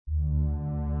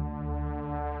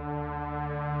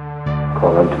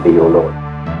call unto thee, O Lord,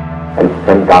 and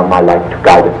send thou my life to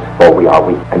guide us, for we are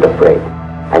weak and afraid,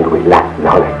 and we lack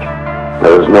knowledge.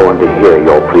 There is no one to hear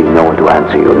your plea, no one to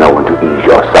answer you, no one to ease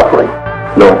your suffering.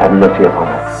 Lord, have mercy upon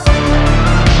us.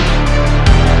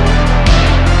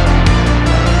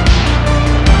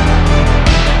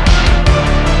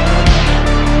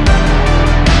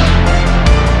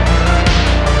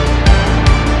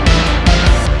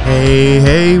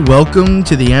 Hey, welcome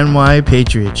to the NY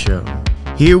Patriot Show.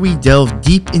 Here we delve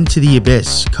deep into the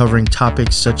abyss, covering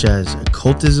topics such as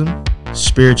occultism,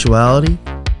 spirituality,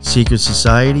 secret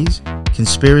societies,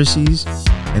 conspiracies,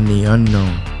 and the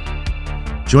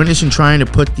unknown. Join us in trying to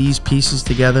put these pieces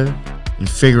together and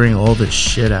figuring all this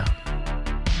shit out.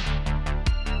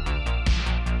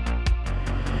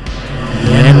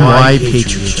 The NY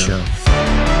Patriot Show.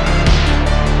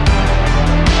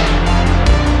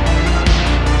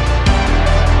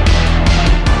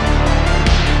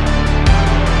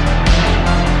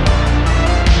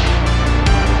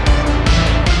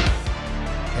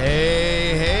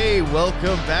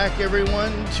 Welcome back,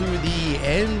 everyone, to the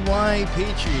NY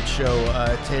Patriot Show.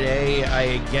 Today, I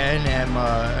again am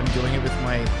I'm doing it with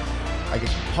my, I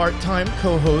guess, part-time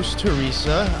co-host,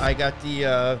 Teresa. I got the,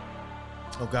 oh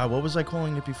God, what was I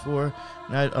calling it before?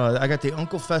 I got the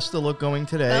Uncle Festa look going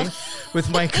today with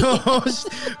my co-host,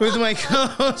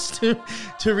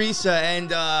 Teresa,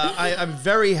 and I'm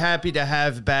very happy to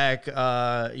have back,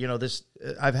 this.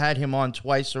 I've had him on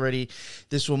twice already.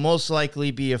 This will most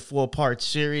likely be a 4-part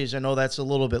series. I know that's a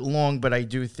little bit long, but I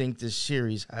do think this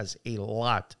series has a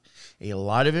lot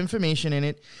of information in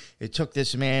it. It took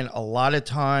this man a lot of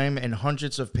time and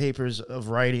hundreds of papers of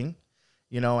writing,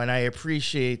 and I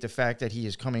appreciate the fact that he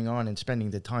is coming on and spending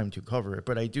the time to cover it.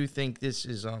 But I do think this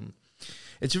is,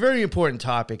 it's a very important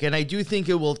topic, and I do think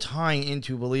it will tie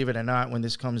into, believe it or not, when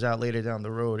this comes out later down the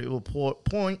road, it will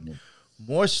point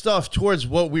more stuff towards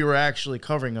what we were actually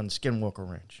covering on Skinwalker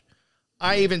Ranch.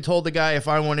 I even told the guy if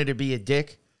I wanted to be a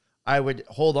dick, I would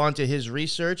hold on to his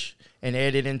research and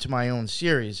add it into my own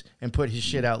series and put his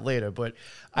shit out later. But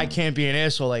I can't be an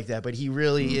asshole like that. But he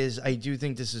really is. I do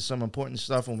think this is some important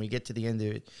stuff. When we get to the end of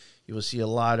it, you will see a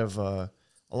lot of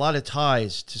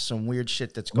ties to some weird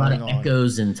shit that's going on. A lot of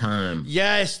echoes in time.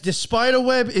 Yes, the spider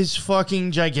web is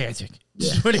fucking gigantic.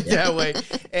 Just put it that way.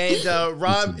 And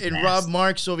Rob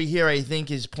Marx over here, I think,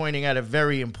 is pointing out a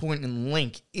very important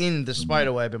link in the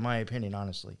spider web, in my opinion,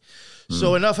 honestly.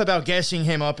 So enough about guessing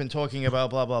him up and talking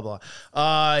about blah, blah,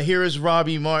 blah. Here is Rob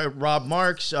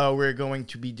Marx. We're going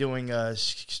to be doing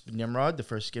Nimrod, the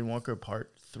first Skinwalker,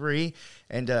 Part 3.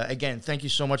 And again, thank you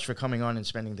so much for coming on and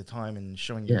spending the time and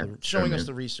showing us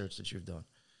the research that you've done.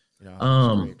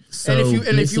 So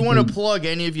if you want to plug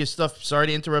any of your stuff, sorry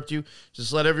to interrupt you,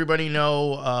 just let everybody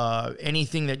know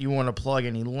anything that you want to plug,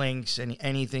 any links,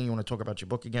 anything you want to talk about your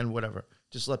book again, whatever.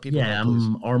 Just let people know. Yeah,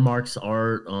 I'm Marx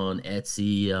Art on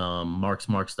Etsy.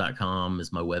 Marxmarx.com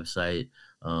is my website.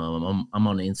 I'm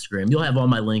on Instagram. You'll have all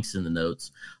my links in the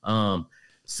notes.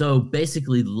 So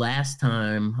basically, last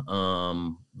time,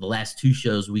 the last 2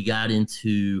 shows, we got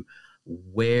into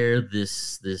where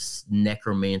this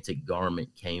necromantic garment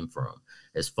came from,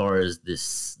 as far as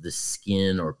this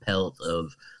skin or pelt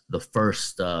of the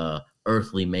first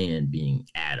earthly man being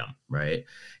Adam, right?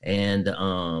 And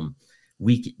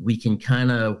we can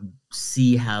kind of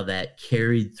see how that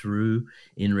carried through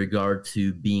in regard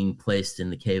to being placed in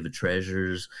the Cave of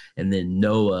Treasures, and then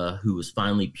Noah, who was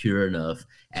finally pure enough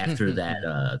after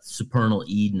that supernal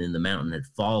Eden in the mountain had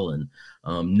fallen.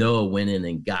 Noah went in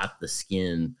and got the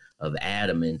skin of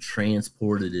Adam and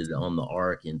transported it on the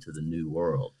ark into the new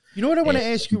world. You know what I want to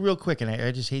ask you real quick, and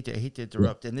I just hate to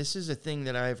interrupt, and this is a thing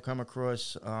that I've come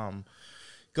across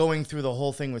going through the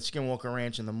whole thing with Skinwalker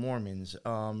Ranch and the Mormons,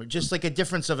 just like a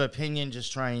difference of opinion,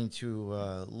 just trying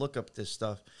to look up this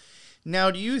stuff.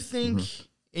 Now, do you think,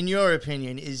 in your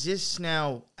opinion, is this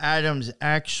now Adam's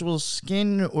actual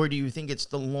skin, or do you think it's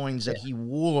the loins that he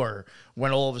wore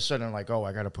when all of a sudden, like, oh,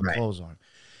 I got to put clothes on?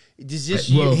 Is this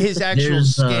his actual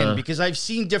skin? Because I've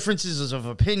seen differences of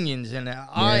opinions, and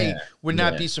I would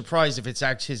not be surprised if it's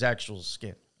his actual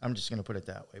skin. I'm just going to put it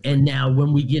that way. And now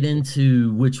when we get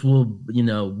into, which will,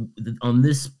 on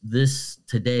this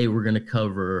today, we're going to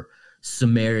cover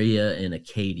Samaria and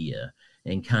Acadia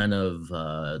and kind of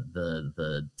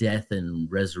the death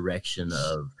and resurrection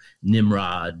of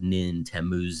Nimrod, Nin,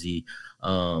 Tammuz.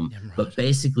 But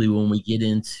basically, when we get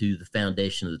into the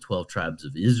foundation of the 12 tribes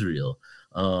of Israel,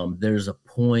 there's a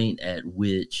point at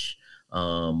which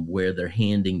where they're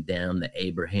handing down the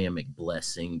Abrahamic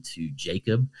blessing to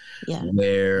Jacob,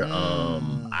 where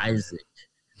Isaac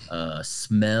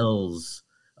smells.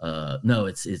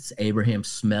 It's Abraham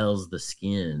smells the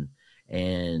skin,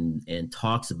 and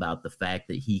talks about the fact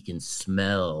that he can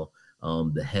smell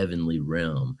the heavenly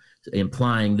realm,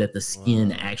 implying that the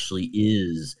skin actually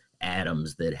is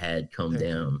atoms that had come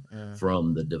down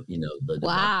from the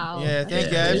Wow. Yeah,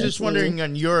 thank you. I was just wondering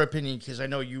on your opinion, because I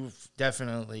know you've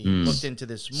definitely looked into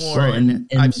this more, Well, and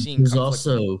I've seen there's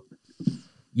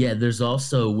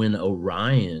also when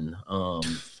Orion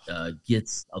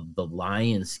gets the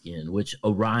lion skin, which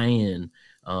Orion,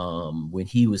 when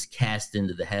he was cast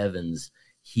into the heavens,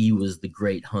 he was the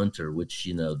great hunter, which,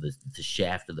 the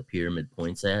shaft of the pyramid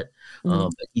points at. But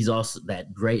he's also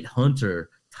that great hunter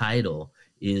title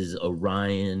is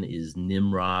Orion, is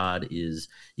Nimrod, is,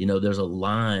 there's a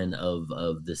line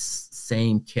of this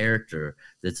same character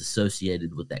that's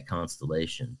associated with that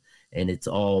constellation. And it's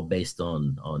all based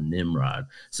on Nimrod.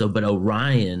 So, but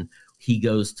Orion, he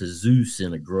goes to Zeus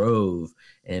in a grove,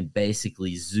 and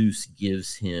basically Zeus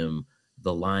gives him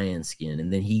the lion skin.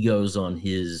 And then he goes on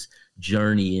his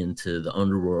journey into the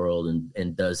underworld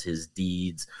and does his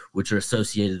deeds, which are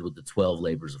associated with the 12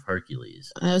 labors of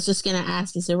Hercules. I was just going to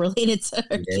ask, is it related to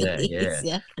Hercules?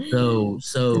 Yeah.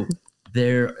 So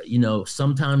there,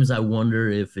 sometimes I wonder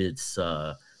if it's,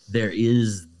 there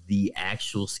is the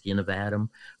actual skin of Adam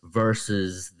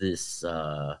versus this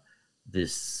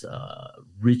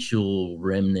ritual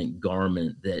remnant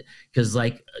garment, that, because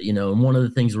one of the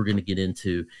things we're going to get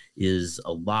into is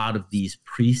a lot of these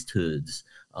priesthoods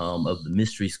of the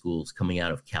mystery schools coming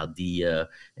out of Chaldea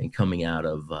and coming out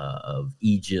of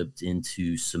Egypt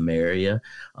into Samaria.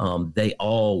 They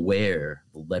all wear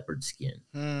the leopard skin.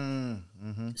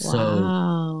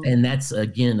 So, and that's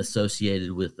again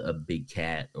associated with a big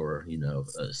cat, or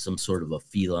some sort of a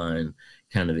feline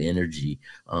kind of energy,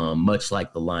 much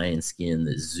like the lion skin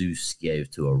that Zeus gave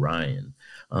to Orion.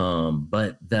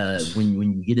 But when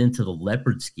you get into the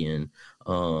leopard skin,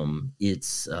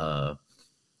 it's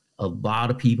a lot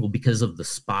of people, because of the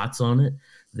spots on it,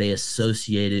 they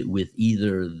associate it with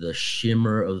either the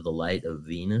shimmer of the light of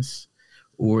Venus,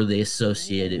 or they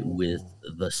associate it with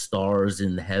the stars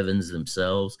in the heavens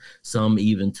themselves. Some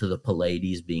even to the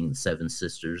Pleiades, being the seven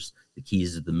sisters, the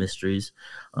keys of the mysteries.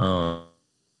 Oh,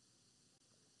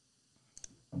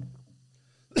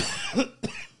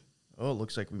 it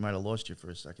looks like we might have lost you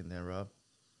for a second there, Rob.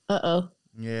 Uh-oh.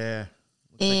 Yeah.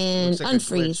 And looks like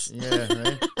unfreeze. Yeah,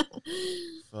 right?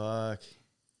 Fuck.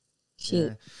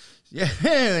 Shoot. Yeah,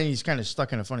 and he's kind of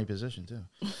stuck in a funny position, too.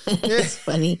 It's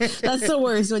funny. That's the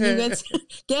worst, when you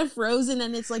get frozen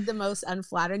and it's like the most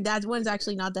unflattering. That one's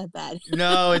actually not that bad.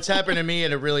 No, it's happened to me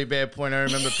at a really bad point. I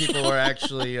remember people were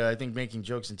actually, I think, making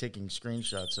jokes and taking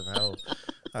screenshots of how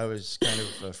I was kind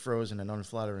of frozen in an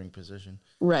unflattering position.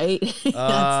 Right. That's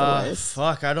the worst.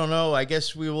 Fuck, I don't know. I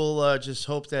guess we will just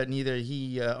hope that neither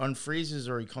he unfreezes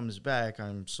or he comes back.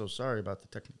 I'm so sorry about the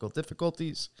technical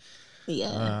difficulties.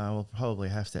 Yeah. We'll probably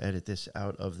have to edit this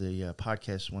out of the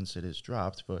podcast once it is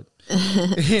dropped, but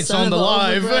it's on the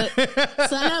live.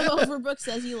 Son of Overbrook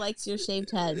says he likes your shaved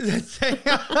head.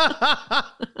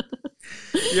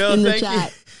 Yo,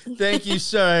 thank you,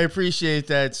 sir. I appreciate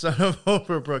that, Son of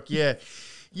Overbrook. Yeah.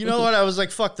 You know what? I was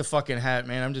like, fuck the fucking hat,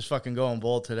 man. I'm just fucking going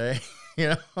bald today.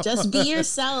 Just be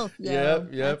yourself. Yo.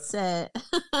 Yep. That's it.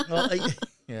 Well,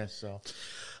 yeah, so.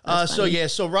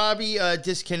 So Robbie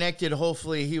disconnected.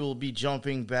 Hopefully he will be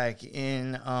jumping back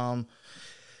in. I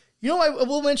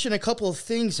will mention a couple of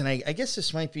things, and I guess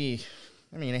this might be,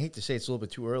 I hate to say it's a little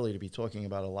bit too early to be talking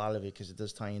about a lot of it because it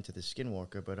does tie into the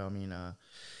Skinwalker, but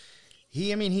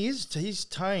he's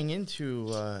tying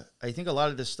into, I think a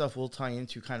lot of this stuff will tie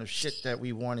into kind of shit that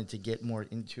we wanted to get more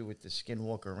into with the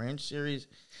Skinwalker Ranch series.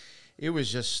 It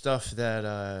was just stuff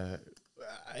that,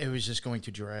 it was just going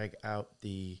to drag out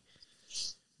the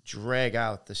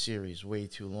series way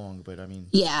too long, but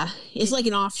yeah, it's like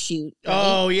an offshoot, right?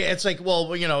 Oh yeah, it's like,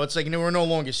 well, it's like we're no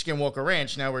longer Skinwalker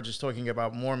Ranch, now we're just talking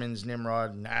about Mormons,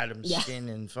 Nimrod, and Adam's skin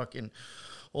and fucking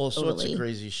all sorts of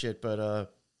crazy shit. But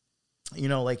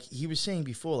like he was saying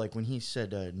before, like when he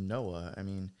said Noah,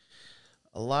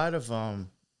 a lot of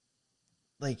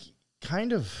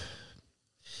kind of,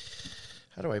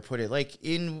 how do I put it? Like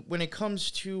when it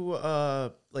comes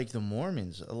to like the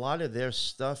Mormons, a lot of their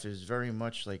stuff is very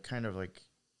much like kind of like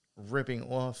ripping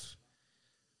off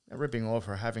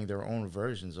or having their own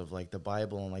versions of like the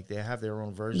Bible, and like they have their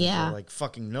own versions of like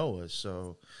fucking Noah.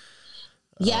 So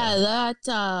that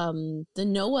the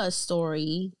Noah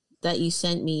story that you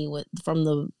sent me from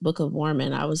the Book of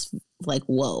Mormon, I was like,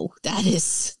 whoa,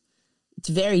 it's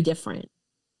very different.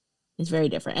 It's very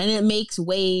different, and it makes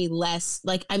way less,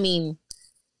 like,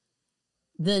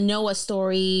 the Noah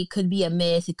story could be a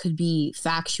myth, it could be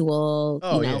factual,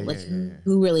 Oh,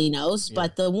 who really knows? Yeah.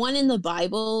 But the one in the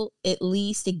Bible, at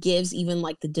least it gives even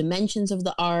like the dimensions of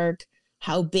the ark,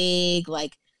 how big,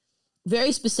 like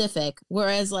very specific.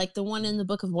 Whereas like the one in the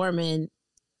Book of Mormon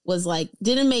was like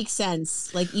didn't make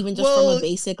sense, like even just from a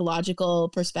basic logical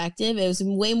perspective. It was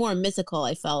way more mythical,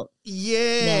 I felt.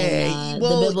 Yeah, than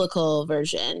the biblical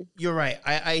version. You're right.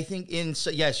 I think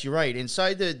yes, you're right.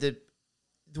 Inside the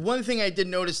one thing I did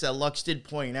notice that Lux did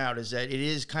point out is that it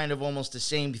is kind of almost the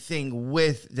same thing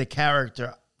with the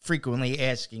character frequently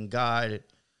asking God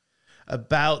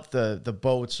about the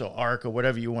boats or ark or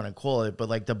whatever you want to call it. But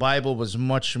like the Bible was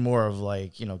much more of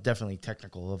like, you know, definitely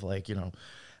technical of like, you know,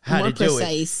 how more to do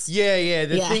precise. it. Yeah.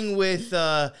 The thing with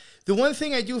the one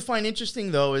thing I do find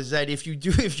interesting though is that if you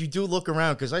do look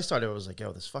around, because I was like,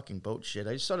 yo, this fucking boat shit.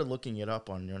 I started looking it up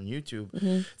on YouTube.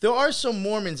 Mm-hmm. There are some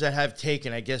Mormons that have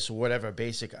taken, I guess, whatever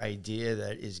basic idea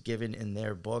that is given in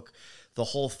their book, the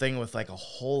whole thing with like a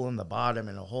hole in the bottom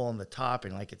and a hole in the top,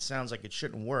 and like it sounds like it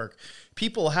shouldn't work.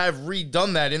 People have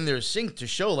redone that in their sync to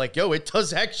show like, yo, it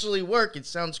does actually work. It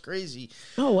sounds crazy.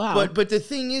 Oh wow. But the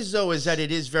thing is though, is that it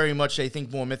is very much, I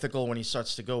think, more mythical when he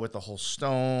starts to go with the whole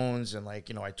stones and like,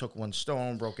 you know, I took one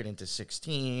stone, broke it into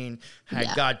 16,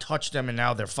 had God touch them, and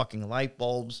now they're fucking light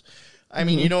bulbs. I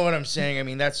mean, you know what I'm saying? I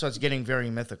mean, that starts getting very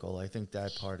mythical. I think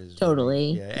that part is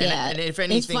totally. And if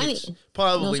anything, it's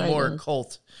probably more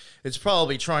occult. It's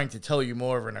probably trying to tell you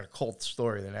more of an occult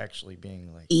story than actually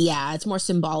being like. Yeah, it's more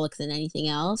symbolic than anything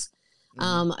else.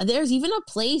 Mm-hmm. There's even a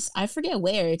place, I forget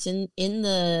where, it's in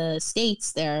the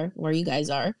States there where you guys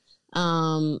are.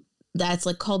 That's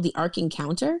like called the Ark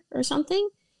Encounter or something.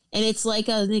 And it's like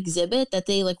an exhibit that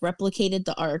they like replicated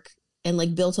the Ark and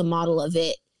like built a model of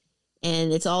it.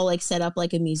 And it's all like set up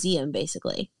like a museum,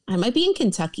 basically. I might be in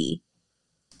Kentucky.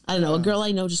 I don't know. A girl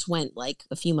I know just went like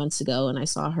a few months ago, and I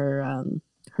saw her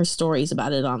stories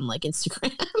about it on like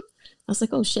Instagram. I was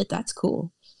like, oh shit, that's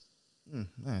cool.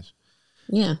 Nice.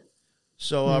 Yeah.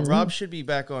 So Rob should be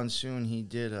back on soon. He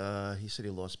did. He said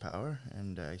he lost power,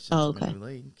 and I sent him a new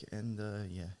link. And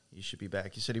yeah, he should be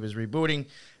back. He said he was rebooting.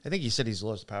 I think he said he's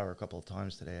lost power a couple of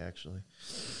times today, actually.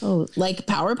 Oh, like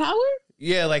power?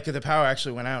 Yeah, like the power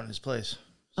actually went out in his place.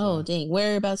 So. Oh, dang.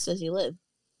 Whereabouts does he live?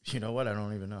 You know what? I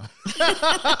don't even know.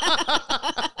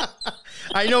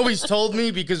 I know he's told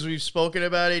me because we've spoken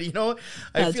about it. You know,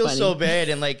 I feel funny. So bad,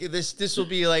 and like this will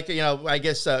be like, you know, I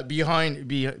guess behind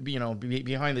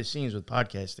the scenes with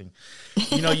podcasting.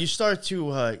 You know, you start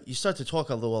to talk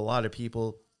a lot of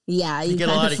people. Yeah, you get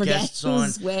a lot of guests on.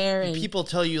 Where and people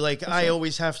tell you like, I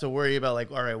always have to worry about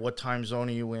like, all right, what time zone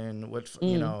are you in? What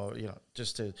you know,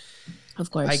 just to. Of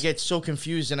course, I get so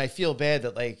confused, and I feel bad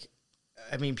that like,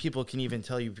 I mean, people can even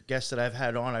tell you guests that I've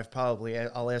had on.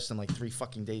 I'll ask them like 3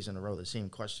 fucking days in a row the same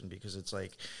question, because it's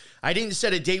like, I didn't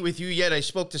set a date with you yet. I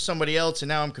spoke to somebody else, and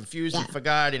now I'm confused and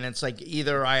forgot. And it's like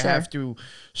either I have to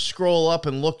scroll up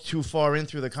and look too far in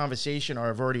through the conversation, or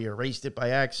I've already erased it by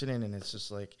accident. And it's just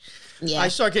like, I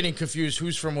start getting confused.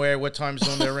 Who's from where? What time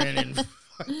zone they're in? And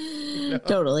you know?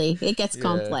 Totally, it gets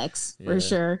complex for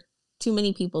sure. Too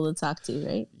many people to talk to,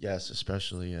 right? Yes,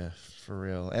 especially for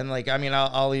real. And like, I mean,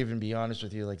 I'll even be honest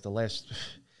with you. Like the last,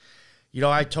 you know,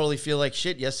 I totally feel like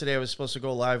shit. Yesterday I was supposed to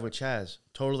go live with Chaz.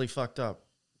 Totally fucked up.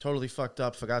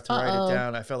 Forgot to write it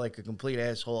down. I felt like a complete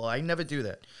asshole. I never do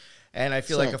that. And I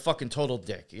feel like a fucking total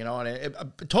dick, you know. And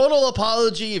a total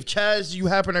apology if Chaz, you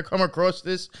happen to come across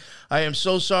this. I am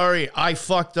so sorry. I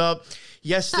fucked up.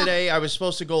 Yesterday, I was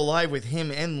supposed to go live with him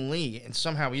and Lee, and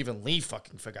somehow even Lee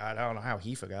fucking forgot. I don't know how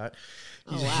he forgot.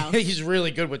 He's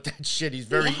really good with that shit. He's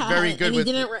very good with.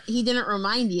 He didn't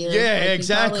remind you. Yeah, like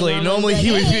exactly. Normally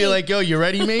he would be like, "Yo, you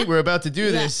ready, mate? We're about to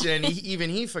do this," and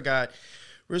he forgot.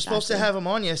 We were supposed to have him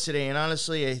on yesterday, and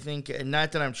honestly, I think,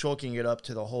 not that I'm chalking it up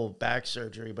to the whole back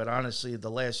surgery, but honestly, the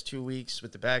last 2 weeks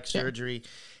with the back surgery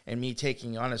and me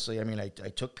taking, honestly, I mean, I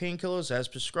took painkillers as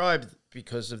prescribed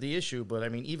because of the issue, but I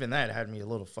mean, even that had me a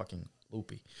little fucking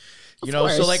loopy. You know,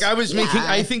 so like I was making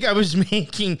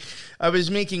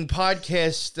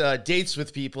podcast dates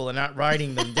with people and not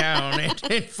writing them down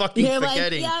and fucking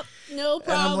forgetting. Like, yep, no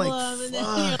problem. And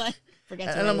I'm like, and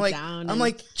then you're like, I'm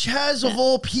like, Chaz of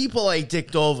all people I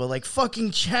dicked over. Like,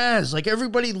 fucking Chaz. Like,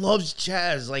 everybody loves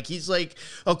Chaz. Like, he's like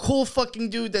a cool fucking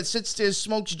dude that sits there,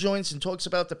 smokes joints, and talks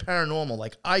about the paranormal.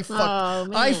 Like, I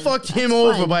fucked him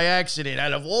over by accident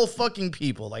out of all fucking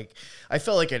people. Like, I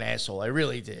felt like an asshole. I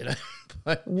really did.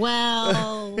 But,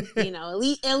 well, you know,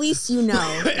 at least you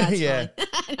know. That's fine.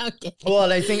 Okay.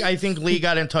 Well, I think Lee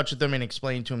got in touch with him and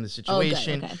explained to him the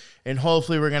situation. Okay. And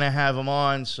hopefully we're going to have him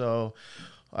on. So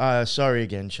Sorry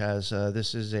again, Chaz.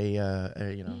 This is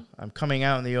I'm coming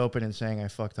out in the open and saying I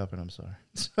fucked up, and I'm sorry.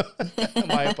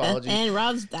 My apologies. And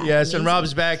Rob's back. Yes, Amazing. and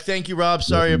Rob's back. Thank you, Rob.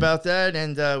 Sorry about that,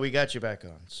 and we got you back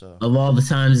on. So Of all the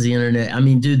times the internet, I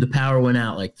mean, dude, the power went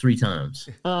out like 3 times.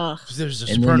 there's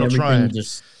a And then supernal everything triad.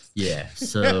 just,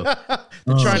 so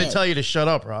They're trying to tell you to shut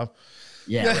up, Rob.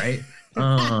 yeah, right.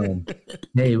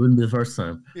 Hey, it wouldn't be the first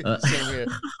time. Same here.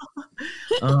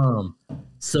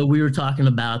 So we were talking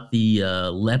about the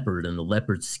leopard and the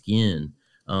leopard skin,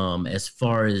 as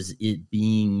far as it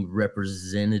being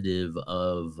representative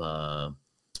of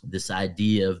this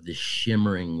idea of the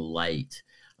shimmering light.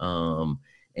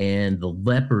 And the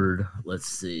leopard, let's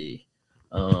see.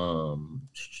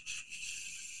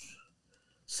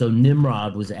 So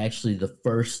Nimrod was actually the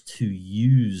first to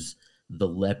use the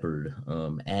leopard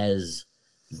as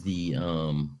the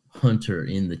hunter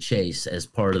in the chase, as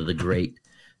part of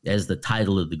as the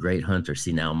title of the great hunter.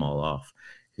 See, now I'm all off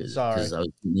because I was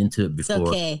into it before. It's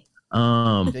okay.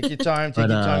 Take your time.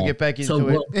 Get back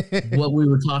into it. What we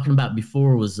were talking about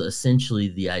before was essentially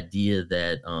the idea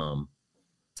that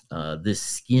this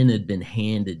skin had been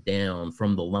handed down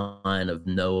from the line of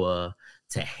Noah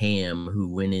to Ham, who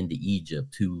went into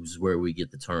Egypt, who's where we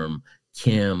get the term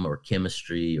chem or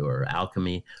chemistry or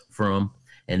alchemy from.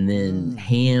 And then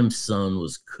Ham's son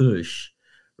was Cush,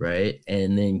 right?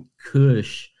 And then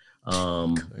Cush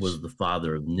was the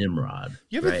father of Nimrod.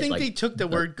 You ever right? think they took the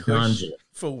word Kush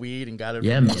for weed and got it?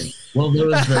 Yeah, man. Well, there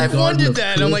was I've wondered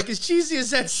that. Kush. I'm like, as cheesy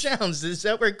as that sounds, is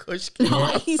that where Kush came from?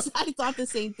 I thought the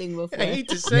same thing before. I hate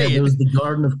to say There it. was the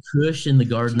Garden of Cush and the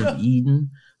Garden of Eden.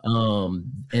 And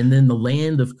then the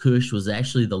land of Cush was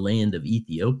actually the land of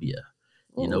Ethiopia,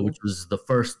 which was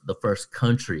the first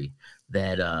country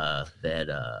that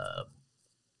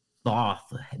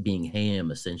Thoth, being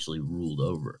Ham, essentially ruled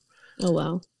over. Oh,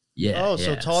 wow. Yeah. Oh,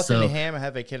 so Thoth and Ham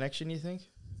have a connection, you think?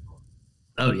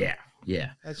 Oh, yeah.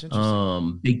 Yeah. That's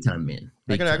interesting. Big time, man.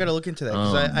 I gotta look into that,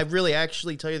 because I really,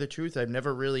 actually, tell you the truth, I've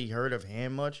never really heard of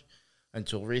Ham much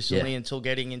until recently, until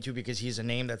getting into, because he's a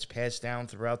name that's passed down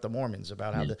throughout the Mormons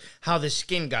about how the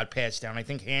skin got passed down. I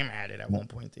think Ham had it at one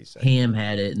point, they said. Ham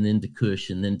had it, and then to Cush,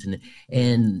 and then to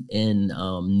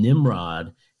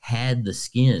Nimrod had the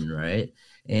skin, right?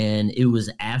 And it was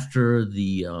after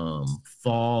the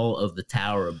fall of the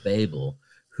Tower of Babel,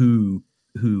 who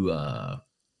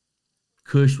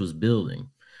Cush was building,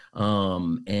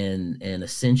 and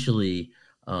essentially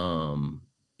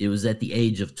it was at the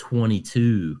age of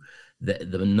 22,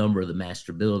 that the number of the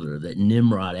master builder, that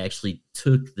Nimrod actually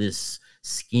took this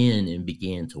skin and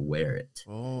began to wear it.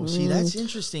 Oh, see, that's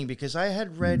interesting, because I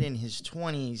had read in his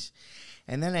 20s.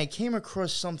 And then I came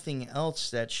across something else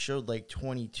that showed like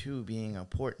 22 being an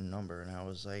important number. And I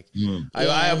was like,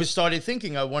 I started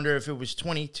thinking, I wonder if it was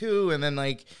 22. And then,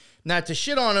 like, not to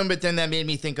shit on him, but then that made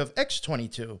me think of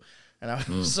X22. And I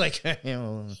was like,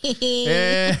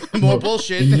 more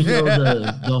bullshit.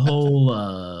 The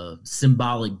whole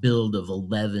symbolic build of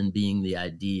 11 being the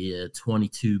idea,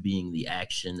 22 being the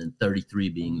action, and 33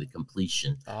 being the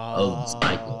completion of the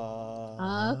cycle.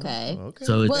 Okay.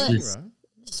 So it's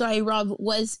Sorry, Rob,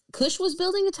 Cush was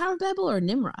building the Tower of Babel or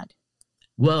Nimrod?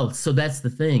 Well, so that's the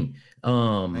thing.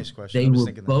 Nice question. They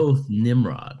were both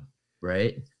Nimrod,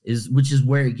 right? Which is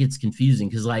where it gets confusing,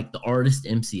 because like the artist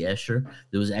MC Escher,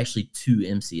 there was actually 2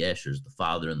 MC Eschers, the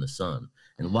father and the son.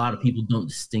 And a lot of people don't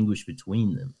distinguish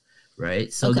between them,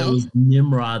 right? So there was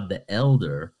Nimrod the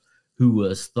elder, who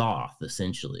was Thoth,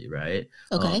 essentially, right?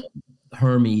 Okay.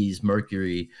 Hermes,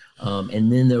 Mercury.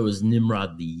 And then there was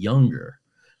Nimrod the younger,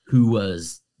 who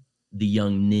was the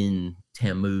young Nin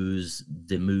Tammuz,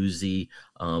 Demuzi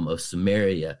of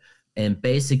Samaria. And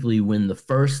basically, when the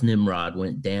first Nimrod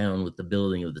went down with the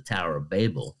building of the Tower of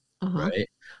Babel, right,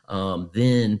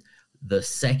 then the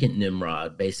second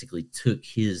Nimrod basically took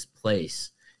his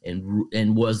place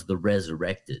and was the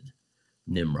resurrected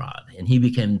Nimrod. And he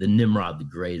became the Nimrod the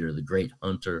Greater, the great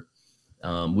hunter,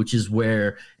 which is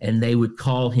where, and they would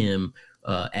call him,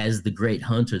 as the great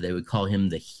hunter, they would call him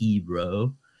the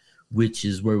hero, which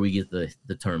is where we get the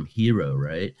term hero,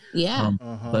 right? Yeah.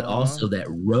 But also that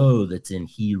row that's in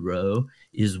hero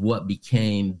is what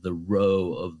became the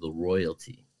row of the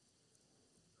royalty,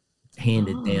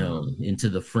 handed down into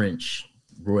the French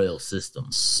royal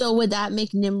system. So would that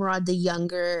make Nimrod the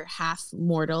younger half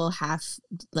mortal, half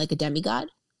like a demigod?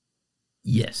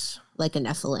 Yes. Like a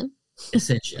Nephilim?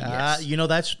 Essentially, yes. You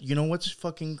know what's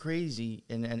fucking crazy,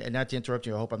 and not to interrupt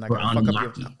you. I hope I'm not going to fuck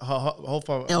up your.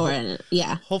 Hopefully,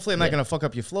 I'm not going to fuck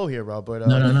up your flow here, Rob. But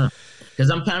no,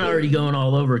 because I'm kind of already going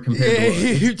all over compared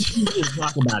to what just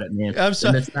talk about it, man. I'm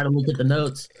sorry. Let's try to look at the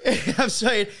notes. I'm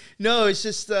sorry. No, it's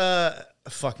just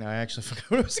fuck. No, I actually forgot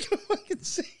what I was going to fucking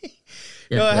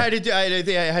No, I had to do. I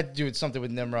think I had to do something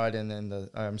with Nimrod, and then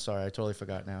I'm sorry, I totally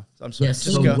forgot now. I'm sorry. Yes.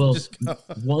 Just go. Just go.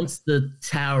 Once the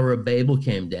Tower of Babel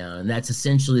came down, and that's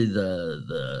essentially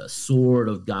the sword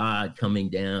of God coming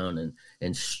down,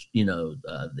 and you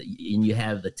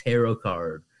have the tarot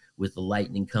card with the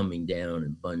lightning coming down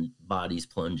and bodies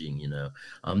plunging.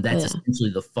 That's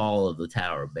essentially the fall of the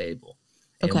Tower of Babel.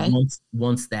 Okay. And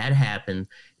once that happened,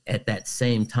 at that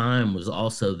same time was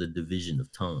also the division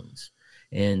of tongues.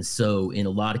 And so in a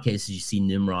lot of cases, you see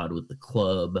Nimrod with the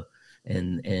club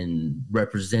and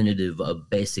representative of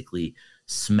basically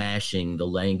smashing the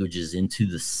languages into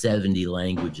the 70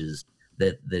 languages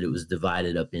that it was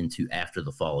divided up into after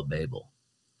the fall of Babel.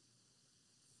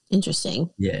 Interesting.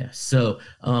 Yeah. So,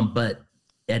 but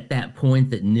at that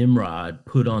point that Nimrod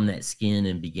put on that skin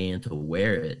and began to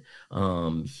wear it,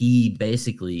 he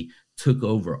basically took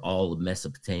over all of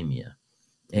Mesopotamia.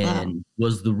 And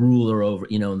was the ruler over,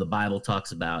 and the Bible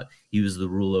talks about he was the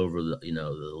ruler over the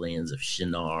lands of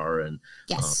Shinar and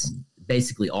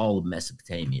basically all of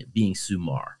Mesopotamia, being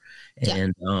Sumar.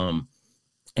 And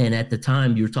and at the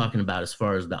time you were talking about as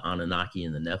far as the Anunnaki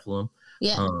and the Nephilim,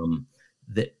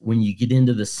 that when you get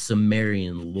into the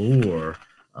Sumerian lore,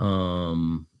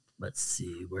 let's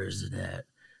see, where's it at?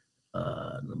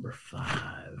 Number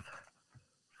 5,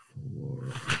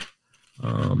 4.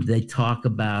 They talk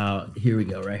about, here we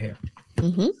go, right here.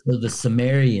 Mm-hmm. So the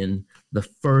Sumerian, the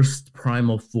first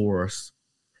primal force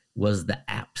was the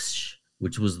Apsh,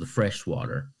 which was the fresh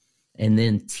water. And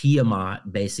then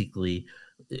Tiamat, basically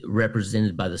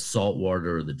represented by the salt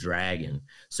water or the dragon.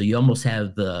 So you almost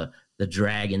have the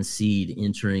dragon seed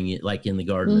entering it, like in the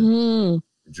garden of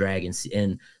the dragon seed.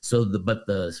 And so but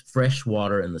the fresh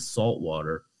water and the salt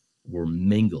water were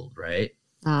mingled, right?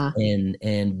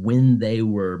 And when they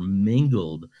were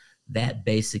mingled, that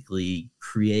basically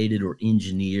created or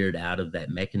engineered out of that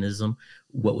mechanism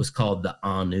what was called the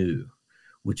Anu,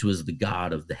 which was the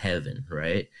god of the heaven,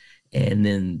 right? And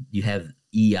then you have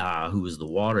Ea, who was the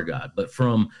water god. But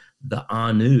from the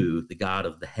Anu, the god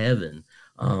of the heaven,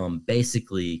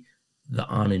 basically the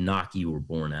Anunnaki were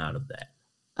born out of that.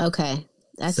 Okay,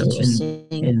 that's interesting.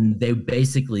 And they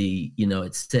basically,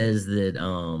 it says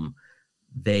that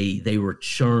they were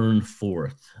churned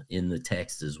forth in the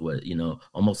text is what,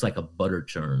 almost like a butter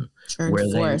churn. Churned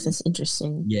forth, that's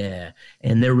interesting. Yeah,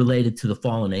 and they're related to the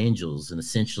fallen angels and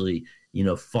essentially,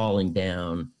 falling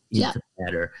down into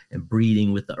matter and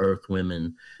breeding with the earth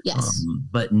women. Yes.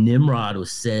 But Nimrod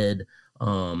was said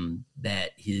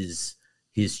that his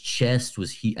chest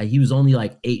was, he was only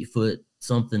like 8 foot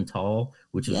something tall,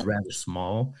 which was rather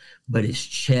small, but his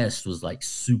chest was like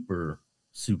super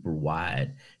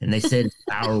wide, and they said his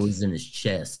power was in his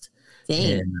chest.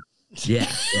 Dang. And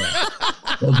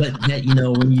but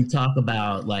that, when you talk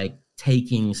about like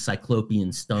taking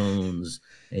cyclopean stones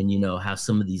and how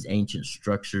some of these ancient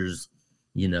structures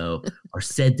are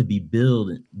said to be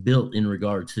built in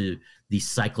regard to the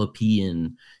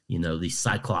cyclopean, these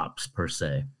cyclops per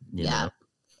se,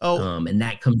 and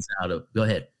that comes out of, go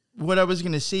ahead. What I was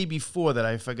going to say before that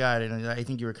I forgot, and I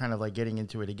think you were kind of like getting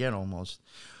into it again almost.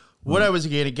 What I was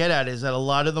going to get at is that a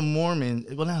lot of the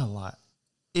Mormons, well, not a lot.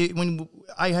 When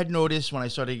I had noticed when I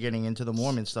started getting into the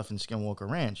Mormon stuff in Skinwalker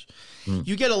Ranch,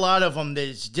 you get a lot of them.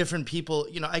 There's different people,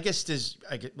 I guess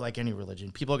like any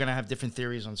religion, people are going to have different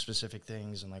theories on specific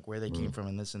things and like where they came from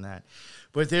and this and that.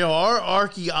 But there are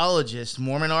archaeologists,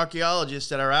 Mormon archaeologists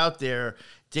that are out there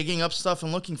digging up stuff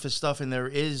and looking for stuff. And there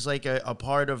is like a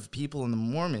part of people in the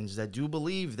Mormons that do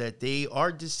believe that they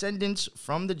are descendants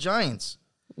from the giants.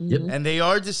 Yep. And they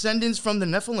are descendants from the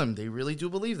Nephilim. They really do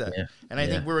believe that. Yeah. And I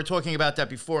think we were talking about that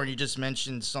before, and you just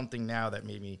mentioned something now that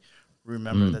made me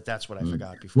remember that's what I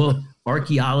forgot before. Well,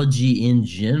 archaeology in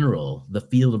general, the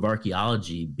field of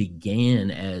archaeology began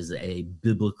as a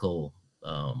biblical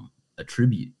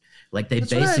attribute. Like they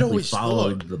basically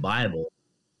followed the Bible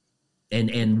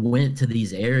and went to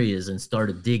these areas and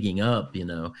started digging up,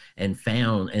 and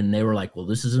found, and they were like, well,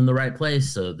 this is in the right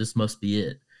place, so this must be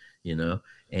it,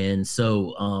 And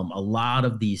so a lot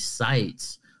of these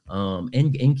sites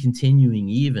and continuing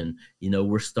even,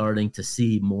 we're starting to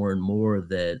see more and more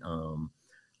that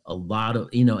a lot of,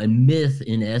 and myth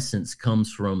in essence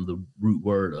comes from the root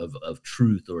word of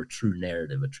truth or a true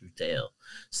narrative, a true tale.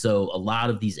 So a lot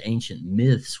of these ancient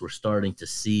myths we're starting to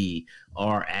see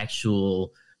are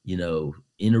actual,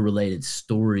 interrelated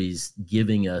stories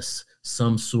giving us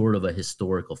some sort of a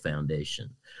historical foundation.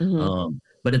 Mm-hmm.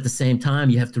 But at the same time,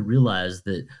 you have to realize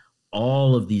that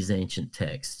all of these ancient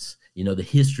texts, the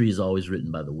history is always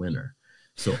written by the winner.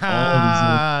 So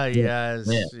yes.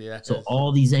 So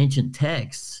all these ancient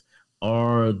texts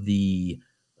are the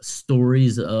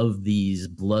stories of these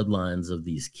bloodlines of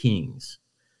these kings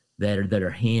that are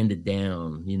handed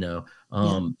down,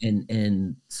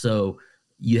 and so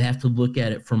you have to look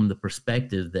at it from the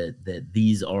perspective that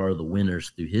these are the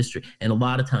winners through history. And a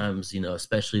lot of times,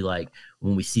 especially like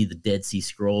when we see the Dead Sea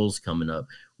Scrolls coming up,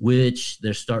 which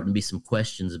there's starting to be some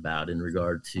questions about in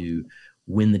regard to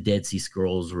when the Dead Sea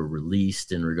Scrolls were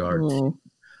released, in regard to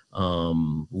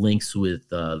links with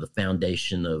the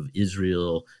foundation of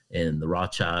Israel and the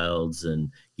Rothschilds,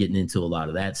 and getting into a lot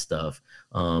of that stuff.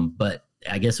 But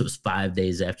I guess it was 5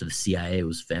 days after the CIA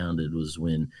was founded was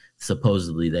when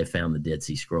supposedly they found the Dead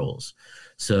Sea Scrolls.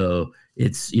 So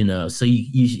it's, so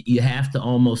you have to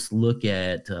almost look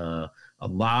at a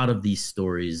lot of these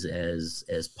stories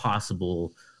as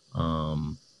possible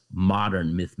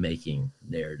modern myth-making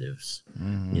narratives,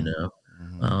 and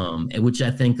which I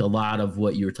think a lot of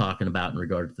what you were talking about in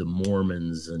regard to the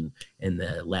Mormons and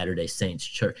the Latter-day Saints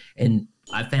church. And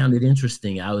I found it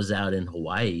interesting. I was out in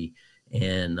Hawaii,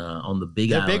 and on the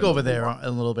Big Island. They're big over there a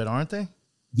little bit, aren't they?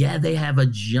 Yeah, they have a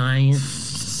giant.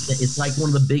 It's like one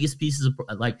of the biggest pieces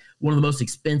of, like one of the most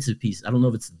expensive pieces. I don't know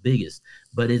if it's the biggest,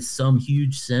 but it's some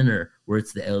huge center where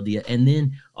it's the LDS. And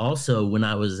then also when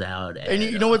I was out at, and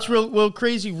you know what's real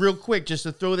crazy, real quick, just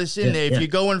to throw this in there. If you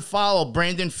go and follow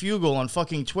Brandon Fugel on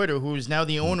fucking Twitter, who is now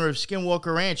the owner of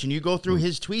Skinwalker Ranch, and you go through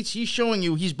his tweets, he's showing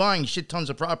you he's buying shit tons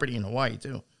of property in Hawaii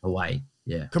too. Hawaii.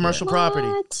 Yeah, commercial property,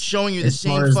 showing you the as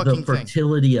same far as fucking the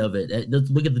fertility of it.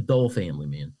 Look at the Dole family,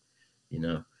 man.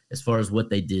 As far as what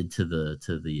they did to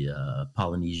the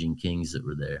Polynesian kings that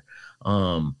were there.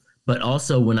 But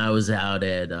also when I was out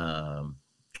at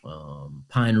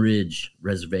Pine Ridge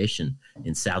Reservation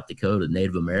in South Dakota,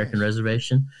 Native American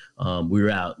reservation, we were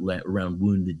out around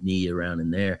Wounded Knee, around in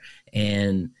there,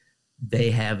 and they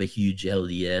have a huge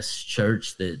LDS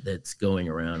church that's going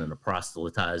around and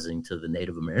proselytizing to the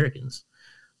Native Americans,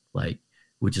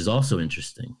 which is also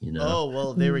interesting, Oh,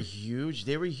 well, they were huge.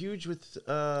 They were huge with.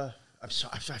 I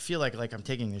feel like I'm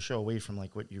taking the show away from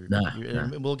like what you.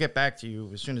 We'll get back to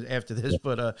you as soon as after this,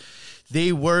 but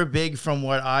they were big from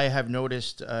what I have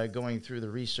noticed going through the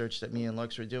research that me and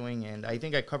Lux were doing, and I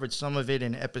think I covered some of it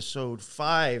in episode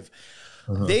 5.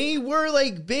 They were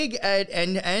like big at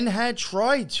and had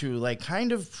tried to like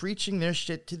kind of preaching their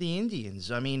shit to the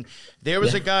Indians. I mean, there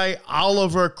was a guy,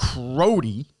 Oliver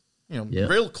Crowdy,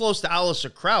 real close to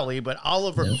Alistair Crowley, but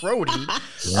Oliver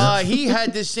Crowdy, he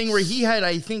had this thing where he had,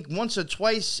 I think once or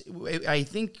twice, I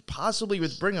think possibly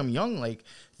with Brigham Young, like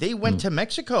they went to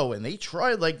Mexico and they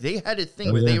tried, like they had a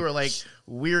thing where they were like,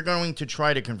 we're going to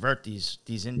try to convert these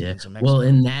Indians in Mexico. Well,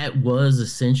 and that was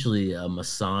essentially a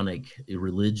Masonic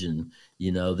religion,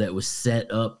 that was set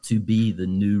up to be the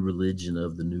new religion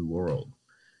of the New World.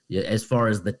 Yeah, as far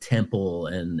as the temple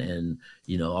and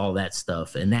all that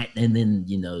stuff, and then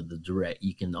the direct,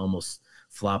 you can almost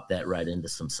flop that right into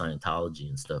some Scientology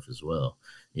and stuff as well,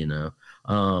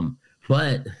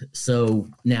 But so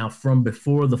now from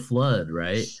before the flood,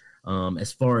 right?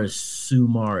 As far as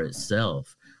Sumar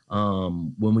itself,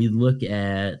 when we look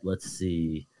at, let's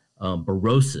see,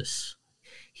 Berosus,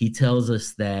 he tells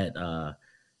us that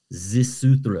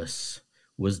Xisuthros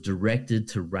was directed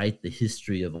to write the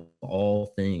history of all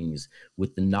things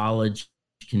with the knowledge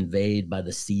conveyed by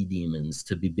the sea demons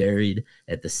to be buried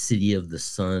at the city of the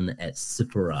sun at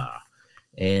Sippara,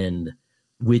 and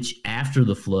which after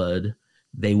the flood,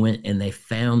 they went and they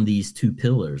found these 2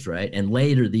 pillars, right? And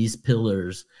later these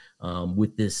pillars,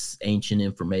 with this ancient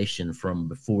information from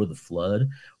before the flood,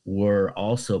 were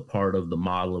also part of the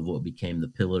model of what became the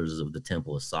pillars of the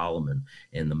Temple of Solomon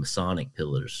and the Masonic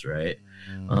pillars, right?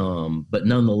 But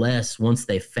nonetheless, once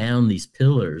they found these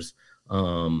pillars,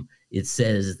 it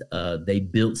says they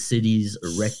built cities,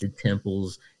 erected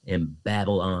temples, and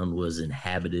Babylon was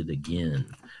inhabited again,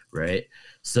 right?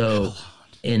 So...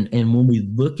 And when we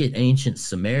look at ancient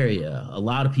Samaria, a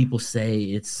lot of people say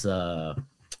it's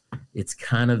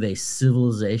kind of a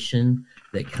civilization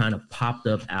that kind of popped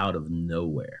up out of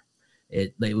nowhere.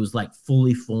 It was like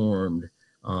fully formed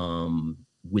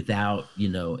without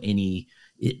any.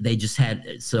 They just had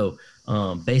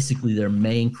basically their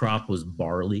main crop was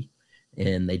barley,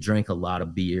 and they drank a lot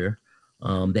of beer.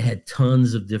 They had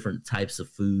tons of different types of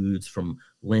foods, from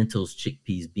lentils,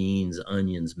 chickpeas, beans,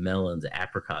 onions, melons,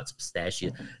 apricots,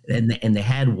 pistachio, and they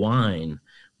had wine,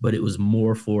 but it was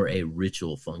more for a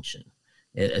ritual function,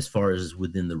 as far as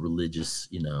within the religious,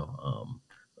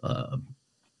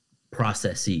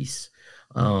 processes.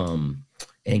 And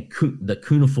the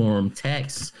cuneiform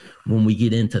texts, when we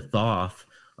get into Thoth,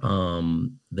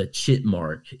 the chit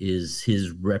mark is his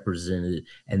represented,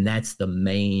 and that's the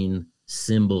main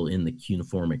symbol in the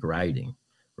cuneiformic writing,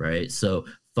 right? So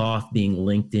Thoth being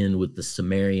linked in with the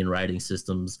Sumerian writing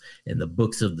systems and the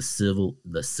books of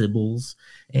the Sibyls.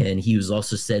 And he was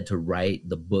also said to write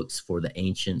the books for the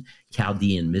ancient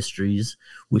Chaldean mysteries,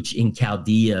 which in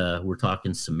Chaldea, we're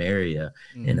talking Samaria.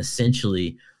 And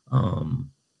essentially,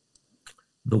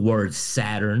 the word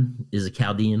Saturn is a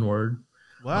Chaldean word.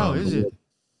 Wow, is it?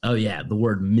 Oh, yeah. The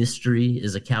word mystery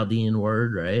is a Chaldean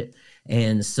word, right?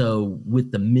 And so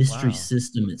with the mystery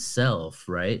system itself,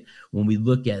 right, when we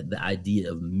look at the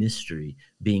idea of mystery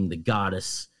being the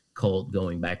goddess cult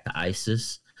going back to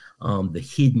Isis, the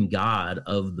hidden god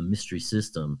of the mystery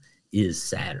system is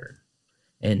Saturn.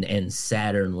 And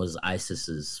Saturn was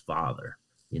Isis's father,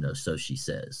 so she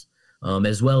says,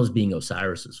 as well as being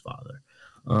Osiris's father.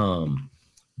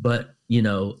 But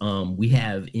we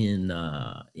have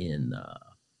in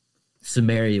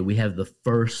Samaria, we have the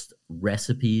first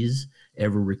recipes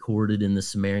ever recorded in the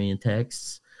Sumerian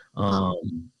texts,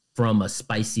 from a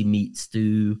spicy meat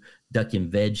stew, duck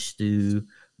and veg stew,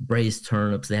 braised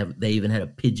turnips. They even had a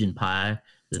pigeon pie.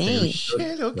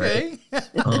 Shit, okay.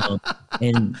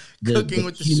 And cooking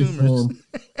with the Sumers,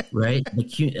 right?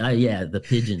 The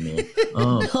pigeon, man.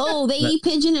 Oh, they eat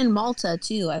pigeon in Malta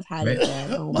too. I've had it there.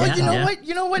 Oh,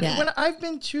 you know what? When I've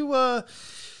been to,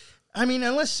 I mean,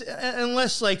 unless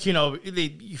like,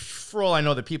 for all I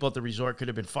know, the people at the resort could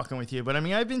have been fucking with you. But I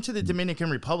mean, I've been to the Dominican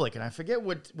Republic, and I forget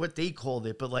what they called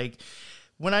it. But like,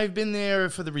 when I've been there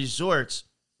for the resorts,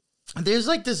 there's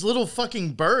like this little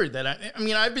fucking bird that I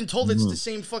mean, I've been told it's the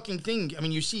same fucking thing. I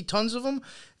mean, you see tons of them.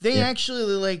 They actually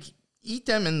like eat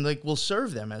them and like will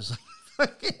serve them as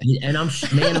like. And I'm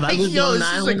man, if I lived on an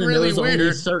island and there was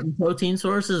only certain protein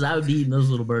sources, I would be eating those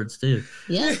little birds too.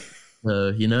 Yeah.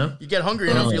 You get hungry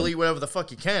enough, you'll eat whatever the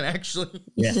fuck you can, actually.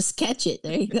 Yeah. Just catch it.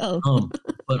 There you go.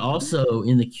 But also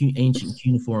in the ancient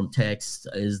cuneiform text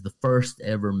is the first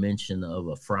ever mention of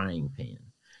a frying pan.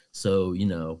 So,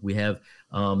 we have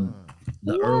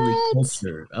the early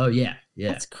culture. Oh, yeah.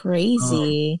 Yeah. That's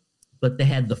crazy. But they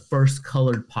had the first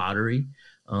colored pottery.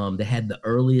 They had the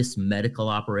earliest medical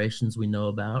operations we know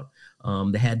about.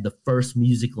 They had the first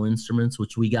musical instruments,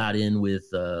 which we got in with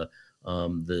the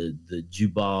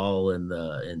jubal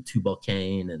and tubal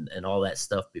cain and all that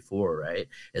stuff before, right?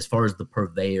 As far as the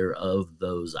purveyor of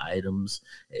those items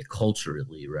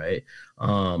culturally, right?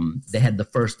 They had the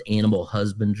first animal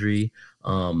husbandry.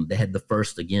 They had the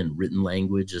first, again, written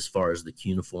language as far as the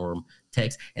cuneiform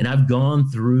text. And I've gone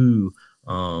through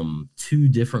 2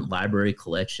 different library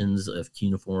collections of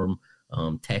cuneiform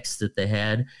texts that they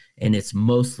had, and it's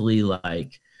mostly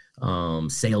like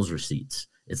sales receipts.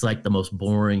 It's like the most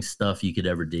boring stuff you could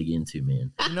ever dig into,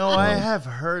 man. I have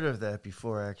heard of that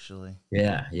before, actually.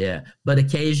 Yeah. But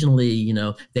occasionally,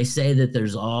 they say that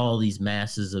there's all these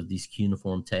masses of these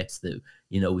cuneiform texts that,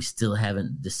 we still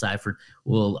haven't deciphered.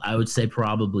 Well, I would say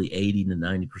probably 80 to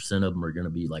 90% of them are going to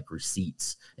be like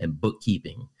receipts and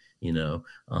bookkeeping, and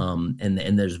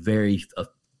there's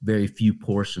very few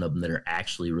portion of them that are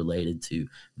actually related to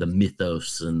the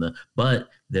mythos but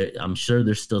I'm sure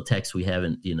there's still texts we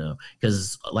haven't,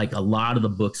 because like a lot of the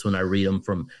books, when I read them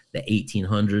from the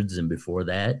 1800s and before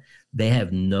that, they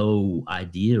have no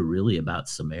idea really about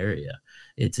Samaria.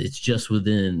 It's just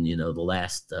within, the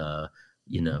last,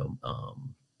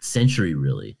 century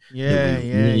really.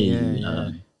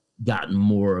 Gotten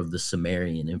more of the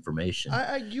Sumerian information.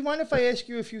 Do you mind if I ask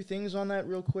you a few things on that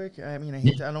real quick? I mean, I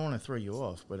don't want to throw you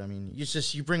off, but I mean,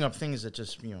 you bring up things that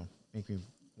just make me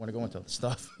want to go into other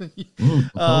stuff.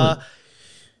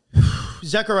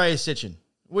 Zecharia Sitchin.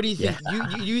 What do you think?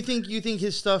 Yeah. You think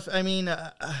his stuff? I mean,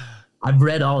 I've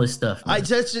read all his stuff.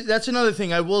 That's another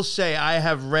thing. I will say I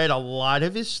have read a lot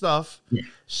of his stuff. Yeah.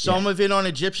 Some of it on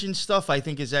Egyptian stuff I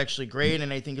think is actually great,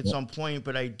 and I think it's on point.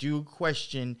 But I do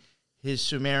question his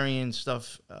Sumerian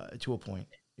stuff to a point.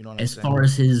 You know what I'm saying? As far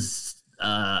as his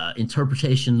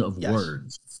interpretation of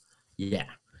words. Yeah.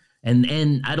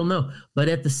 And I don't know. But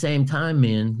at the same time,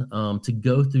 man, to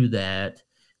go through that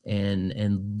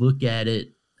and look at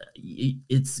it,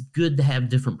 it's good to have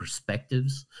different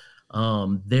perspectives.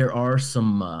 There are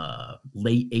some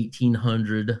late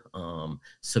 1800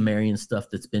 Sumerian stuff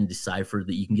that's been deciphered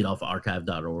that you can get off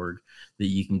archive.org that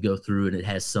you can go through, and it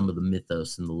has some of the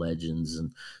mythos and the legends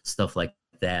and stuff like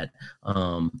that.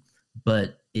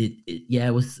 But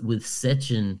with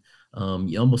Sitchin,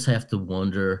 you almost have to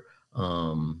wonder.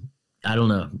 I don't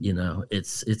know.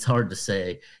 It's hard to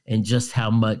say, and just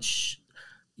how much,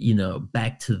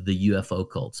 back to the UFO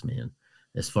cults, man.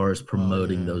 As far as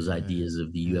promoting those ideas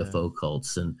of the UFO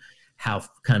cults and how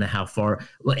far.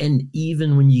 Well, and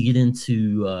even when you get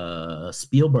into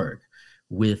Spielberg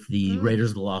with the Raiders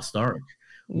of the Lost Ark,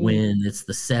 when it's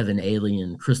the 7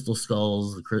 alien crystal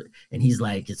skulls, and he's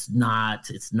like, it's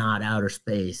not outer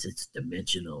space, it's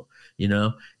dimensional,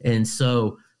 and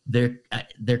so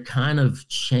they're kind of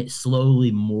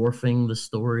slowly morphing the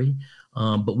story.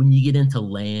 But when you get into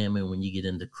Lamb, and when you get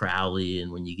into Crowley,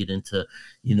 and when you get into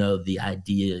the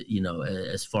idea,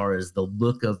 as far as the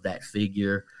look of that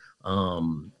figure,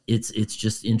 it's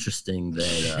just interesting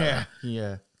that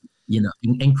yeah.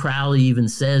 And Crowley even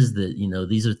says that,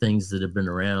 these are things that have been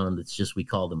around. It's just we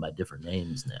call them by different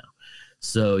names now.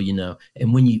 So,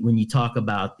 and when you talk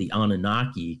about the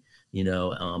Anunnaki,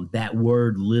 that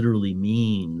word literally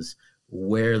means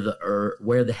where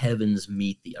the heavens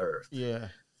meet the earth. Yeah.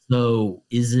 So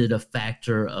is it a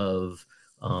factor of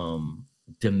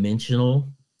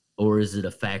dimensional, or is it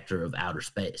a factor of outer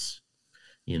space?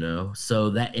 So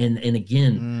that, and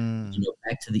again,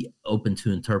 back to the open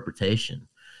to interpretation.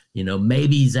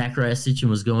 Maybe Zachariah Sitchin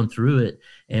was going through it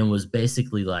and was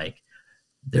basically like,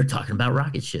 they're talking about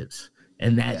rocket ships.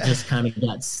 And that just kind of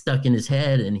got stuck in his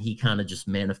head, and he kind of just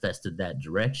manifested that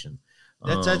direction.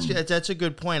 That's a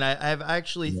good point. I've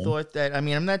actually thought that,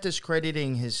 I'm not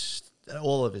discrediting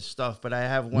all of his stuff, but I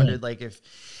have wondered, like, if,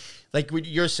 like what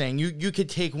you're saying, you could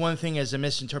take one thing as a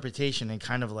misinterpretation and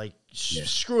kind of like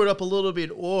screw it up a little bit,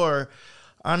 or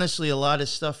honestly, a lot of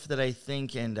stuff that I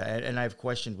think, and I've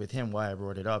questioned with him why I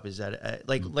brought it up, is that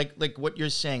like what you're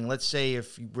saying. Let's say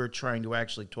if we're trying to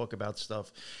actually talk about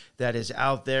stuff that is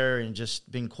out there and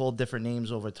just been called different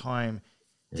names over time,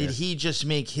 did he just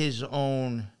make his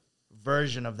own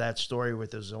version of that story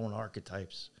with his own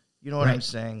archetypes? You know what I'm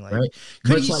saying? Like,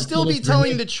 could he still be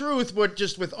telling the truth, but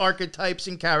just with archetypes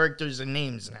and characters and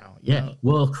names now? You know?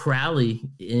 Well, Crowley,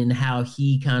 in how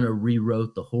he kind of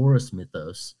rewrote the Horus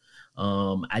mythos.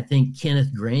 I think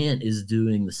Kenneth Grant is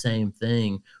doing the same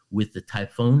thing with the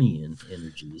Typhonian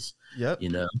energies. Yep.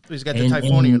 He's got the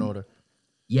Typhonian order.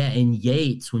 Yeah, and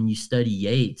Yeats, when you study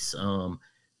Yeats,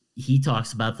 he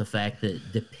talks about the fact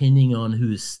that depending on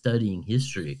who is studying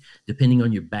history, depending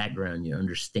on your background, your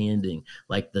understanding,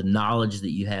 like the knowledge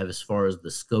that you have as far as the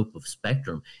scope of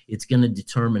spectrum, it's going to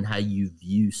determine how you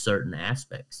view certain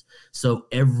aspects. So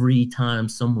every time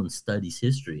someone studies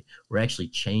history, we're actually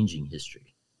changing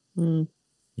history.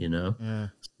 Yeah.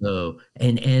 So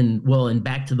and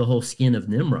back to the whole skin of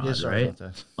Nimrod, right?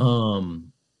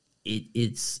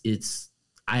 It's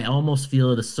I almost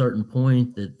feel at a certain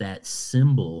point that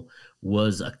symbol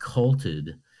was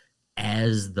occulted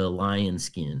as the lion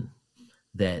skin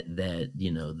that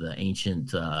the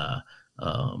ancient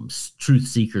truth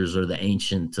seekers, or the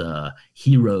ancient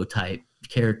hero type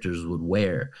characters would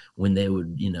wear when they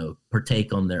would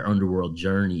partake on their underworld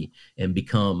journey and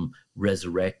become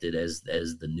resurrected as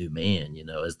the new man,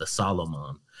 as the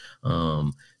Solomon.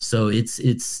 So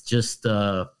it's just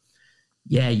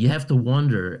you have to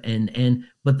wonder,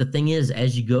 but the thing is,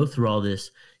 as you go through all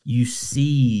this, you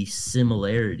see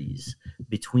similarities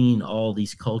between all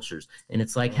these cultures. And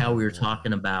it's like how we were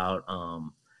talking about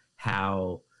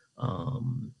how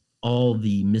all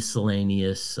the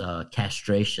miscellaneous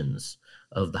castrations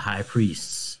of the high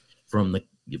priests from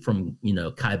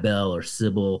Kybel or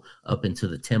Sybil up into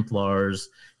the Templars,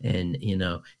 and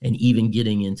even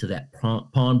getting into that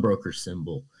pawnbroker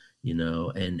symbol,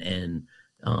 and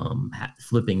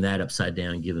flipping that upside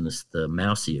down, giving us the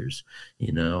mouse ears,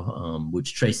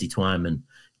 which Tracy Twyman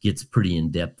gets pretty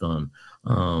in depth on.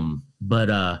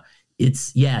 But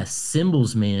it's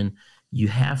symbols, man. You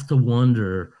have to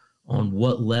wonder on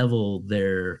what level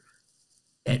they're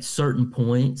at certain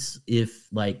points. If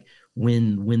like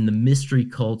when the mystery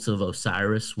cults of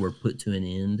Osiris were put to an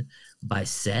end by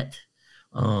Set,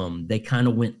 they kind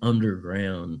of went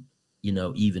underground,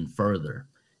 even further.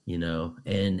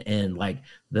 And like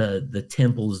the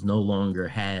temples no longer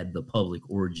had the public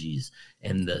orgies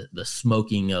and the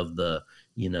smoking of the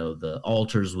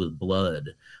altars with blood,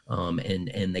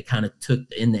 and they kind of took,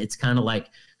 and it's kind of like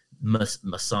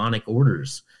Masonic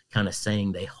orders kind of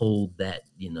saying they hold that,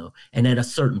 and at a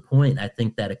certain point, I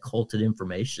think that occulted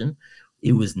information,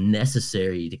 it was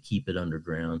necessary to keep it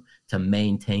underground to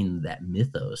maintain that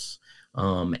mythos.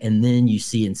 And then you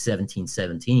see in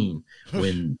 1717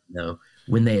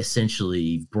 when they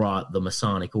essentially brought the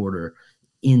Masonic order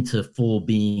into full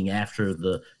being after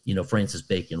the, Francis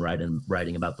Bacon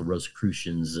writing about the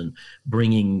Rosicrucians and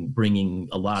bringing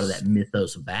a lot of that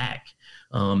mythos back.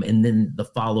 And then the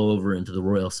follow over into the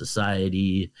Royal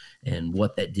Society and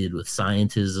what that did with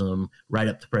scientism right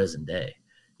up to present day,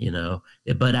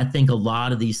 But I think a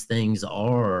lot of these things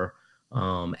are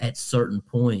at certain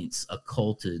points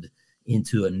occulted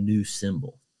into a new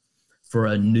symbol for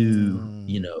a new,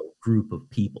 group of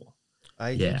people.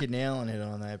 I think you're nailing it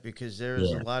on that, because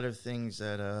there's a lot of things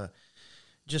that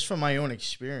just from my own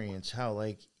experience, how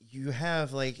like you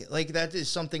have like that is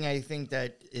something I think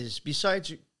that is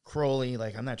besides Crowley.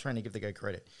 Like I'm not trying to give the guy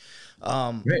credit.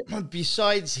 Right.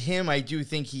 Besides him, I do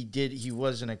think he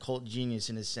was an occult genius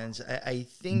in a sense. I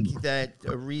think that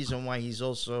a reason why he's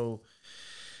also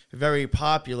very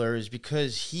popular is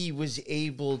because he was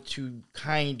able to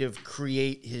kind of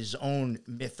create his own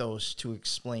mythos to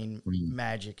explain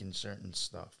magic and certain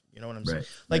stuff. You know what I'm saying?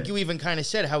 Like you even kind of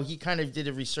said how he kind of did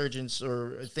a resurgence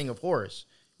or a thing of Horus.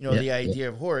 You know, the idea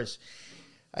of Horus.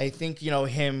 I think, you know,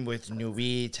 him with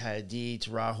Nui, Tadit,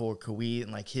 Rahu, Kawit,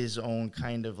 and like his own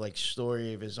kind of like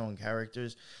story of his own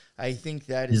characters. I think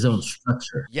that his own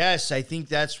structure. Yes, I think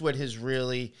that's what has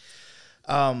really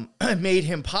made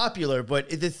him popular. But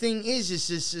the thing is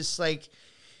this is like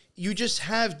you just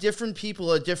have different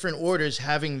people at different orders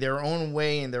having their own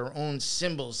way and their own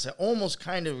symbols that almost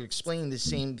kind of explain the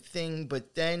same thing.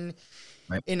 But then,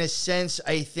 in a sense,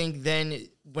 I think then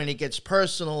when it gets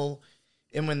personal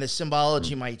and when the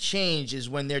symbology might change is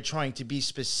when they're trying to be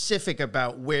specific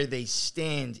about where they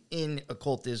stand in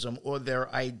occultism or their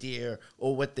idea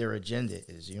or what their agenda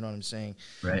is. You know what I'm saying?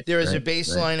 Right. There is a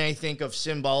baseline, I think, of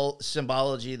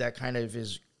symbology that kind of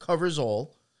covers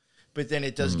all, but then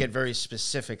it does get very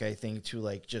specific, I think, to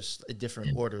like just a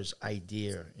different order's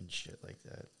idea and shit like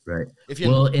that. Right. If you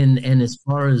well, and as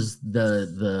far as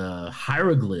the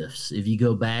hieroglyphs, if you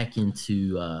go back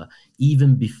into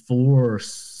even before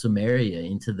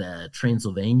Sumeria, into the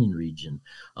Transylvanian region,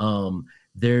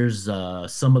 there's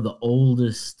some of the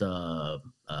oldest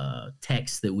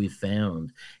texts that we've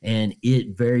found, and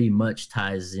it very much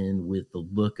ties in with the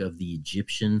look of the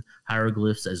Egyptian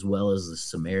hieroglyphs as well as the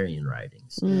Sumerian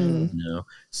writings. You know,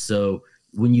 so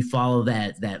when you follow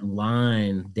that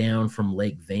line down from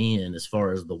Lake Van, as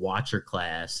far as the Watcher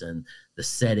class and the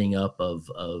setting up of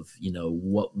you know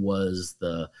what was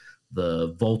the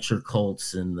vulture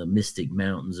cults and the mystic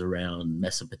mountains around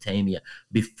Mesopotamia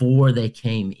before they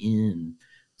came in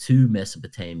to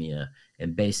Mesopotamia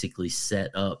and basically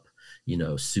set up, you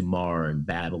know, Sumer and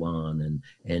Babylon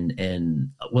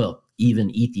and well,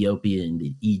 even Ethiopia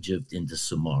and Egypt into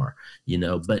Sumer, you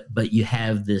know, but you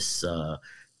have this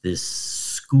this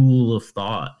school of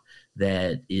thought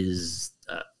that is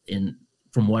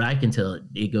from what I can tell,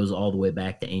 it goes all the way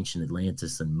back to ancient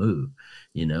Atlantis and Mu,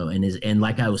 you know, and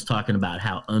like I was talking about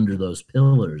how under those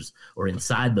pillars or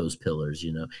inside those pillars,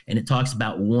 you know, and it talks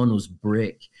about one was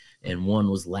brick and one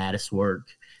was lattice work,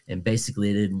 and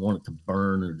basically they didn't want it to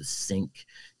burn or to sink,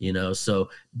 you know, so,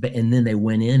 and then they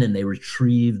went in and they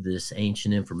retrieved this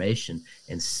ancient information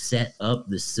and set up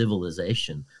this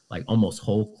civilization like almost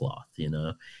whole cloth, you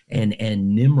know, and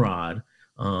Nimrod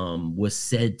was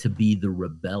said to be the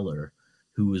rebeller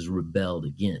who was rebelled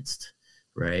against,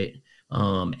 right?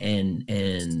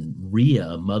 And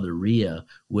Rhea, Mother Rhea,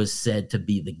 was said to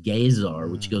be the Gazar,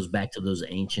 which goes back to those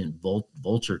ancient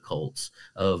vulture cults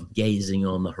of gazing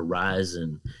on the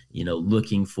horizon, you know,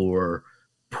 looking for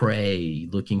prey,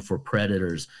 looking for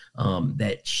predators,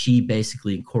 that she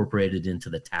basically incorporated into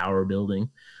the tower building,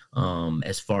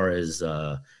 as far as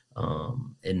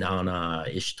Inanna,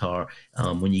 Ishtar.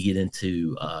 When you get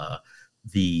into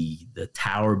the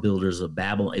tower builders of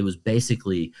Babylon, it was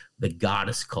basically the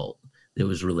goddess cult that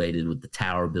was related with the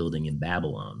tower building in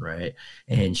Babylon, right?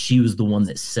 And she was the one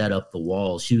that set up the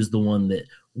walls. She was the one that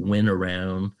went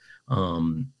around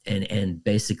and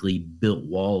basically built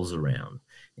walls around.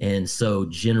 And so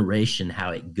generation, how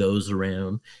it goes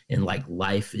around, and like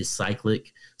life is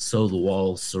cyclic, so the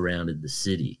walls surrounded the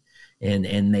city.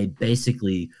 And they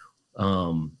basically,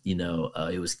 you know,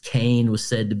 it was Cain was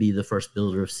said to be the first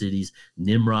builder of cities.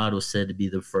 Nimrod was said to be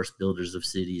the first builders of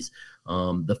cities.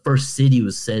 The first city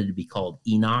was said to be called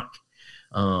Enoch,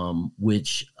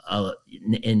 which,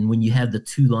 and when you have the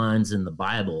two lines in the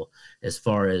Bible, as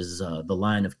far as the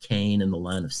line of Cain and the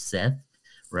line of Seth,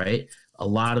 right? A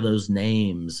lot of those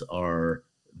names are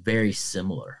very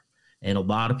similar. And a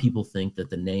lot of people think that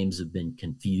the names have been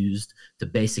confused to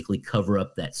basically cover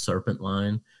up that serpent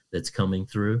line that's coming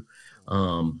through.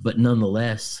 But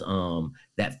nonetheless,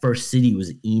 that first city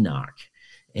was Enoch.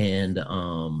 And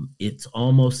it's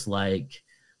almost like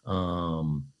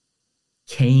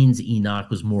Cain's Enoch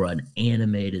was more an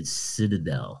animated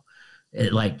citadel.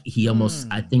 Like he almost,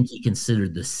 I think he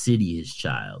considered the city his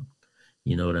child.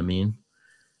 You know what I mean?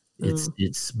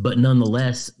 But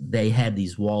nonetheless, they had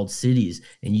these walled cities,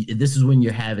 and this is when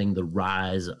you're having the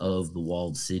rise of the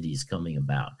walled cities coming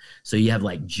about. So you have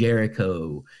like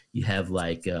Jericho, you have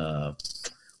like,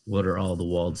 what are all the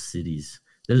walled cities?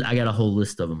 I got a whole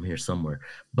list of them here somewhere,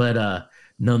 but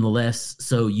nonetheless,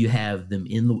 so you have them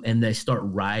and they start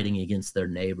riding against their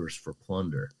neighbors for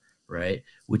plunder, right?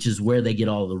 Which is where they get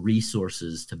all the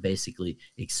resources to basically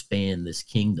expand this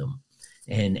kingdom.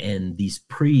 And these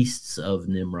priests of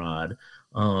Nimrod,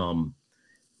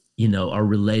 you know, are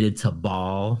related to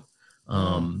Baal,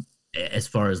 as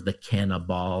far as the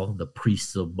Cannibal, the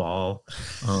priests of Baal.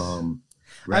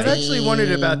 Right? I've actually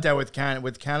wondered about that with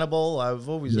cannibal. I've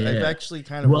actually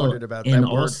kind of wondered about that. And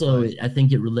also, I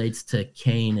think it relates to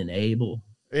Cain and Abel.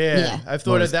 Yeah, I've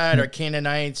thought of that, or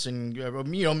Canaanites, and you know,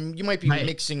 you might be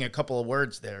mixing a couple of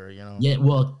words there, you know. Yeah,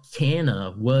 well,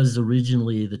 Cana was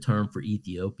originally the term for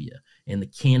Ethiopia, and the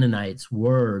Canaanites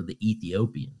were the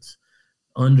Ethiopians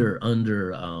under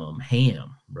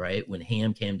Ham, right? When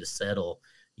Ham came to settle,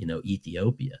 you know,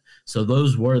 Ethiopia. So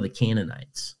those were the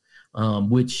Canaanites,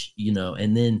 which, you know,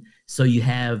 and then so you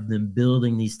have them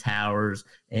building these towers,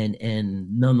 and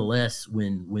nonetheless,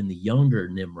 when the younger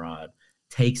Nimrod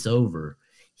takes over,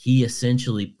 he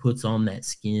essentially puts on that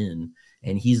skin,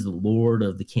 and he's the lord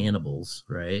of the cannibals,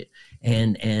 right?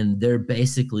 And they're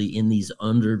basically in these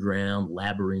underground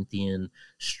labyrinthian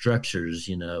structures,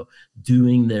 you know,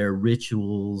 doing their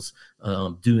rituals,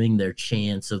 doing their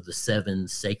chants of the 7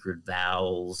 sacred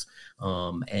vowels,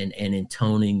 and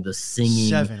intoning the singing,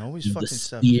 the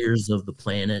spheres of the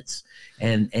planets,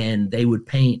 and they would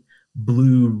paint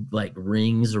blue like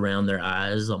rings around their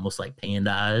eyes, almost like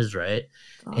panda eyes, right?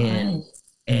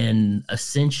 And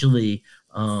essentially,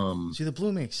 see, the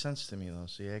blue makes sense to me though.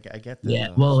 See, I get that. Yeah,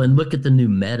 well, and look at the new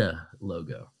Meta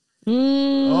logo.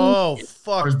 Oh,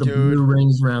 fuck, There's the dude. blue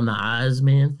rings around the eyes,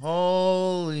 man.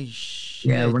 Holy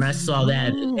shit. Yeah, when I saw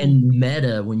that, and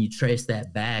Meta, when you trace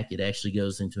that back, it actually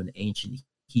goes into an ancient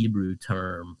Hebrew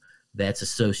term that's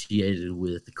associated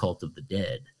with the cult of the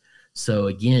dead. So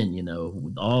again, you know,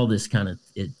 with all this kind of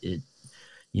it,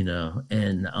 you know,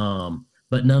 and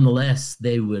but nonetheless,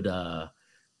 they would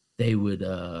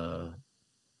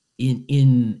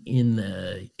in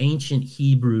the ancient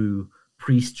Hebrew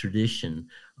priest tradition,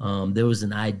 there was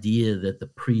an idea that the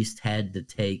priest had to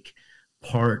take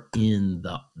part in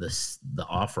the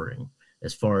offering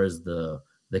as far as the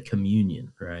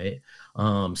communion, right?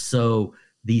 So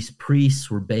these priests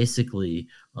were basically,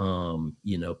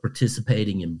 you know,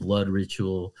 participating in blood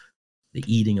ritual, the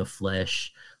eating of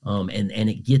flesh, and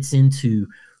it gets into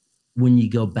when you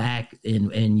go back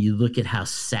and you look at how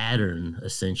Saturn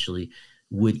essentially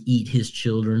would eat his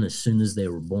children as soon as they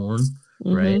were born,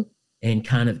 right? And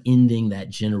kind of ending that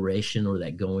generation or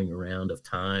that going around of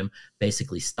time,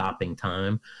 basically stopping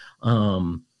time.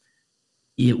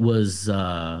 It was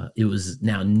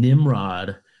now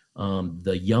Nimrod,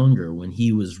 the younger, when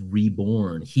he was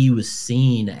reborn, he was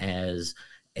seen as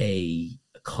a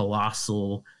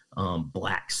colossal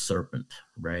black serpent,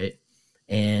 right?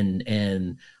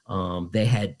 And they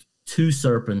had 2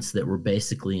 serpents that were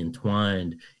basically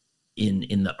entwined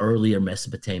in the earlier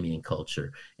Mesopotamian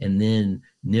culture. And then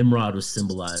Nimrod was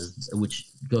symbolized, which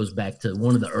goes back to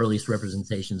one of the earliest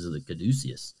representations of the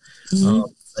Caduceus.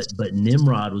 But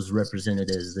Nimrod was represented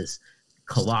as this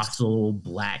colossal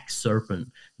black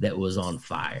serpent that was on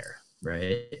fire,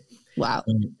 right? Wow.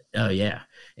 Oh yeah.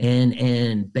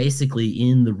 And basically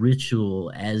in the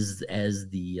ritual, as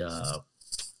the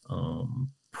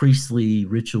priestly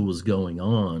ritual was going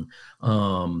on,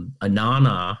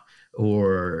 Inanna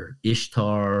or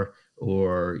Ishtar,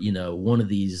 or, you know, one of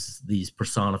these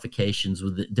personifications,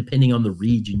 with depending on the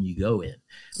region you go in,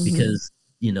 because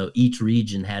you know, each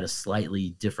region had a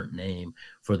slightly different name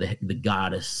for the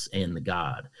goddess and the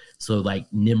god. So like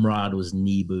Nimrod was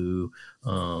Nebu,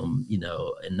 you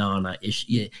know,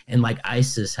 Inanna, and like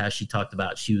Isis, how she talked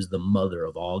about she was the mother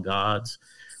of all gods.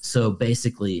 So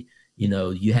basically, you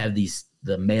know, you have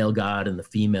the male god and the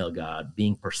female god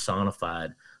being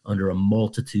personified under a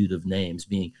multitude of names,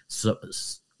 being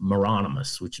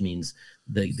Maronymous, which means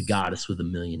the goddess with a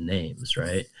million names,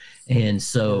 right? And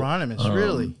so Maronymous,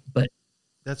 really? But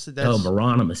that's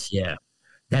Maronymous, yeah.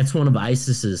 That's one of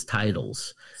Isis's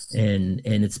titles. And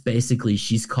it's basically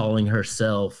she's calling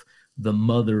herself the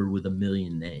mother with a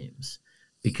million names,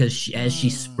 because as she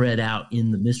spread out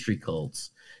in the mystery cults,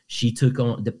 she took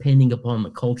on, depending upon the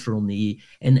cultural need.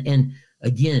 And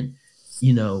again,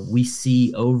 you know, we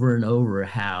see over and over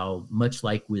how, much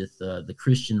like with the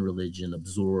Christian religion,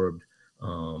 absorbed,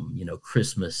 you know,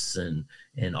 Christmas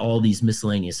and all these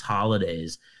miscellaneous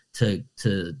holidays to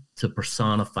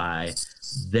personify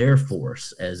their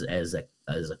force as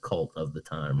a cult of the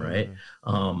time, right?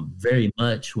 Very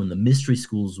much when the mystery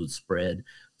schools would spread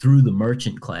through the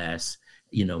merchant class,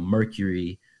 you know,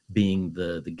 Mercury being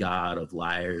the god of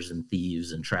liars and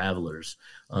thieves and travelers,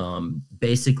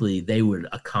 basically they would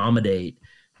accommodate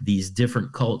these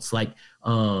different cults. Like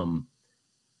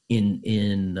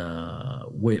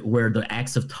where the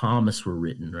Acts of Thomas were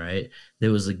written, right?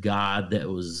 There was a God that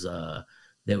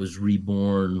was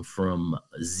reborn from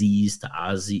Z's to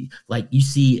Ozzy. Like you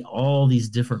see all these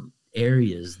different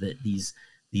areas that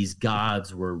these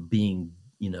gods were being,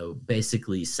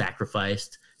 basically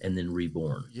sacrificed and then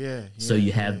reborn. So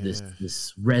you have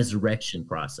this resurrection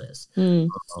process.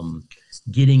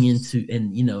 Getting into,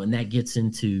 and that gets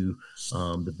into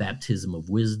the baptism of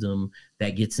wisdom,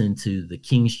 that gets into the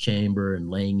king's chamber and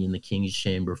laying in the king's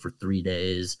chamber for 3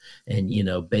 days, and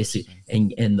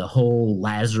and the whole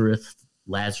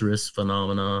Lazarus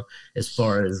phenomena, as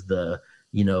far as the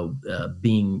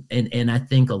being, and I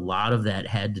think a lot of that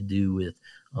had to do with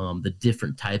the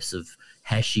different types of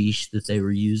hashish that they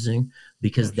were using,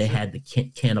 because they had the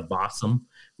cannabosum,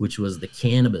 which was the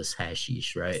cannabis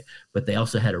hashish, right? But they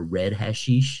also had a red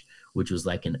hashish, which was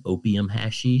like an opium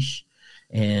hashish.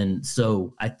 And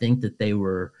so I think that they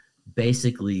were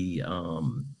basically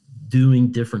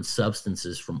doing different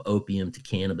substances from opium to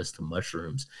cannabis to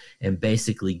mushrooms, and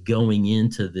basically going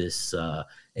into this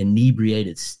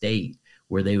inebriated state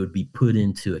where they would be put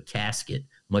into a casket,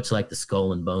 much like the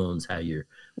Skull and Bones, how you're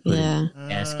put in a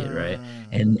casket, right?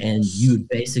 And you would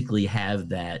basically have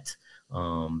that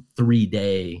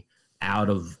 3-day out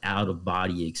of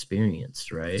body experience,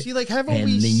 right? See, like, haven't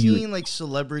we seen like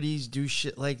celebrities do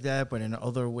shit like that, but in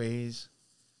other ways?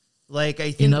 Like,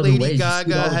 I think Lady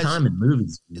Gaga has time in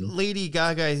movies. Lady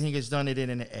Gaga, I think, has done it in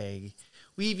an egg.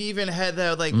 We've even had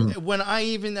that, like,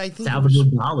 I think Salvador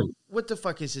Dali. What the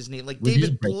fuck is his name? Like,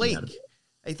 David Blake.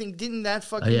 I think, didn't that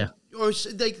fucking or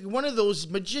like one of those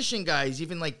magician guys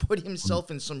even like put himself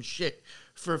in some shit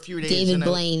for a few days? David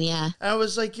Blaine, I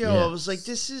was like, I was like,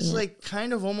 this is like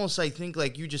kind of almost, I think,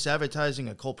 like you just advertising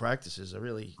occult practices. I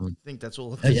really think that's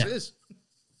all this is.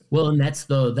 Well, and that's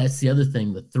the other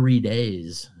thing, the 3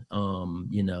 days,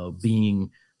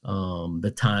 being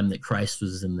the time that Christ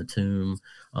was in the tomb,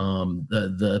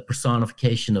 the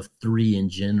personification of three in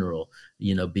general,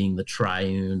 being the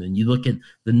triune, and you look at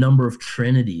the number of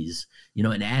trinities,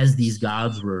 and as these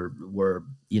gods were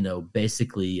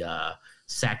basically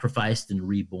sacrificed and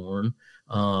reborn,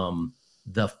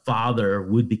 the Father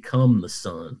would become the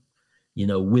Son,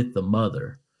 with the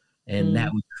Mother, and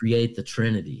that would create the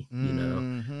Trinity,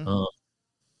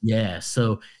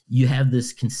 so you have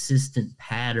this consistent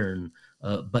pattern.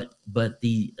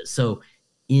 So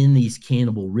in these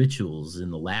cannibal rituals in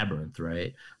the labyrinth,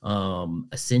 right?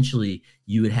 Essentially,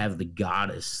 you would have the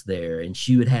goddess there, and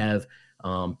she would have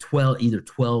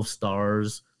 12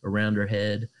 stars around her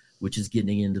head, which is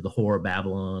getting into the Whore of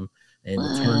Babylon and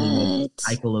the turning of the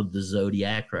cycle of the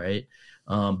zodiac, right?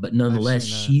 But nonetheless,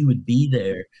 she would be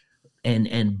there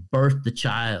and birth the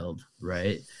child,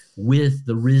 right? With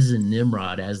the risen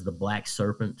Nimrod as the black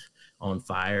serpent on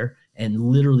fire. And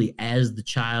literally, as the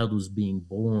child was being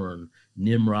born,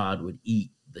 Nimrod would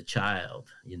eat the child,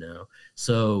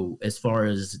 So as far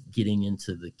as getting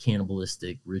into the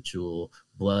cannibalistic ritual,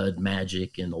 blood,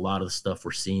 magic, and a lot of the stuff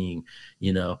we're seeing,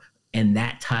 and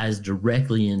that ties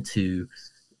directly into,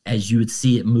 as you would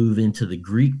see it move into the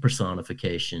Greek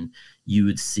personification, you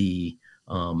would see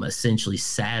essentially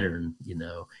Saturn,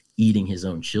 eating his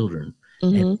own children.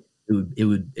 And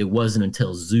it wasn't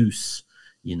until Zeus,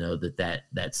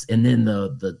 that's, and then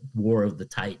the War of the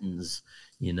Titans,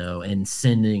 and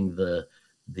sending the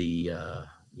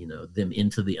them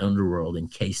into the underworld,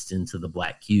 encased into the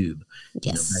black cube,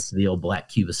 back to the old black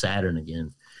cube of Saturn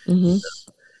again.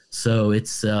 So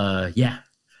it's You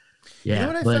know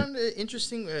what I found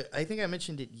interesting? I think I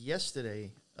mentioned it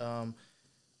yesterday.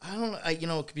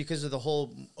 Because of the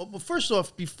whole. Well, first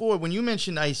off, before when you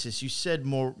mentioned ISIS, you said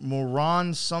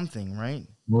Moron something, right?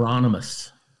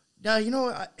 Moronimus. Yeah,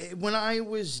 when I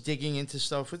was digging into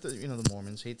stuff with the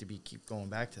Mormons, hate to keep going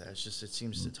back to that. It's just it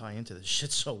seems to tie into this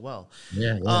shit so well.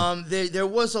 Yeah. There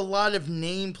was a lot of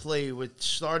name play with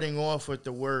starting off with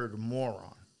the word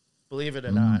moron. Believe it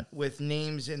or not, with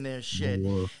names in their shit,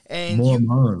 and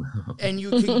you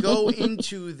can go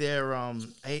into their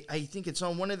I think it's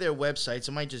on one of their websites.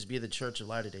 It might just be the Church of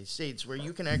Latter-day Saints, where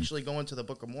you can actually go into the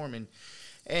Book of Mormon,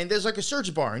 and there's like a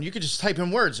search bar, and you can just type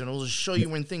in words, and it'll just show you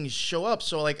when things show up.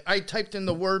 So like I typed in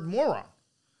the word moron,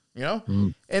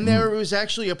 and there was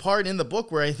actually a part in the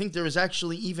book where I think there was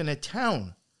actually even a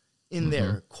town in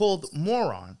there called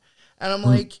Moron, and I'm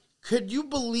like. Could you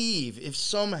believe if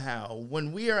somehow,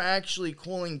 when we are actually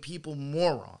calling people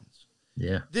morons,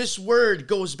 this word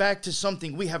goes back to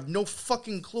something we have no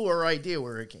fucking clue or idea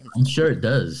where it came from? I'm sure it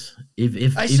does. I'm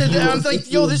like,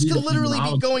 this could literally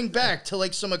be going back to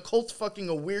like some occult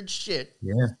fucking weird shit.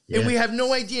 Yeah. And we have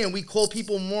no idea, and we call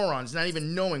people morons, not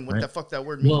even knowing what the fuck that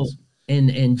word means.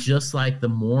 And just like the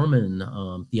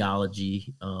Mormon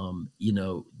theology,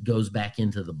 goes back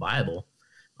into the Bible.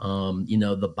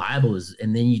 The Bible is,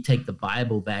 and then you take the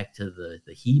Bible back to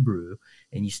the Hebrew,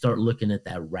 and you start looking at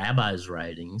that rabbi's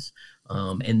writings,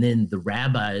 and then the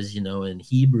rabbis, in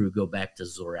Hebrew go back to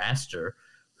Zoroaster,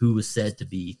 who was said to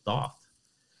be Thoth.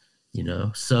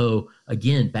 So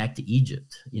again, back to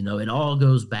Egypt. It all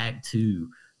goes back to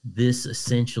this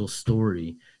essential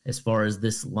story as far as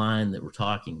this line that we're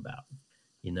talking about,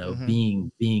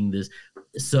 being this.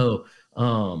 So,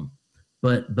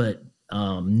 but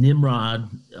Nimrod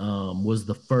was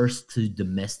the first to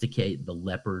domesticate the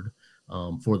leopard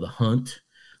for the hunt,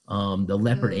 the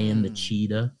leopard and the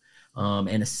cheetah,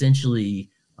 and essentially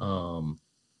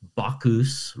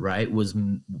Bacchus, right, was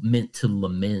meant to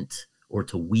lament or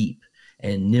to weep,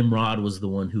 and Nimrod was the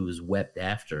one who was wept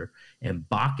after, and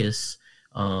Bacchus,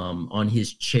 on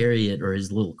his chariot or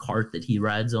his little cart that he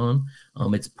rides on,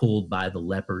 it's pulled by the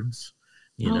leopards.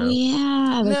 Oh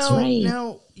yeah, that's right.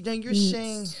 Now you're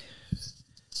saying.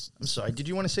 I'm sorry. Did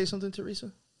you want to say something,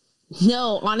 Teresa?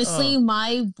 No, honestly,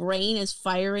 my brain is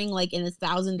firing like in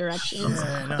 1,000 directions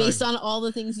based on all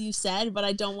the things you said, but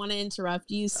I don't want to interrupt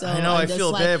you. So I know I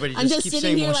feel bad, but you just keep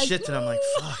saying more shit, and I'm like,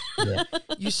 fuck. Yeah.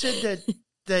 You said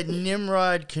that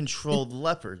Nimrod controlled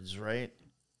leopards, right?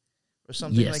 Or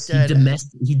something like that.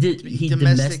 He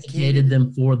domesticated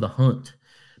them for the hunt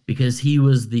because he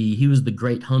was the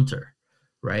great hunter,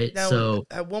 right? Now, so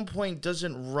at one point,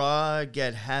 doesn't Ra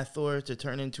get Hathor to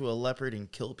turn into a leopard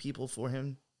and kill people for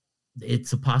him?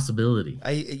 It's a possibility.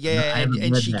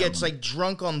 And she gets like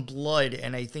drunk on blood,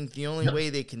 and I think the only way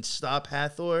they can stop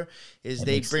Hathor is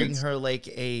they bring her like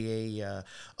a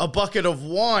bucket of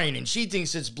wine, and she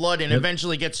thinks it's blood, and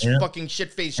eventually gets fucking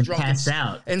shit faced drunk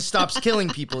and stops killing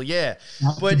people. Yeah,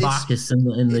 but Bacchus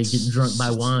and they get drunk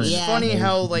by wine. It's funny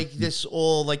how like this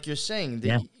all like you're saying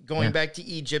going back to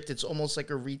Egypt, it's almost like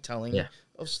a retelling. Yeah.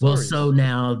 Well, so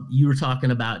now you were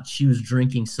talking about she was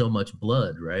drinking so much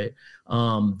blood, right?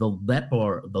 The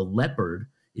leopard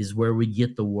is where we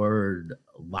get the word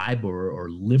liber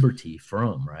or liberty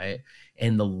from, right?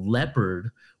 And the leopard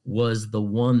was the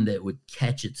one that would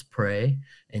catch its prey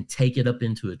and take it up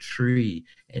into a tree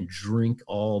and drink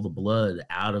all the blood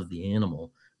out of the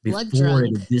animal before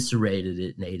it eviscerated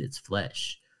it and ate its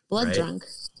flesh. Blood drunk.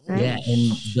 Right? Yeah,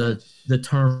 and the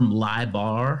term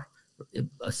libar,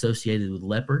 associated with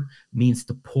leopard, means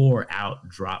to pour out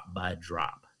drop by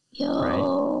drop.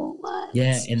 What?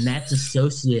 Yeah, and that's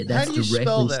associated. That's How do you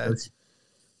spell that?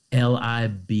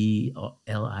 Libr,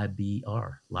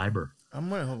 liber.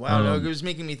 It was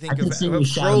making me think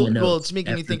it's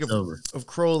making me think of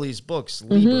Crowley's books.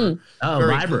 Liber. Oh,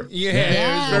 liber. Yeah,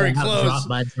 it was very close. Drop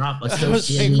by drop,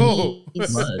 associated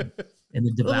with blood and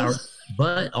the devour.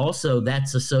 But also,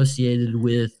 that's associated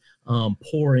with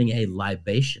pouring a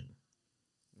libation.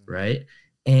 Right.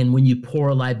 And when you pour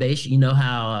a libation, you know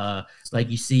how like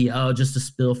you see, just a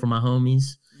spill for my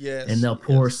homies. Yes. And they'll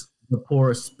pour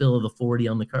a spill of the 40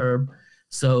 on the curb.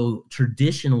 So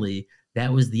traditionally,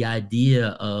 that was the idea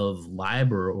of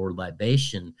liber or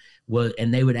libation.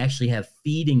 And they would actually have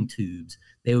feeding tubes.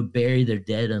 They would bury their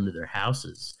dead under their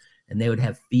houses, and they would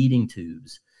have feeding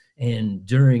tubes. And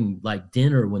during like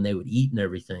dinner, when they would eat and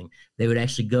everything, they would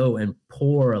actually go and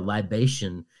pour a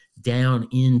libation down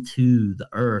into the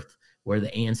earth where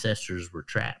the ancestors were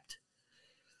trapped.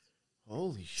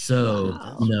 Holy shit.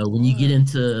 So, when you get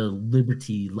into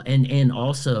liberty, and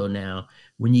also now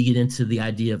when you get into the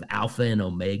idea of alpha and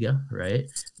omega, right?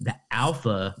 The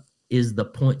alpha is the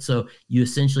point. So you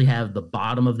essentially have the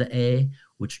bottom of the A,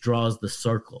 which draws the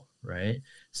circle, right?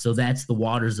 So that's the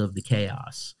waters of the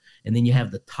chaos. And then you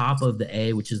have the top of the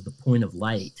A, which is the point of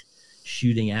light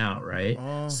shooting out, right?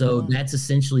 So that's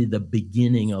essentially the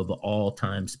beginning of all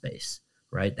time space,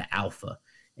 right? The alpha.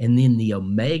 And then the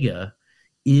omega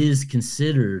is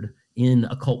considered in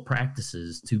occult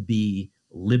practices to be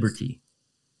liberty.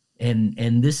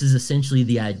 And this is essentially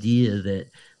the idea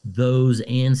that those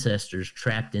ancestors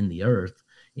trapped in the earth,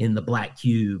 in the black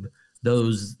cube,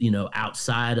 those,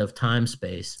 outside of time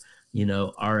space,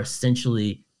 are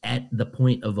essentially at the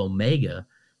point of omega.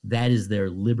 That is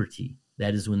their liberty.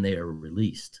 That is when they are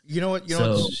released. You know what?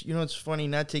 It's funny.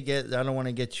 Not to get. I don't want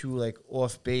to get too like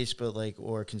off base, but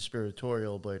or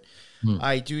conspiratorial. But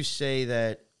I do say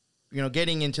that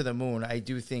getting into the moon, I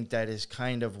do think that is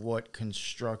kind of what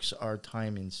constructs our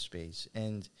time and space.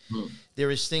 And there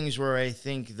is things where I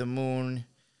think the moon,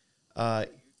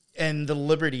 and the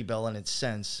Liberty Bell in its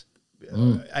sense,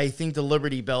 I think the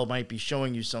Liberty Bell might be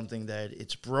showing you something that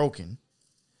it's broken.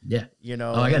 Yeah.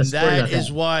 And that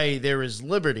is why there is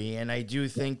liberty. And I do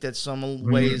think that some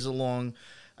ways along,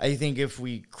 I think if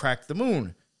we crack the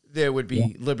moon, there would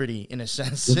be liberty in a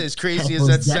sense, as crazy as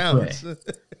Tempus that Decorae. sounds.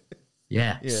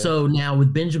 Yeah. Yeah. So now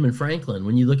with Benjamin Franklin,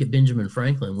 when you look at Benjamin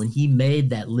Franklin, when he made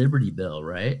that Liberty Bell,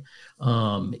 right?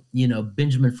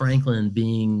 Benjamin Franklin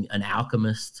being an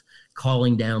alchemist,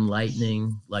 calling down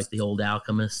lightning like the old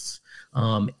alchemists,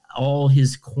 all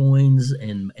his coins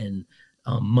and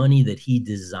money that he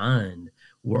designed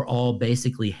were all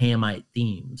basically Hamite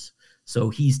themes. So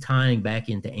he's tying back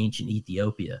into ancient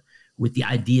Ethiopia with the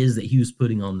ideas that he was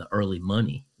putting on the early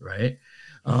money, right?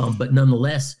 But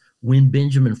nonetheless, when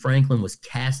Benjamin Franklin was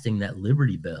casting that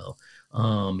Liberty Bell,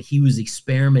 he was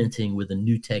experimenting with a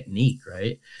new technique,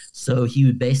 right? So he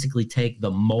would basically take the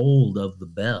mold of the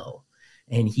bell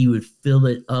and he would fill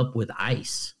it up with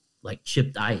ice, like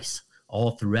chipped ice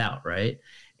all throughout, right?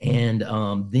 And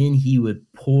then he would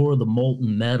pour the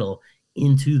molten metal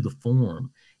into the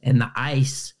form, and the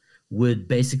ice would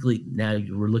basically, now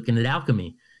we're looking at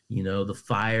alchemy, the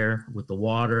fire with the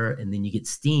water, and then you get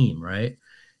steam, right?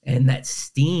 And that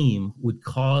steam would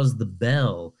cause the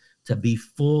bell to be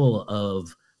full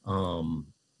of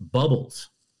bubbles,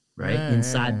 right?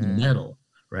 Inside the metal,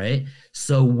 right?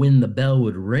 So when the bell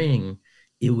would ring,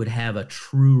 it would have a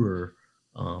truer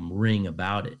ring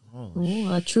about it.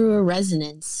 Ooh, a truer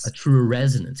resonance. A truer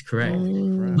resonance, correct.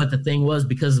 But the thing was,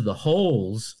 because of the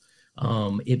holes,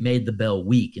 it made the bell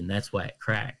weak, and that's why it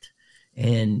cracked.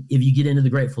 And if you get into the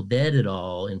Grateful Dead at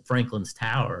all in Franklin's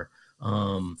Tower,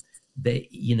 the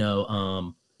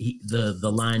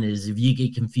line is, if you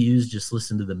get confused, just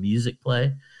listen to the music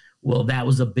play. Well, that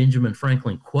was a Benjamin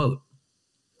Franklin quote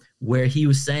where he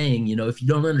was saying, if you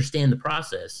don't understand the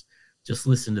process, just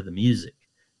listen to the music,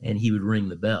 and he would ring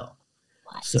the bell.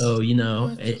 What? So,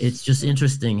 it's just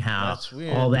interesting how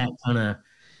all that kind of,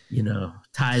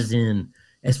 ties in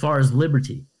as far as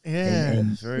liberty. Yeah,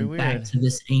 and very weird. Back to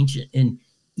this ancient, and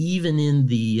even in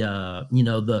the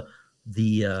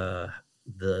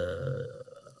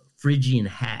Phrygian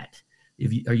hat.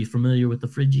 Are you familiar with the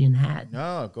Phrygian hat?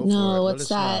 No, go for it. No, what's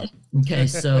that? Okay,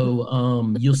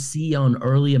 so you'll see on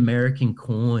early American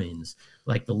coins,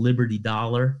 like the Liberty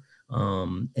dollar,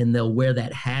 and they'll wear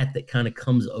that hat that kind of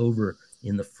comes over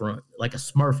in the front, like a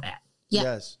Smurf hat.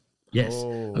 Yeah. Yes.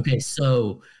 Oh. Okay,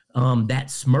 so that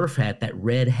Smurf hat, that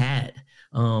red hat,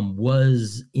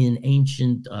 was in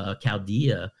ancient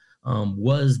Chaldea,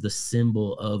 was the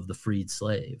symbol of the freed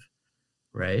slave,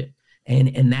 right?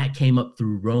 And that came up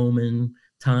through Roman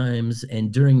times,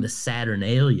 and during the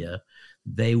Saturnalia,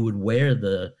 they would wear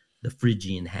the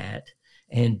Phrygian hat,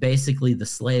 and basically the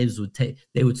slaves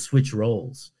would switch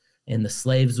roles, and the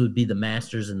slaves would be the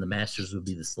masters, and the masters would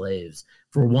be the slaves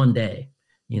for one day,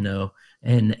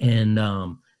 and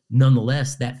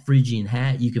nonetheless, that Phrygian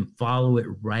hat, you can follow it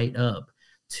right up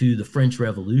to the French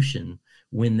Revolution,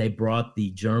 when they brought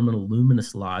the German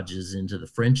Illuminist lodges into the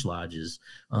French lodges.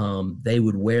 They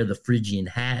would wear the Phrygian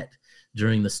hat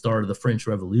during the start of the French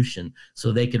Revolution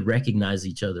so they could recognize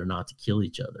each other, not to kill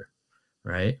each other,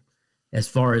 right? As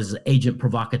far as agent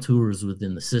provocateurs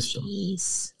within the system.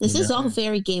 Jeez. This is all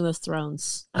very Game of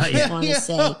Thrones, I yeah. want to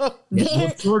say.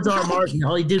 Well, George R. R. Martin,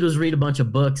 all he did was read a bunch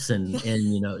of books and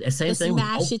same thing.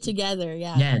 Smash it together,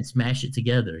 yeah. Yeah, and smash it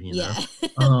together, Yeah.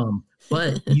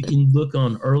 But you can look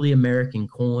on early American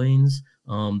coins.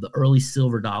 The early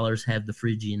silver dollars have the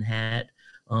Phrygian hat.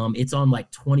 It's on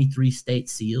like 23 state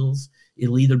seals.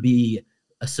 It'll either be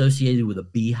associated with a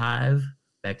beehive,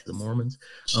 back to the Mormons,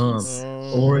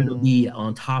 or it'll be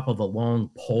on top of a long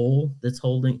pole that's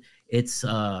holding. It's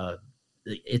on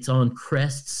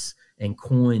crests and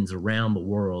coins around the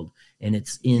world, and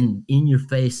it's in your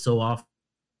face so often.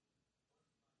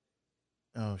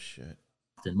 Oh shit!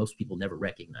 And most people never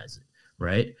recognize it,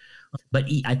 right? But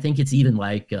I think it's even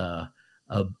like a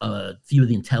few of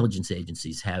the intelligence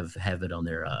agencies have it on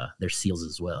their seals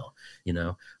as well,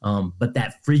 But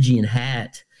that Phrygian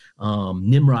hat,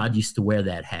 Nimrod used to wear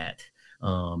that hat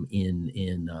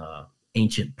in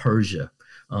ancient Persia,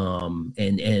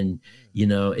 and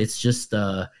it's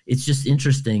just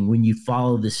interesting when you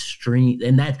follow this stream,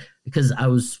 and that because I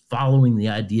was following the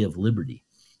idea of liberty,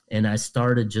 and I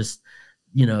started just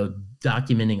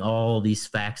documenting all these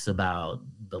facts about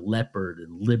the leopard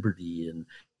and liberty and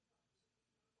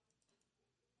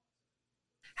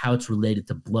how it's related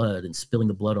to blood and spilling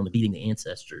the blood on beating the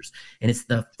ancestors. And it's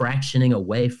the fractioning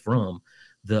away from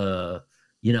and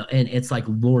it's like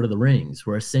Lord of the Rings,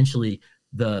 where essentially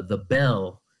the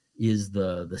bell is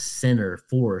the center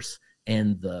force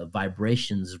and the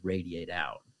vibrations radiate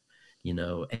out,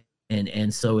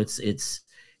 and so it's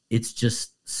it's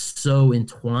just so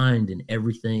entwined in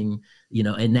everything, you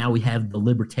know. And now we have the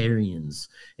libertarians,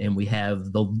 and we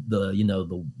have the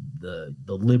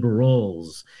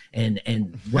liberals,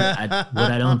 and what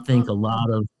I don't think a lot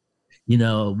of, you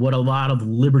know, what a lot of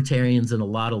libertarians and a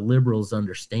lot of liberals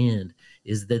understand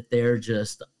is that they're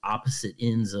just opposite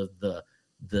ends of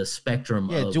the spectrum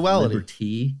of duality.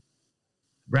 Liberty.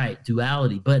 Right,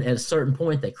 duality. But at a certain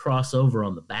point, they cross over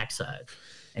on the backside.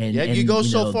 And you go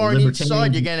so far on each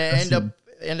side, you're going to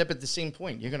end up at the same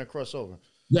point. You're going to cross over.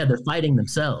 Yeah, they're fighting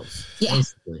themselves,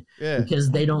 basically,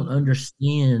 because they don't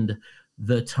understand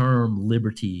the term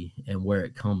liberty and where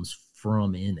it comes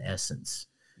from in essence.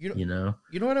 You know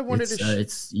what I wanted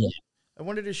to I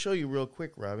wanted to show you real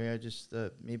quick, Robbie. I just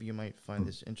maybe you might find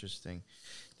this interesting.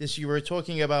 You were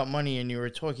talking about money, and you were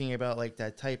talking about like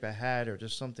that type of hat or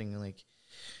just something like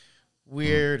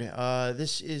weird.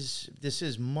 This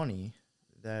is money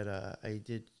that I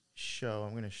did show.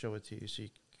 I'm going to show it to you. So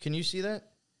can you see that?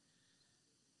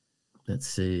 Let's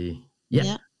see.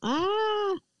 Yeah.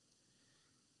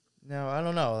 Now, I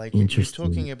don't know. Like, you're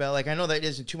talking about, like, I know that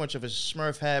isn't too much of a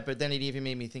Smurf hat, but then it even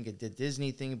made me think of the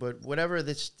Disney thing. But whatever,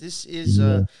 this is,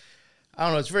 I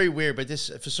don't know, it's very weird. But this,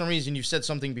 for some reason, you said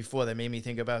something before that made me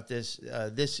think about this.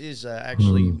 This is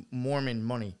actually Mormon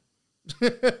money.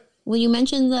 Well, you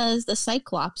mentioned the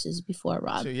Cyclopses before,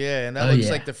 Rob. So, yeah, and that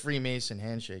looks like the Freemason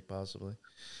handshake, possibly.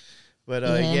 But,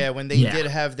 when they did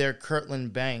have their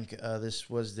Kirtland Bank, this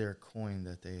was their coin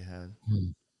that they had.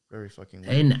 Very fucking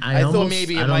weird. And I thought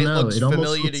maybe it might look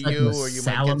familiar to you, or you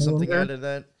might get something out of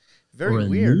that. Very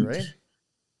weird, right?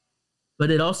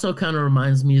 But it also kind of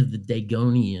reminds me of the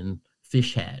Dagonian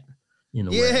fish hat. In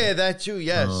a way. That too.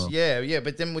 Yes,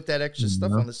 But then with that extra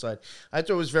stuff on the side, I thought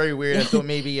it was very weird. I thought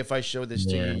maybe if I showed this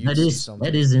to you, you'd see something.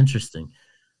 That is interesting.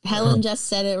 Helen just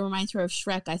said it reminds her of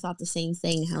Shrek. I thought the same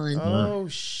thing, Helen. Oh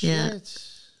shit!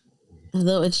 Yeah.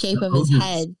 Although it's shape of his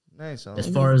head. Nice. As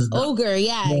far as ogre,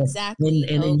 exactly.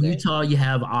 And in Utah, you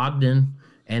have Ogden,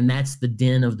 and that's the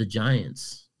den of the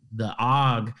giants. The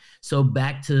Og. So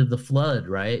back to the flood,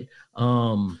 right?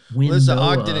 There's the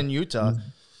Ogden in Utah.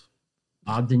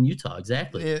 Ogden, Utah,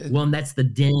 exactly. Yeah. Well, and that's the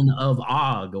den of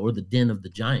Og, or the den of the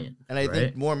giant. And I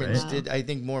think Mormons did. I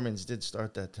think Mormons did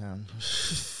start that town.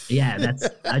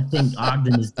 I think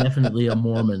Ogden is definitely a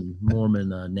Mormon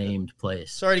named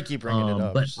place. Sorry to keep bringing it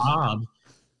up. But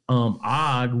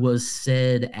Og was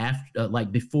said after,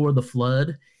 like before the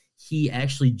flood, he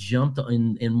actually jumped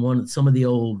in some of the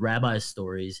old rabbi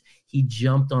stories. He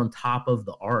jumped on top of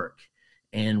the ark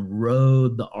and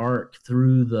rode the ark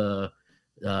through the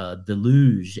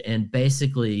deluge, and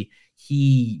basically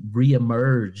he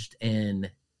reemerged and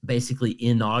basically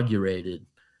inaugurated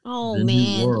the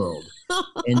new world.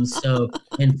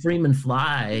 And Freeman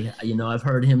Fly, I've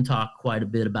heard him talk quite a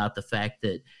bit about the fact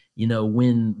that,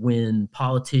 when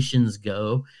politicians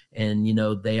go and,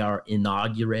 they are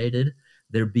inaugurated,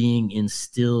 they're being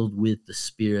instilled with the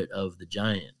spirit of the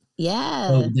giant. Yeah.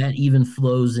 So that even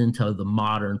flows into the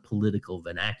modern political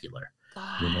vernacular.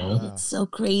 God, it's so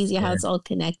crazy how it's all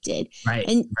connected. Right.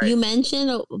 And you mentioned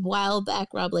a while back,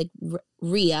 Rob, like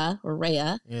Rhea.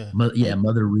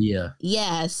 Mother Rhea.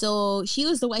 Yeah. So she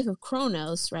was the wife of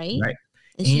Kronos, right? Right.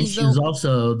 And she was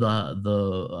also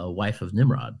the wife of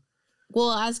Nimrod. Well,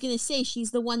 I was going to say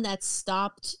she's the one that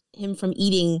stopped him from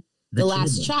eating the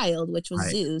last child, which was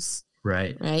Zeus.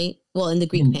 Right. Right. Well, in the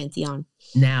Greek pantheon.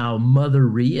 Now, Mother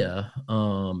Rhea,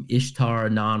 Ishtar,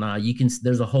 Nana,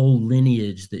 there's a whole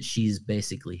lineage that she's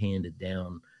basically handed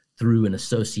down through and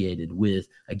associated with,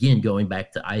 again, going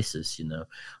back to Isis,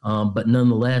 but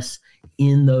nonetheless,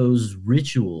 in those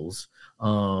rituals,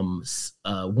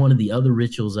 one of the other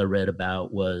rituals I read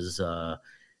about was,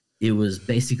 it was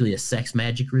basically a sex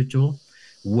magic ritual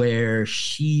where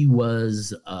she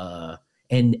was,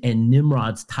 and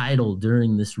Nimrod's title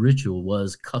during this ritual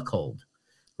was cuckold,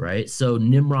 right? So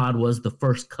Nimrod was the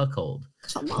first cuckold.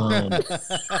 Come on.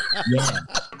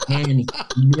 And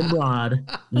Nimrod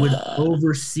would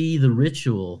oversee the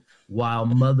ritual while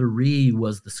Mother Rhea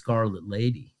was the Scarlet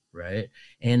Lady, right?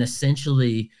 And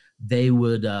essentially they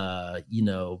would,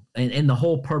 and the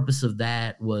whole purpose of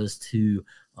that was to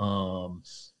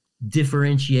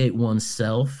differentiate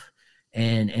oneself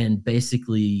and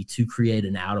basically to create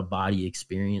an out-of-body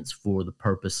experience for the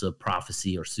purpose of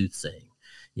prophecy or soothsaying,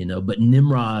 but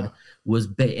Nimrod was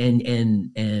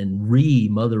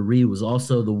Mother Rhea was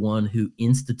also the one who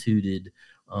instituted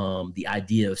the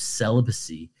idea of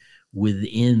celibacy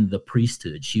within the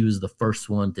priesthood. She was the first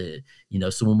one to,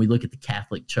 so when we look at the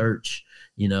Catholic Church,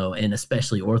 and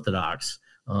especially Orthodox,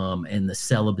 and the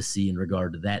celibacy in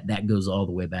regard to that goes all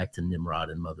the way back to Nimrod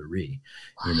and Mother Re.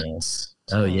 You know,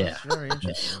 oh yeah, That's very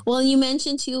interesting. Well, you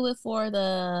mentioned too before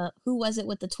who was it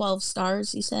with the 12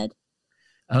 stars? You said.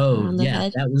 Oh yeah,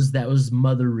 that was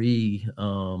Mother Re,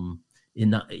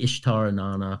 in Ishtar and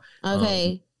Nana.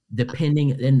 Okay.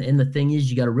 Depending, and the thing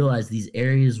is, you got to realize these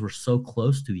areas were so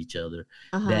close to each other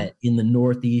that in the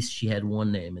Northeast she had one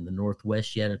name, in the Northwest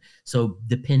she had so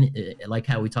depending, like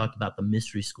how we talked about the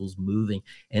mystery schools moving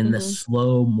and the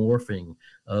slow morphing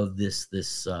of this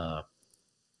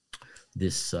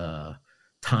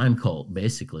time cult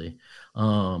basically.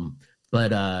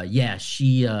 But yeah,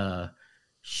 she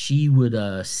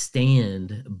would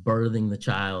stand birthing the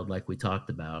child like we talked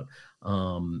about,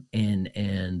 and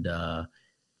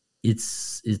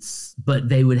but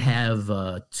they would have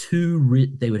two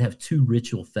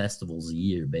ritual festivals a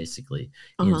year basically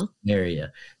in the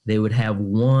area. They would have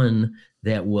one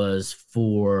that was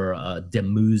for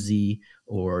Demuzi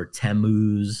or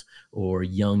Tammuz or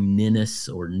young Ninnis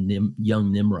or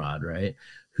young Nimrod, right?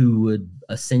 Who would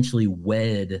essentially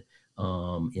wed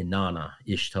Inanna,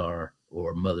 Ishtar,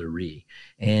 or Mother Re,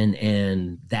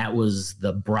 and that was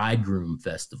the bridegroom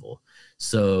festival.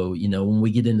 So, you know, when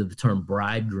we get into the term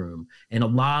bridegroom, and a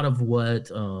lot of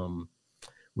what,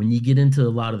 when you get into a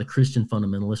lot of the Christian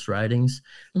fundamentalist writings,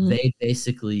 they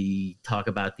basically talk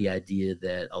about the idea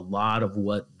that a lot of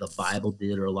what the Bible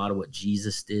did, or a lot of what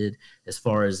Jesus did, as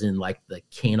far as in like the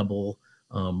cannibal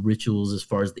rituals, as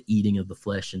far as the eating of the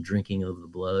flesh and drinking of the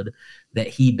blood, that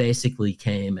he basically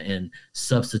came and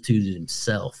substituted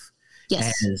himself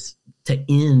as to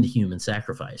end human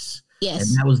sacrifice. Yes.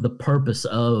 And that was the purpose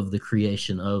of the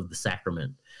creation of the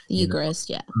sacrament. The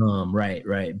Eucharist, Right.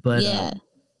 But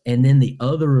and then the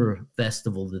other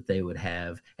festival that they would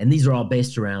have, and these are all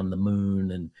based around the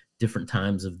moon and different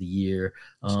times of the year.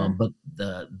 But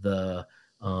the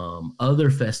other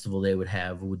festival they would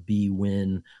have would be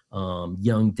when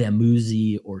young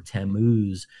Demuzi or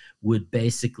Tammuz would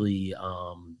basically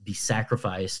be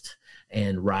sacrificed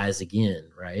and rise again,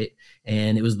 right?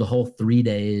 And it was the whole 3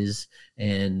 days.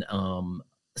 And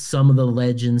some of the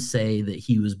legends say that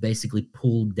he was basically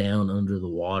pulled down under the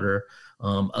water.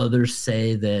 Others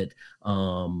say that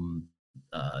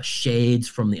shades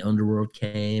from the underworld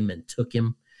came and took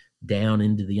him down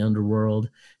into the underworld,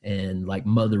 and like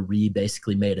Mother Re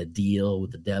basically made a deal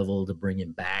with the devil to bring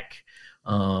him back.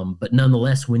 But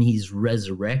nonetheless, when he's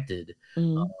resurrected,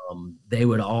 before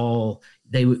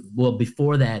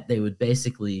that, they would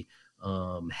basically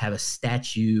have a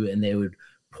statue, and they would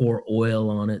pour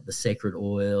oil on it, the sacred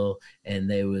oil, and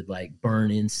they would like burn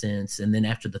incense. And then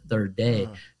after the third day,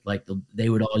 they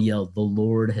would all yell, "The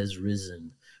Lord has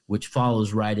risen," which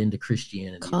follows right into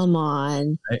Christianity. Come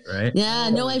on. Right? Yeah,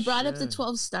 no, I brought up the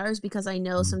 12 stars because I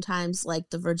know sometimes, like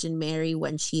the Virgin Mary,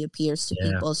 when she appears to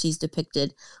people, she's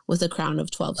depicted with a crown of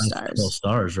 12 stars. 12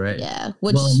 stars, right? Yeah,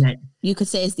 which you could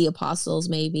say is the apostles,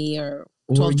 maybe, or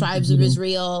 12 tribes of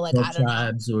Israel. Like, 12 I don't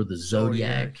tribes know. Or the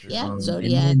Zodiac.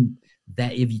 Zodiac.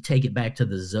 That if you take it back to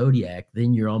the Zodiac,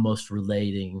 then you're almost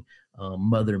relating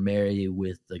Mother Mary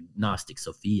with the Gnostic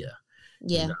Sophia.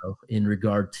 You know, in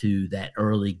regard to that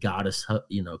early goddess,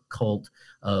 cult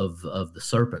of the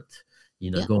serpent,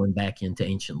 going back into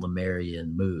ancient Lemuria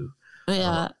and Mu.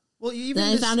 Well,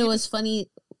 I found it was funny.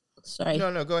 Sorry.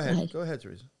 No, go ahead. Go ahead,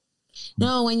 Teresa.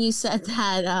 No, when you said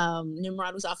that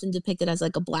Nimrod was often depicted as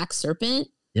like a black serpent.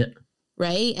 Yeah.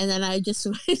 Right. And then I just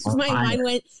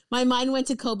my mind went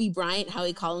to Kobe Bryant, how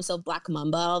he called himself Black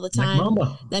Mamba all the time.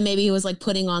 Then maybe he was like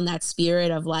putting on that spirit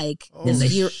of like this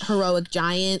heroic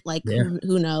giant, like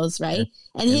who knows, right?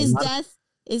 Yeah. And his death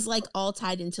is like all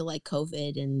tied into like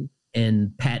COVID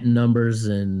and patent numbers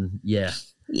and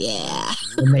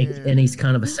and he's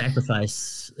kind of a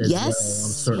sacrifice as well on a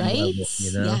certain level,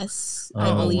 Yes,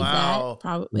 I believe that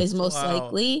probably is most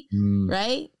likely,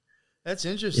 right? That's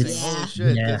interesting. Holy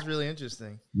shit, that's really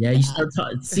interesting. Yeah, you start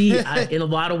talking. See, in a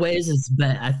lot of ways,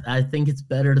 I think it's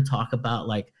better to talk about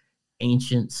like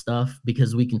ancient stuff,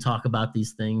 because we can talk about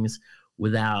these things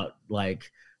without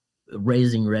like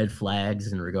raising red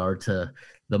flags in regard to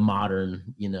the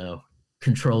modern,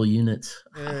 control units.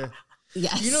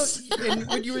 Yes. And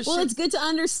when you were it's good to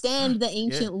understand the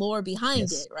ancient lore behind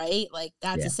it, right? Like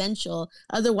that's essential.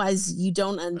 Otherwise, you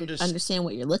don't understand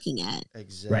what you're looking at.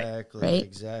 Exactly. Right?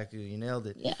 Exactly. You nailed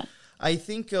it. Yeah. I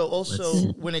think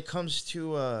also when it comes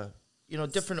to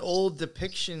different old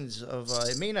depictions of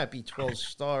it may not be 12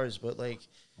 stars, but like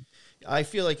I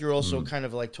feel like you're also kind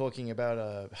of like talking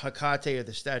about Hecate or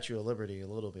the Statue of Liberty a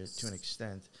little bit to an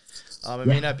extent. It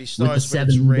may not be stars, but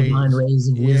it's rays. Rays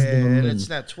of wisdom, and it's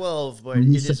not 12, but it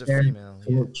is a female.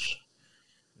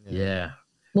 Yeah.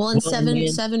 Well, and Well, and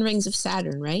seven rings of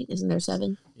Saturn, right? Isn't there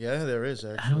seven? Yeah, there is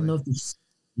actually. I don't know if there's.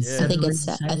 Yeah. I think it's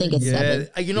seven. I think it's Yeah,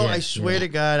 seven. I swear to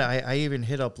God, I even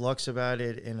hit up Lux about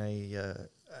it, and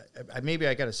maybe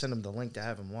I got to send him the link to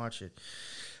have him watch it.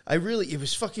 It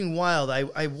was fucking wild.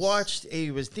 I watched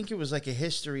I think it was like a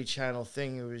History Channel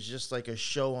thing. It was just like a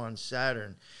show on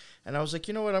Saturn. And I was like,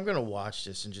 you know what? I'm going to watch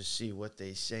this and just see what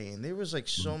they say. And there was like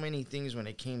so many things when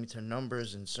it came to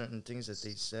numbers and certain things that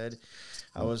they said.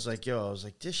 I was like,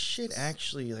 this shit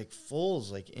actually like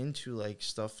falls like into like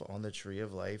stuff on the Tree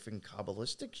of Life and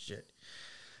Kabbalistic shit.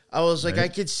 I was like, I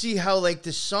could see how like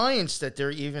the science that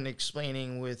they're even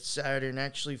explaining with Saturn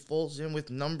actually falls in with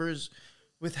numbers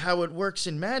with how it works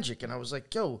in magic. And I was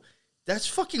like, yo, that's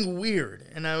fucking weird.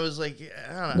 And I was like,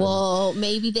 I don't know. Well,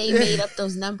 maybe they made up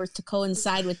those numbers to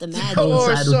coincide with the magic.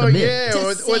 Or so, yeah.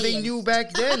 Or they saying. knew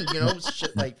back then,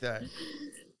 shit like that.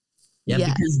 Yeah,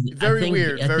 Yeah. because Very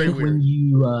weird. Very weird.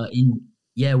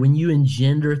 When you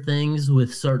engender things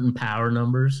with certain power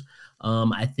numbers,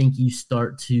 I think you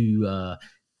start to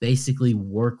basically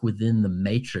work within the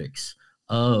matrix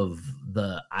of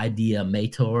the idea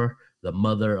mater, the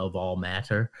mother of all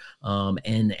matter.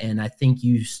 And I think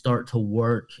you start to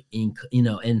work in,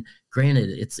 and granted,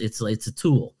 it's a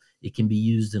tool. It can be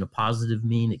used in a positive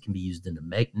mean. It can be used in a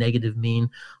negative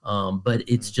mean. But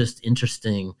it's just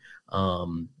interesting,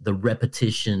 the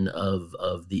repetition of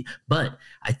but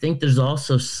I think there's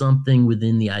also something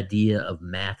within the idea of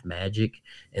math magic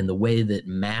and the way that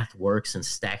math works and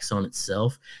stacks on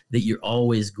itself, that you're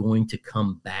always going to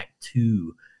come back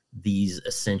to these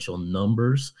essential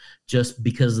numbers just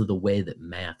because of the way that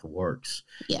math works.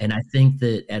 Yeah. And I think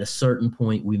that at a certain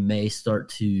point we may start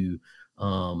to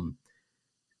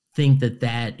think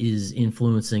that is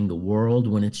influencing the world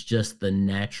when it's just the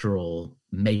natural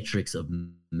matrix of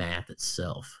math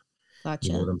itself. Gotcha.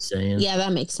 You know what I'm saying? Yeah,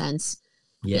 that makes sense.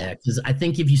 Yeah, because I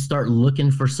think if you start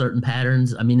looking for certain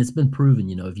patterns, I mean, it's been proven,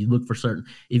 if you look for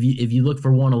if you look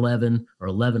for 111 or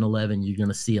 1111, you're going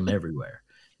to see them everywhere.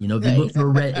 If you look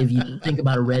for if you think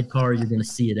about a red car, you're going to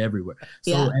see it everywhere.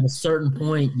 So at a certain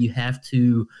point, you have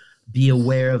to be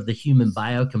aware of the human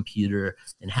biocomputer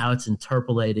and how it's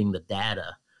interpolating the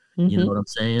data. You know what I'm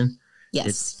saying?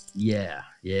 Yes. Yeah.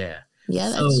 Yeah,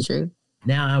 that's true.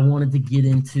 Now I wanted to get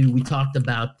into, we talked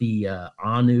about the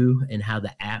Anu and how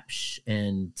the Apsh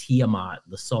and Tiamat,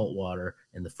 the salt water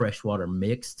and the fresh water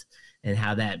mixed, and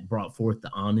how that brought forth the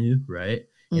Anu, right?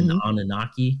 And the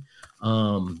Anunnaki.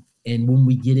 And when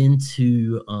we get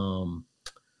into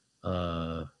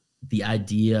the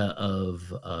idea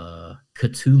of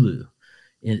Cthulhu,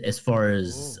 as far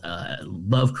as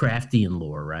Lovecraftian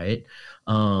lore, right?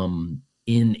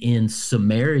 In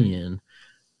Sumerian,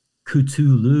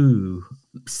 Cthulhu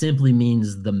simply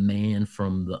means the man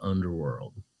from the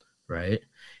underworld, right?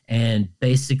 And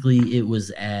basically it was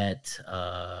at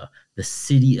the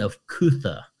city of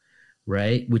Cutha,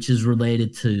 right? Which is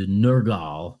related to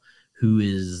Nergal, who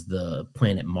is the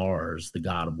planet Mars, the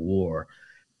god of war.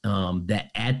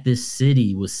 That at this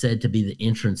city was said to be the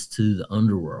entrance to the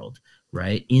underworld,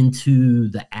 right? Into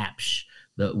the Apsh,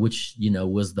 which,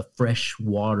 was the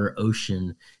freshwater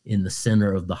ocean in the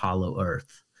center of the hollow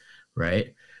earth,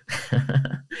 right?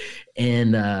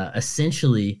 And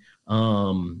essentially,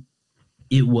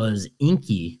 it was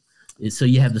Enki. So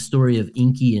you have the story of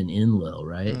Enki and Enlil,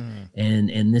 right?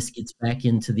 And this gets back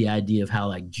into the idea of how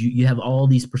like you have all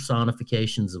these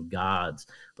personifications of gods,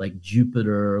 like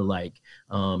Jupiter, like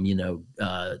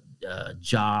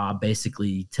Jah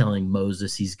basically telling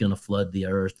Moses he's going to flood the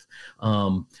earth.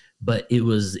 But it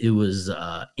was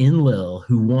Enlil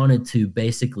who wanted to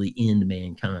basically end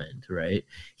mankind, right?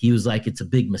 He was like, it's a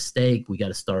big mistake. We got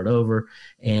to start over.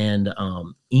 And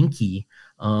Enki,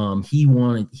 he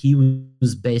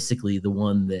was basically the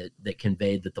one that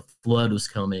conveyed that the flood was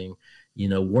coming,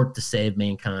 work to save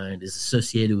mankind, is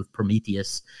associated with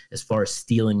Prometheus as far as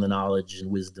stealing the knowledge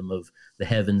and wisdom of the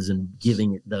heavens and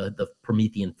giving the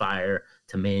Promethean fire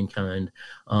to mankind.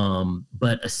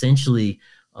 But essentially,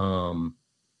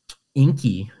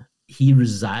 Enki, he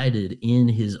resided in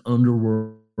his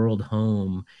underworld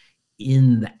home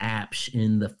in the Apsh,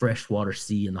 in the freshwater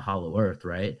sea, in the hollow earth,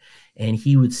 right? And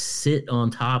he would sit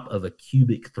on top of a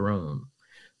cubic throne.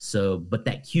 So, but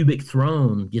that cubic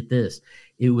throne, get this,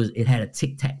 it had a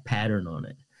tic-tac pattern on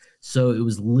it. So it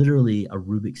was literally a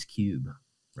Rubik's Cube,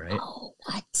 right? Oh,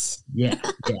 what? Yeah.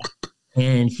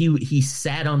 And he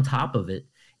sat on top of it,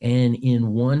 and in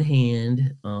one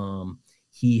hand,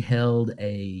 he held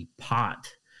a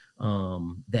pot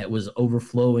that was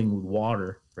overflowing with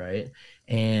water, right?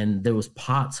 And there was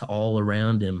pots all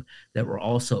around him that were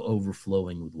also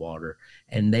overflowing with water.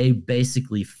 And they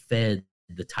basically fed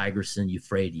the Tigris and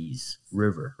Euphrates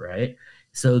River, right?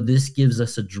 So this gives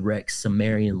us a direct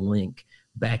Sumerian link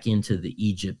back into the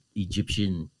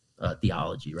Egyptian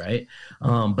theology, right?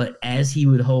 But as he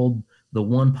would hold the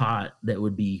one pot that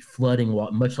would be flooding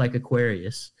water, much like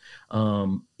Aquarius,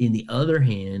 in the other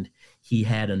hand, he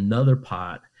had another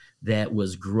pot that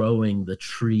was growing the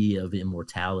tree of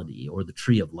immortality, or the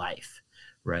tree of life,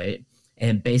 right?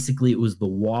 And basically it was the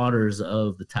waters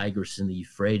of the Tigris and the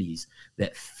Euphrates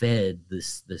that fed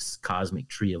this cosmic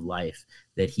tree of life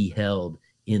that he held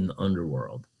in the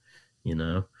underworld, you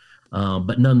know?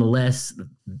 But nonetheless,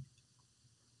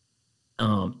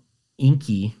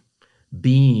 Enki,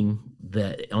 being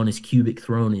that on his cubic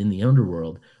throne in the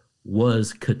underworld,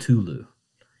 was Cthulhu.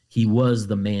 He was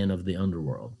the man of the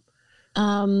underworld.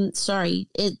 Sorry,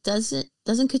 it doesn't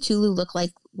Cthulhu look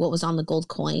like what was on the gold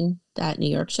coin that New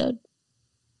York showed?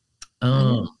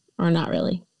 Or not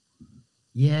really?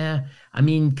 Yeah, I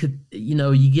mean,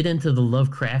 you get into the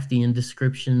Lovecraftian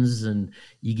descriptions, and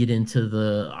you get into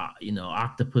the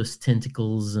octopus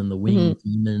tentacles and the winged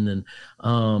demon, and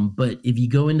but if you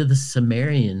go into the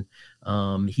Sumerian,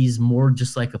 he's more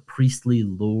just like a priestly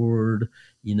lord,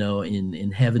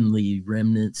 in heavenly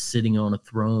remnants, sitting on a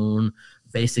throne,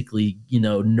 basically,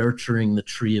 nurturing the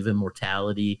tree of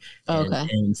immortality,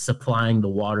 and supplying the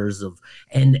waters of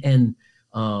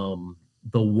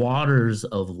the waters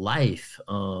of life.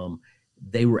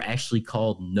 They were actually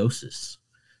called gnosis.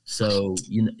 So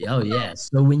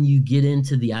so when you get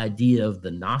into the idea of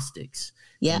the Gnostics,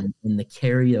 and the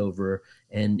carryover,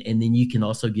 and then you can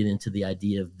also get into the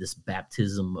idea of this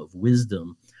baptism of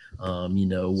wisdom,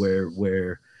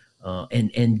 where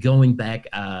and going back,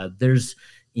 there's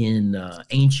in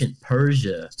ancient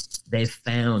Persia, they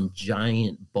found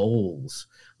giant bowls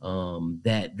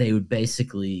that they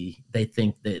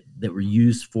think that were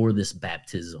used for this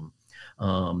baptism,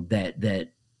 that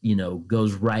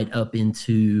goes right up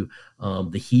into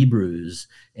the Hebrews,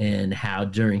 and how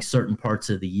during certain parts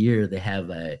of the year they have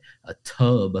a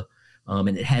tub, and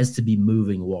it has to be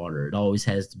moving water. It always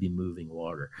has to be moving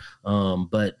water.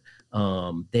 But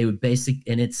they would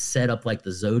and it's set up like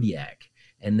the zodiac,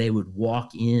 and they would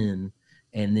walk in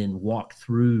and then walk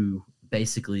through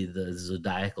basically the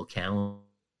zodiacal calendar,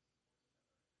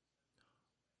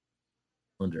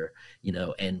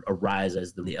 and arise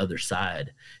as the other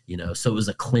side, so it was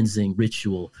a cleansing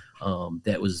ritual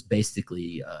that was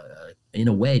basically in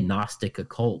a way Gnostic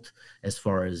occult, as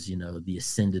far as the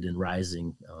ascended and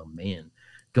rising man,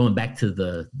 going back to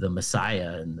the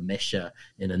Messiah and the Mesha,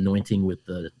 and anointing with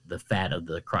the fat of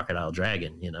the crocodile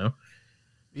dragon.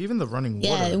 Even the running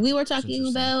water. Yeah, we were talking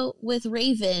about with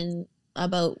Raven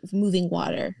about moving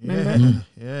water. Remember?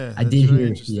 Yeah, I did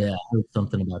hear. Yeah, I heard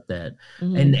something about that.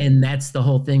 And that's the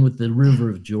whole thing with the River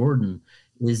of Jordan,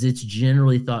 is it's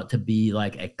generally thought to be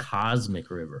like a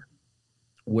cosmic river,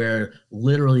 where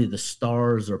literally the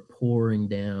stars are pouring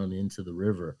down into the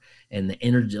river, and the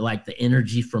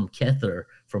energy from Kether,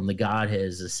 from the Godhead,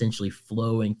 is essentially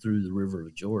flowing through the River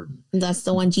of Jordan. And that's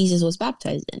the one Jesus was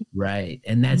baptized in. Right.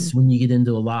 And that's when you get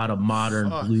into a lot of modern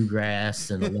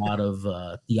bluegrass and a lot of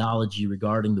theology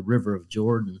regarding the River of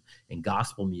Jordan and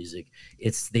gospel music.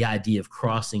 It's the idea of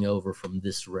crossing over from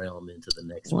this realm into the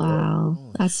next realm.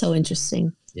 Wow. That's so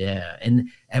interesting. Yeah. And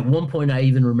at one point, I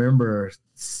even remember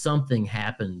something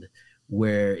happened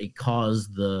where it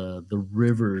caused the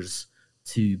rivers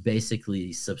to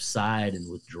basically subside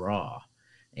and withdraw.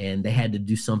 And they had to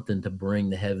do something to bring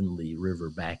the heavenly river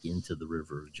back into the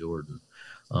River of Jordan.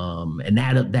 And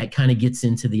that kind of gets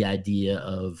into the idea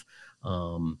of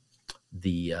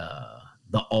the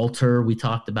altar. We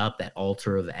talked about that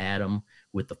altar of Adam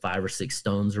with the 5 or 6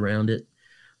 stones around it.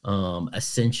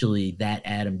 Essentially, that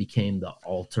Adam became the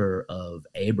altar of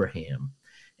Abraham.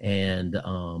 And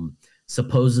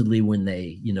supposedly when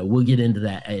they, we'll get into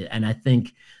that. And I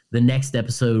think the next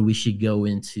episode, we should go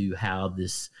into how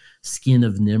this skin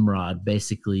of Nimrod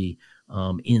basically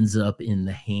ends up in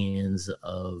the hands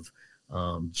of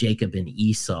Jacob and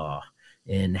Esau,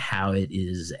 and how it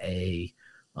is a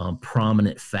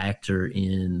prominent factor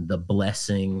in the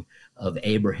blessing of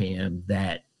Abraham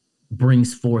that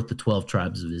brings forth the 12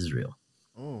 tribes of Israel.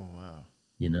 Oh, wow.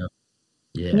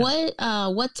 Yeah.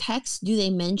 What text do they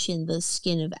mention the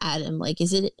skin of Adam? Like,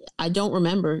 is it? I don't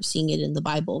remember seeing it in the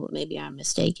Bible, but maybe I'm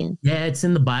mistaken. Yeah, it's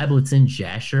in the Bible. It's in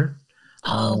Jasher.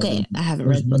 Oh, okay. I haven't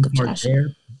read the book of Jasher. There,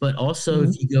 but also,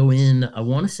 if you go in, I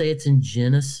want to say it's in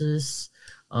Genesis.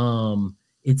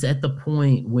 It's at the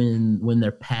point when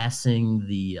they're passing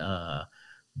the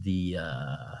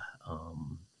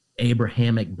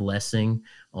Abrahamic blessing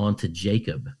onto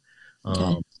Jacob.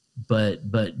 Okay. but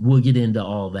we'll get into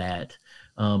all that.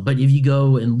 But if you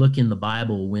go and look in the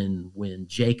Bible, when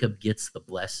Jacob gets the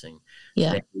blessing,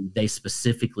 Yeah. they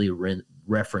specifically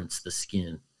reference the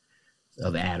skin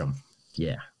of Adam.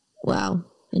 Yeah. Wow.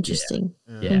 Interesting.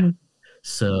 Yeah. Mhm.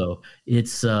 So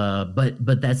it's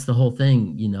but that's the whole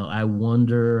thing. You know, I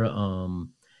wonder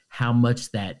how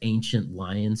much that ancient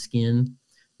lion skin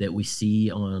that we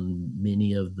see on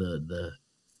many of the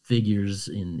figures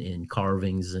in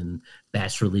carvings and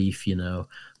bas relief, you know,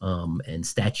 and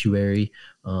statuary.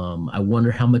 I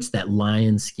wonder how much that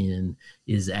lion skin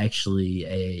is actually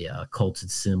a culted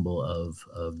symbol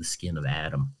of the skin of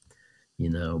Adam, you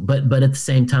know. But at the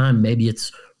same time, maybe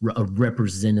it's a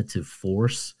representative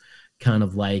force, kind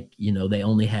of like, you know, they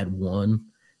only had one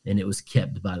and it was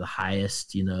kept by the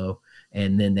highest, you know,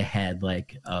 and then they had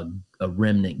like a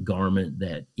remnant garment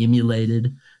that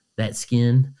emulated that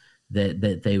skin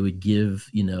that they would give,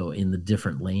 you know, in the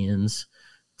different lands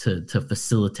to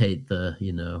facilitate the,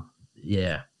 you know,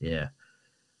 yeah.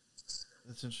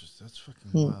 That's interesting. That's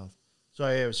fucking wild.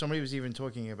 So somebody was even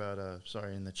talking about,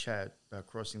 in the chat about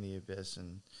crossing the abyss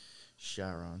and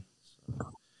Sharon.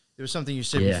 So, there was something you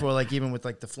said before, like even with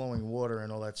like the flowing water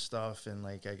and all that stuff, and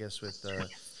like I guess with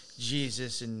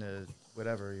Jesus and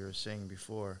whatever you were saying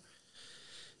before.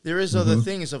 There is other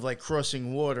things of like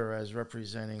crossing water as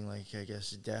representing like, I guess,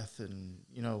 death, and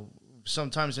you know,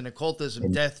 sometimes in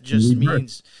occultism, death just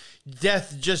means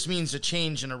a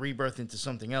change and a rebirth into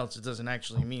something else. It doesn't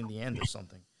actually mean the end of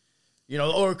something, you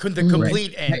know, or the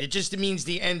complete end. It just means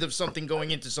the end of something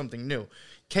going into something new.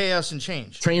 Chaos and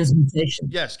change. Transmutation.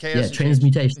 Yes, chaos and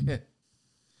transmutation. Change.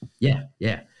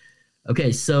 Yeah.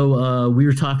 Okay, so we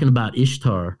were talking about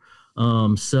Ishtar.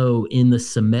 So in the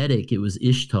Semitic, it was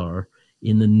Ishtar.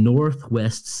 In the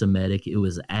Northwest Semitic, it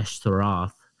was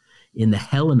Ashtaroth. In the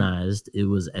Hellenized, it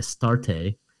was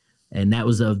Astarte. And that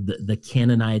was of the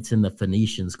Canaanites and the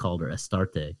Phoenicians called her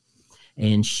Astarte.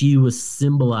 And she was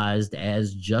symbolized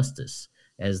as justice,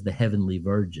 as the heavenly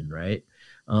virgin, right?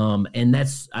 And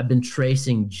I've been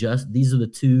tracing these are the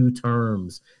two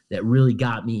terms that really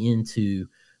got me into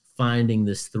finding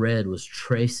this thread, was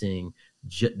tracing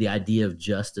the idea of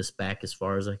justice back as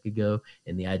far as I could go,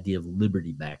 and the idea of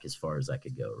liberty back as far as I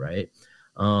could go, right?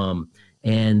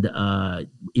 And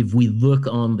if we look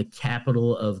on the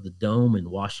capital of the dome in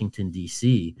Washington,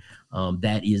 D.C.,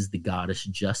 that is the goddess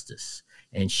Justice.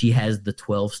 And she has the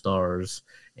 12 stars,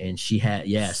 and she had,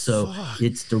 so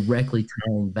it's directly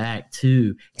tying back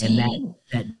to, and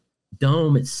that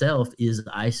dome itself is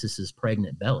Isis's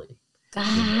pregnant belly.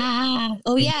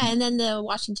 Oh yeah, and then the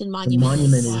Washington Monument. The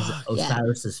monument is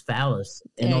Osiris's phallus,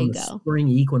 and on the spring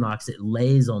equinox, it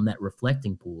lays on that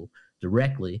reflecting pool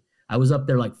directly. I was up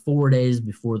there like 4 days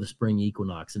before the spring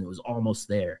equinox, and it was almost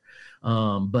there.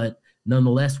 But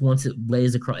nonetheless, once it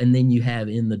lays across, and then you have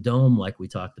in the dome, like we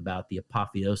talked about, the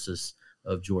apotheosis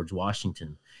of George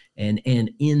Washington, and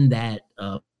in that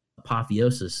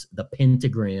apotheosis, the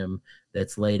pentagram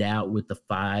that's laid out with the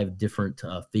 5 different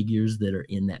figures that are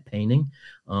in that painting.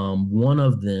 One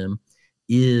of them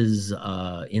is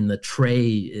in the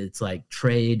trade. It's like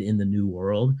trade in the New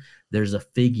World. There's a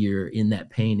figure in that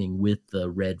painting with the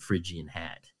red Phrygian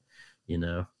hat, you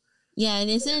know? Yeah, and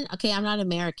I'm not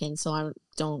American, so I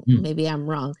don't, maybe I'm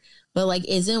wrong, but like,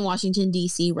 isn't Washington,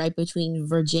 D.C. right between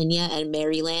Virginia and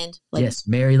Maryland? Like, yes,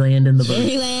 Maryland and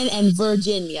Maryland and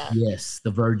Virginia. Yes,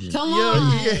 the Virgin. Come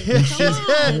on.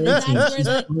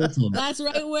 That's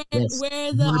right where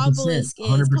the obelisk is.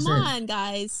 100%. Come on,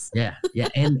 guys. Yeah.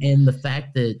 And the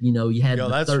fact that, you know, you had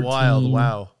that's 13 wild.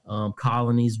 Wow.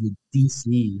 Colonies with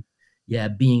D.C.,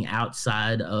 being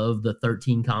outside of the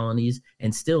 13 colonies,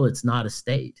 and still it's not a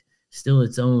state. Still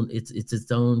its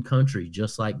own country,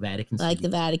 just like Vatican City. Like the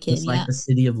Vatican, just like the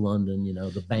City of London, you know,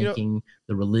 the banking,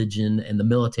 the religion, and the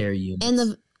military units. And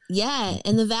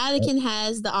the Vatican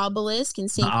has the obelisk in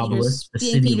St.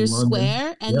 Peter's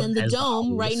Square, and then the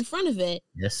dome right in front of it.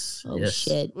 Yes. Oh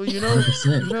shit. Well, you know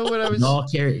what I was all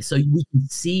carry. So we can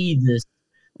see this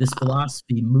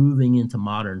philosophy moving into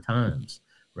modern times,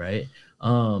 right?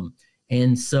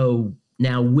 And so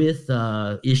now with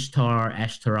Ishtar,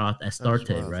 Ashtaroth,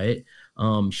 Astarte, right?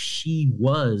 She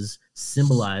was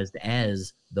symbolized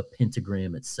as the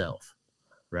pentagram itself,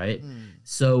 right?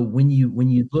 So when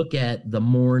you look at the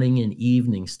morning and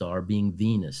evening star being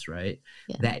Venus, right?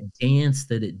 Yeah. That dance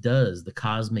that it does, the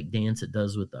cosmic dance it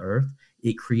does with the earth,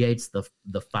 it creates the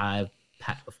 5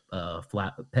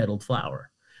 petaled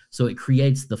flower. So it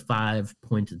creates the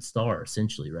 5-pointed star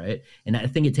essentially, right? And I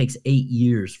think it takes 8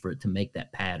 years for it to make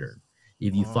that pattern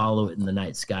if you follow it in the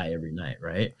night sky every night,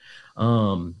 right?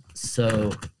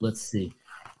 So let's see.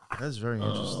 That's very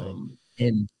interesting.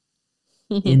 And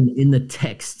in the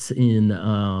texts in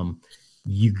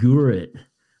Ugarit,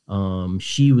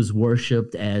 she was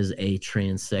worshipped as a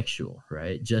transsexual,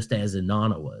 right? Just as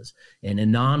Inanna was. And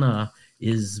Inanna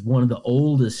is one of the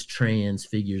oldest trans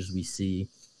figures we see.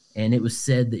 And it was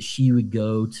said that she would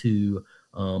go to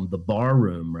the bar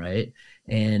room, right?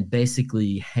 And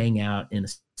basically hang out and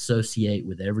associate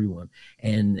with everyone.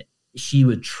 And she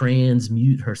would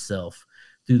transmute herself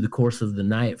through the course of the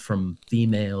night from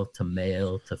female to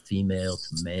male to female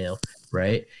to male,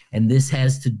 right? And this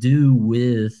has to do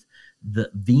with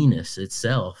the Venus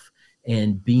itself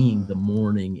and being the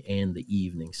morning and the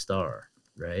evening star,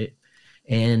 right?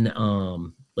 And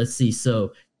let's see,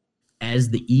 so as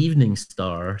the evening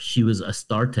star, she was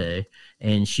Astarte,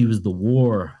 and she was the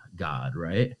war god,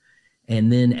 right?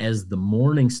 And then as the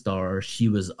morning star, she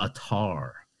was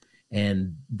Atar,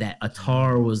 and that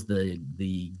Atar was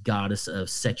the goddess of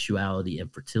sexuality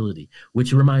and fertility,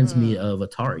 which reminds me of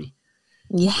Atari.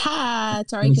 Yeah,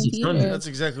 Atari computer. That's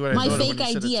exactly what I My thought. fake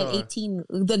ID at 18.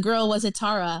 The girl was a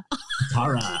Tara.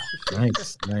 Tara,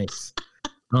 nice.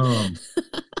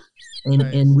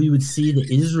 And we would see the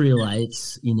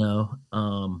Israelites,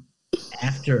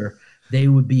 after they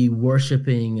would be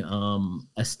worshiping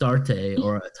Astarte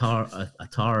or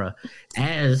Atara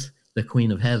as the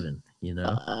Queen of Heaven,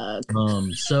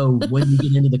 So when you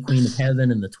get into the Queen of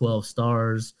Heaven and the 12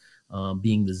 stars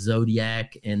being the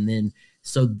zodiac, and then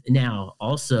so now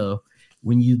also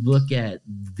when you look at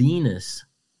Venus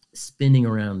spinning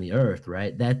around the earth,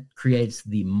 right, that creates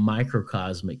the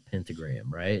microcosmic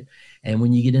pentagram, right? And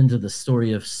when you get into the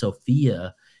story of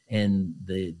Sophia and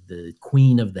the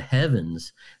queen of the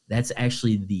heavens, that's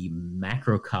actually the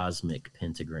macrocosmic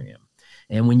pentagram.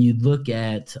 And when you look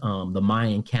at the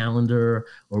Mayan calendar,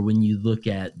 or when you look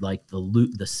at like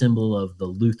the symbol of the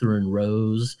Lutheran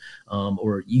rose,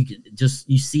 or you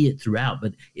see it throughout,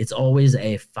 but it's always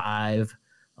a five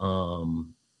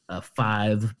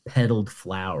petaled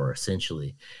flower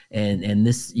essentially, and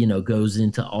this goes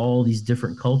into all these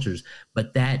different cultures,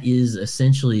 but that is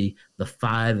essentially the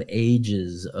 5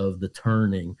 ages of the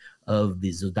turning of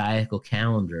the zodiacal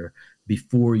calendar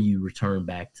before you return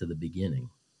back to the beginning.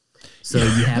 So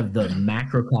you have the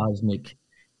macrocosmic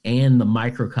and the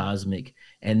microcosmic,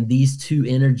 and these two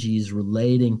energies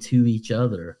relating to each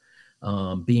other,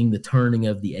 being the turning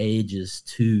of the ages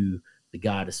to the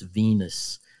goddess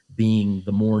Venus being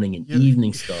the morning and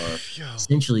evening star,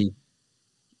 essentially,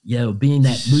 being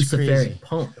that Luciferic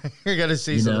pump. I gotta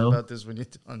say something about this when you're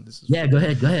done. Go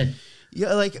ahead.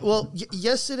 Yeah,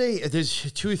 yesterday,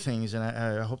 there's 2 things, and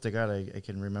I hope to God I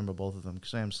can remember both of them,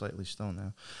 because I am slightly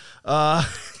stoned now.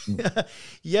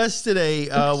 Yesterday,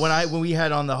 when we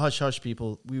had on the Hush Hush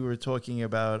people, we were talking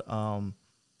about,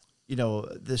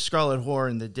 the Scarlet Whore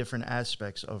and the different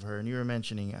aspects of her, and you were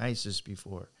mentioning Isis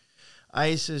before.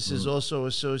 Isis is also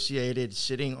associated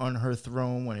sitting on her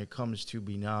throne when it comes to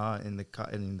Binah in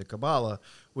the Kabbalah,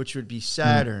 which would be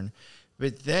Saturn.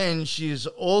 But then she is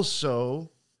also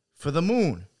for the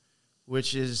moon,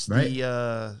 which is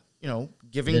the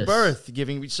giving birth,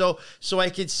 so I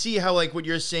could see how, like what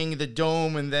you're saying, the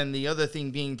dome and then the other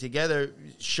thing being together,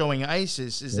 showing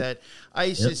Isis is that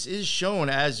Isis is shown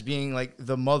as being like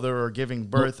the mother or giving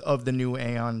birth of the new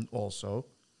Aeon also.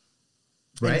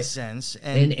 Right. In a sense.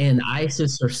 And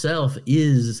Isis herself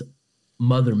is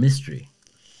Mother Mystery,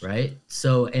 right?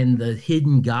 So, and the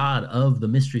hidden god of the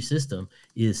mystery system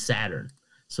is Saturn.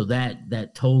 So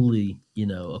that totally,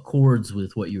 accords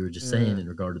with what you were just saying in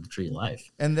regard to the Tree of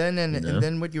Life. And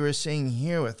then what you were saying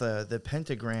here with the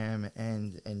pentagram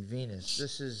and Venus.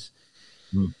 This is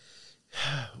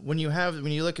when you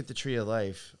look at the Tree of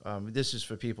Life. This is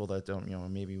for people that don't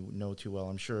maybe know too well.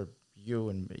 I'm sure you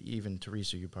and even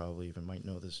Teresa, you probably even might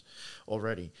know this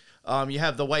already. You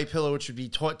have the white pillar, which would be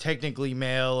technically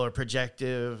male or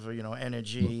projective, or,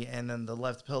 energy. And then the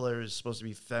left pillar is supposed to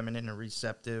be feminine or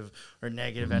receptive or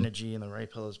negative energy. And the right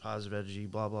pillar is positive energy,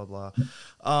 blah, blah, blah.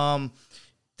 On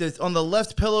the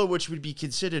left pillar, which would be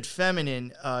considered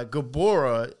feminine,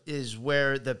 Gabora is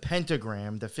where the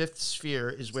pentagram, the 5th sphere,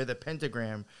 is where the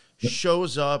pentagram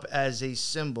shows up as a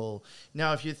symbol.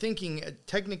 Now, if you're thinking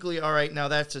technically, all right, now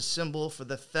that's a symbol for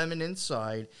the feminine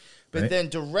side, but then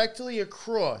directly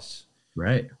across,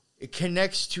 it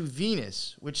connects to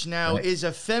Venus, which now is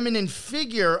a feminine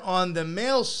figure on the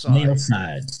male side.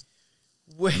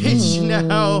 Which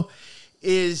now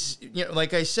is,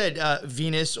 like I said,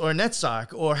 Venus or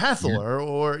Netzach or Hathor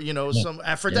or, some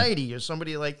Aphrodite or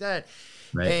somebody like that.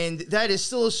 Right. And that is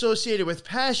still associated with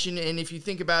passion. And if you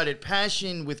think about it,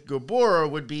 passion with Gabora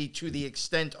would be to the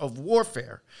extent of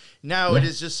warfare. Now it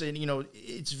is just,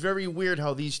 it's very weird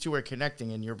how these two are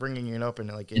connecting, and you're bringing it up in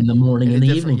the morning and the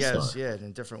evening star. Yeah, in a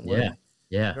different way.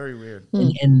 Yeah. Very weird.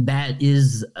 And that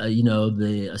is,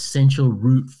 the essential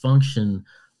root function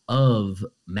of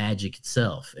magic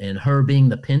itself. And her being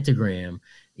the pentagram,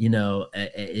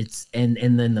 it's and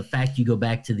then the fact you go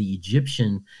back to the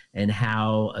Egyptian and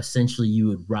how essentially you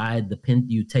would ride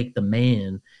you take the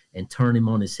man and turn him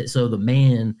on his head. So the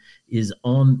man is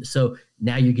on. So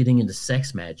now you're getting into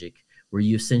sex magic, where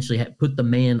you essentially put the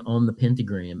man on the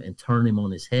pentagram and turn him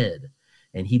on his head,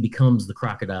 and he becomes the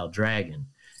crocodile dragon.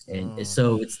 And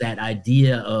so it's that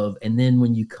idea of, and then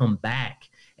when you come back,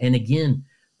 and again,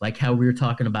 like how we were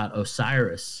talking about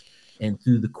Osiris, and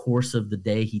through the course of the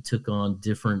day, he took on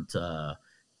different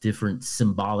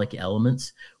symbolic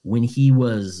elements. When he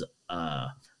was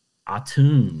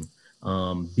Atun,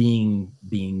 being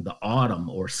the autumn,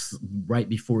 or right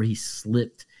before he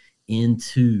slipped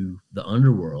into the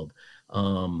underworld,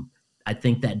 I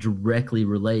think that directly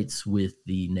relates with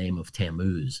the name of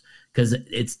Tammuz, because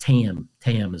it's Tam.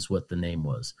 Tam is what the name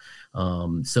was.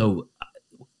 So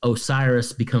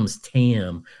Osiris becomes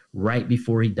Tam right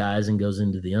before he dies and goes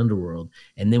into the underworld.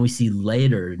 And then we see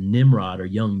later Nimrod, or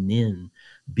young Nin,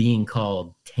 being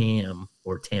called Tam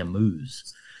or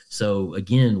Tammuz. So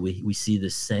again, we see the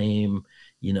same,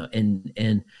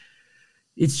 and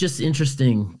it's just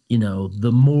interesting,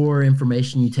 the more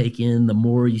information you take in, the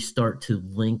more you start to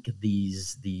link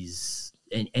these,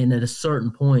 and at a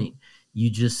certain point,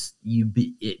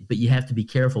 but you have to be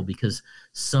careful, because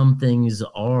some things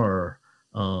are,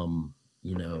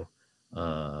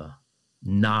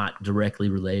 not directly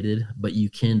related, but you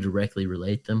can directly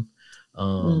relate them.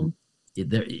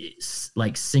 It's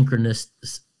like synchronous.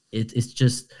 It's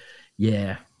just,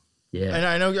 yeah. Yeah. And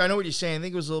I know what you're saying. I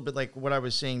think it was a little bit like what I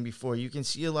was saying before. You can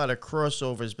see a lot of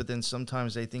crossovers, but then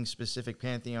sometimes I think specific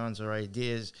pantheons or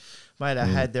ideas might have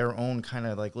had their own kind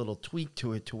of like little tweak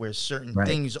to it, to where certain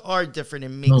things are different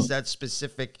and makes that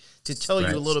specific to tell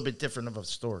you a little bit different of a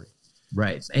story.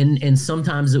 Right. And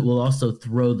sometimes it will also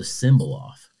throw the symbol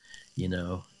off,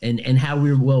 and how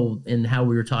we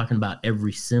were talking about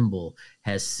every symbol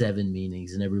has 7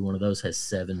 meanings, and every one of those has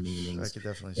 7 meanings. I could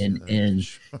definitely see that.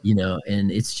 And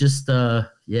and it's just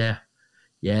yeah.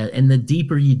 And the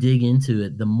deeper you dig into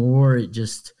it, the more it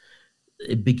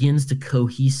begins to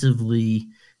cohesively,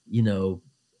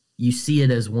 you see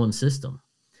it as one system,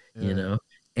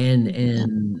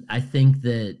 And I think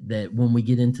that when we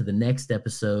get into the next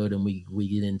episode and we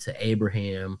get into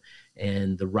Abraham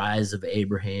and the rise of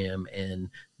Abraham and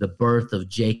the birth of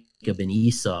Jacob and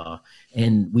Esau,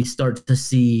 and we start to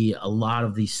see a lot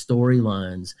of these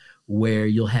storylines where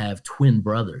you'll have twin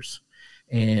brothers,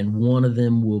 and one of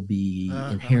them will be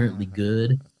inherently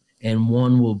good and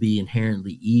one will be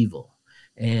inherently evil.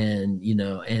 And,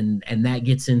 and that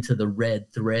gets into the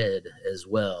red thread as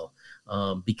well.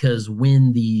 Because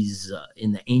when these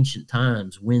in the ancient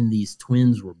times, when these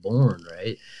twins were born,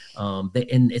 right?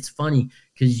 And it's funny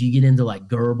because you get into like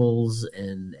Goebbels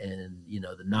and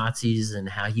the Nazis, and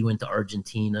how he went to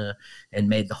Argentina and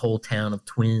made the whole town of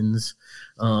twins.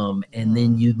 And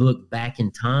then you look back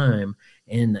in time,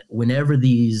 and whenever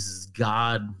these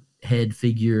godhead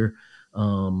figure,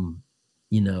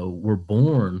 were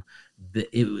born,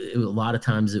 a lot of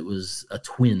times it was a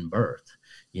twin birth.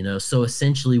 So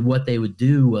essentially what they would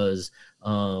do was,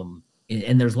 and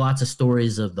there's lots of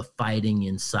stories of the fighting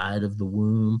inside of the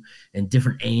womb and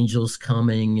different angels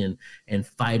coming and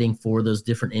fighting for those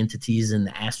different entities in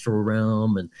the astral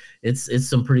realm. And it's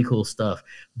some pretty cool stuff.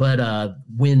 But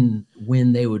when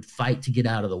they would fight to get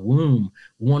out of the womb,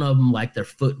 one of them, like their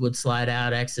foot would slide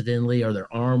out accidentally or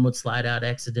their arm would slide out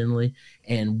accidentally.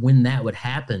 And when that would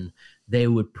happen, they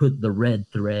would put the red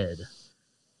thread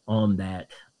on that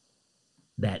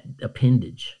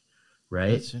appendage,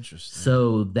 right? That's interesting.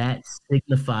 So that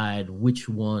signified which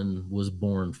one was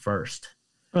born first,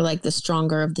 or like the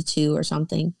stronger of the two or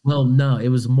something. Well, no, it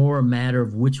was more a matter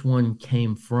of which one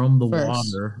came from the first.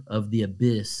 Water of the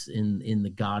abyss in the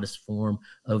goddess form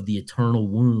of the eternal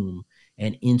womb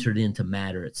and entered into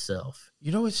matter itself.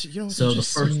 So the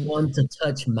first one to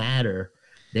touch matter,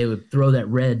 they would throw that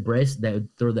red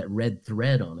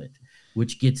thread on it,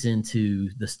 which gets into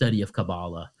the study of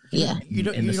Kabbalah. Yeah,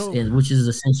 which is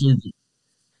essentially.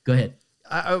 Go ahead.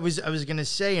 I was gonna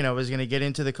say, and I was gonna get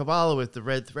into the Kabbalah with the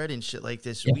red thread and shit like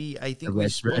this. Yeah,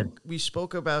 we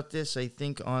spoke about this. I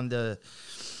think on the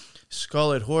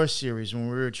Scarlet Horse series when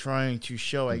we were trying to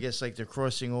show, I guess, like they're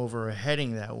crossing over or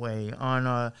heading that way on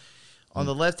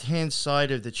the left hand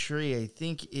side of the tree. I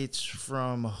think it's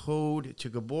from Hod to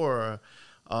Gabora.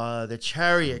 The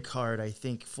Chariot card, I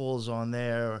think, falls on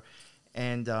there,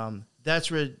 and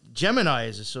that's where Gemini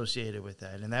is associated with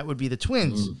that, and that would be the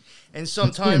twins. And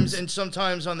sometimes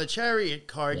on the Chariot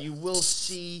card, you will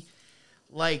see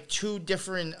like two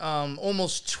different,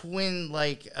 almost twin,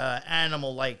 like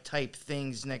animal like type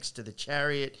things next to the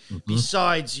chariot.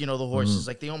 Besides, the horses,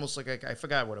 like they almost look like, I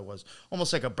forgot what it was,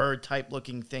 almost like a bird type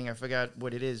looking thing. I forgot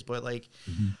what it is, but like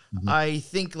I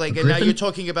think like, and now you're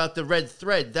talking about the red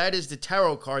thread. That is the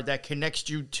tarot card that connects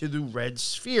you to the red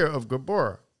sphere of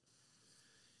Gabor.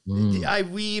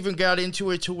 We even got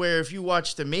into it to where if you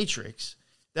watch The Matrix,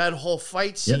 that whole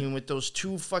fight scene with those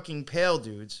two fucking pale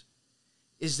dudes.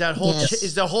 Is that whole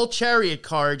is the whole chariot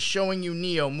card showing you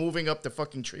Neo moving up the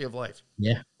fucking tree of life?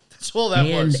 Yeah, that's all that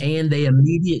was. And they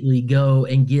immediately go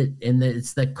and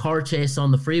it's the car chase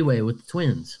on the freeway with the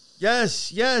twins.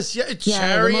 Yes.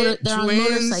 Chariot,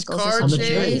 twins, car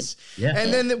chase. Yeah.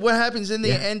 And then what happens? Then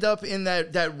they end up in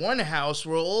that one house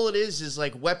where all it is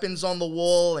like weapons on the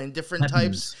wall and different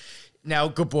types. Now,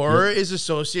 Gabor is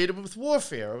associated with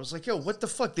warfare. I was like, yo, what the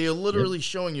fuck? They are literally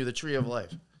showing you the tree of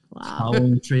life. Wow.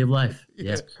 Following the tree of life.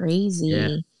 Yeah. It's crazy.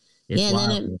 Yeah. And wild.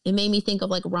 then it made me think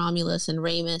of like Romulus and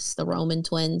Remus, the Roman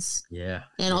twins. Yeah.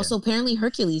 And also apparently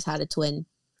Hercules had a twin.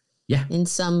 Yeah. In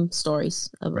some stories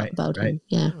about him.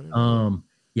 Yeah.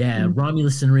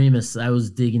 Romulus and Remus, I was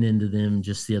digging into them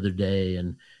just the other day,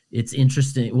 and it's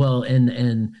interesting. Well,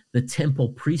 and the temple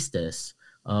priestess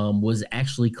was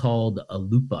actually called a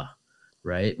lupa,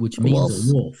 right? Which means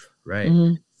a wolf,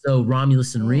 right? So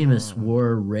Romulus and Remus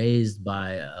were raised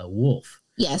by a wolf.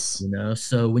 Yes.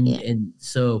 So when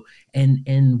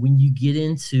and when you get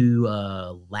into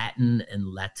Latin and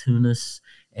Latinus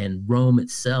and Rome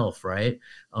itself, right?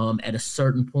 At a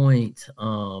certain point,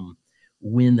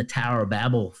 when the Tower of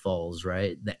Babel falls,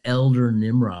 right, the elder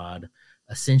Nimrod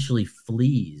essentially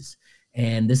flees,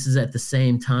 and this is at the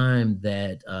same time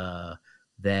that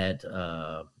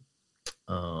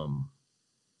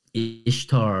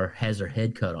Ishtar has her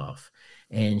head cut off,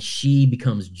 and she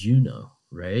becomes Juno,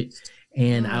 right?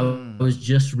 And I was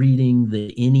just reading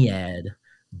the Ennead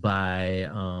by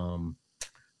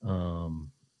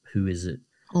who is it?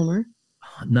 Homer?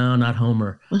 No, not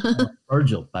Homer.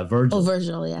 Virgil, by Virgil. Oh,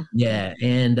 Virgil, yeah. Yeah,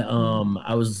 and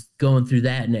I was going through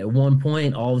that, and at one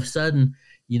point, all of a sudden,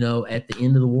 at the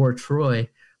end of the War of Troy,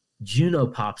 Juno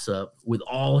pops up with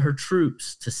all her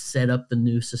troops to set up the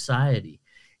new society.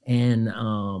 And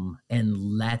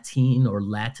Latine or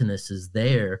Latinus is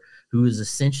there, who is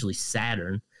essentially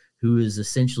Saturn, who is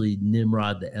essentially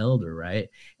Nimrod the Elder, right?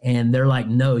 And they're like,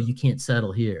 no, you can't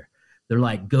settle here. They're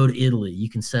like, go to Italy. You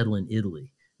can settle in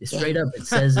Italy. Straight up, it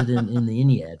says it in the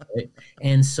Ennead, right?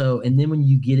 And then when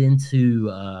you get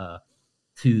into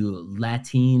to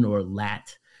Latine or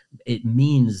Lat, it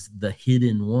means the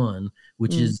hidden one,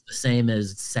 which is the same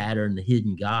as Saturn, the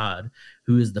hidden god,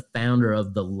 who is the founder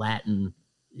of the Latin,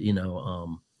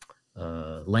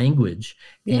 language.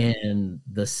 And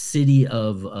the city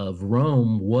of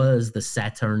Rome was the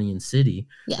Saturnian city,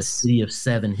 the city of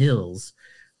seven hills,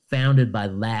 founded by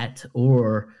Lat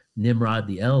or Nimrod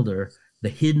the Elder, the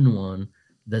hidden one,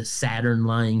 the Saturn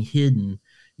lying hidden,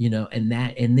 and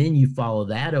then you follow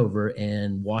that over,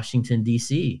 and Washington,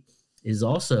 D.C. is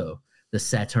also the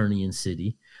Saturnian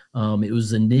city. It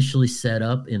was initially set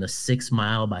up in a 6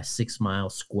 mile by 6 mile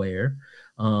square.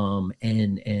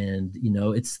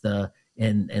 It's the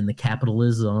capital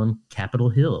is on Capitol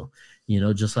Hill,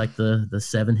 just like the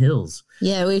seven hills.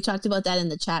 Yeah, we talked about that in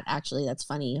the chat. Actually, that's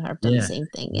funny. You harped on the same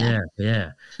thing.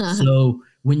 Yeah. So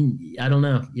I don't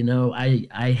know,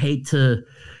 I hate to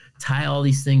tie all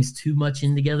these things too much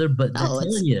in together, but I'm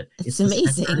telling you, it's amazing.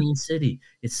 The Saturnian city.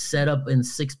 It's set up in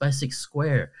 6 by 6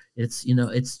 square. It's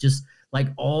it's just like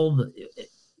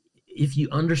if you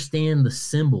understand the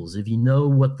symbols, if you know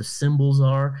what the symbols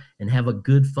are and have a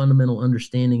good fundamental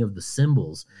understanding of the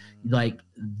symbols, like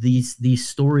these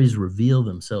stories reveal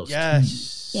themselves.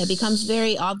 Yes. Yeah, it becomes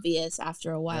very obvious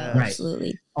after a while. Right.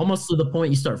 Absolutely. Almost to the point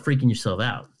you start freaking yourself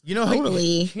out.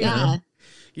 Totally. Yeah.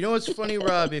 You know what's funny,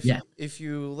 Rob? If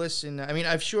you listen, I mean,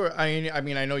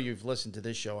 I know you've listened to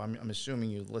this show. I'm assuming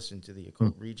you listened to the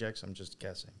Occult Rejects. I'm just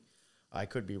guessing. I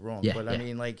could be wrong, but I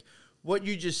mean, like, what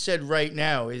you just said right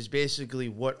now is basically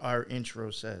what our intro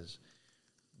says.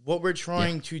 What we're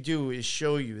trying to do is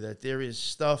show you that there is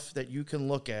stuff that you can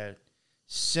look at,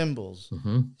 symbols,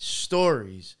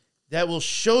 stories, that will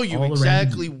show you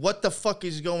exactly what the fuck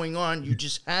is going on. You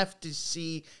just have to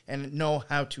see and know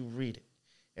how to read it.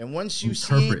 And once you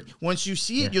see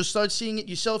it, you'll start seeing it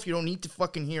yourself. You don't need to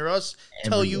fucking hear us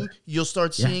tell you. You'll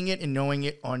start seeing it and knowing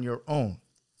it on your own.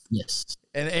 Yes.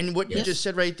 And what you just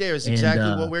said right there is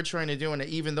exactly what we're trying to do. And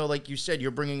even though, like you said,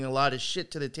 you're bringing a lot of shit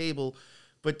to the table,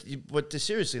 but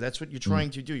seriously, that's what you're trying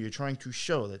to do. You're trying to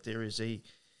show that there's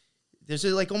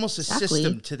like almost a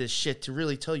system to this shit to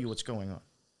really tell you what's going on.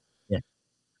 Yeah.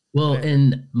 Well, Yeah.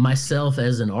 and myself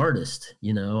as an artist,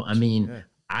 I mean, Yeah.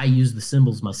 I use the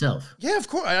symbols myself. Yeah, of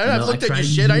course. You I've know, looked at try your to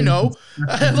shit. I use know.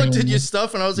 I constructive looked at your language.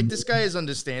 stuff and I was like, this guy is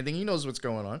understanding. He knows what's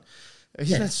going on.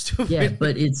 He's Yeah, not stupid. yeah,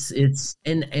 but it's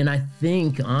and I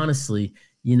think honestly,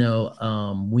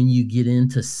 when you get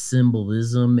into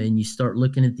symbolism and you start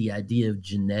looking at the idea of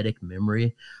genetic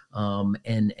memory,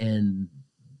 and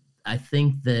I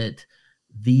think that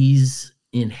these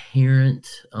inherent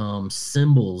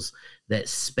symbols that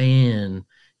span,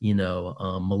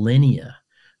 millennia,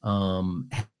 um,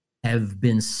 have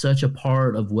been such a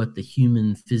part of what the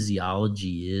human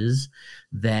physiology is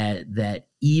that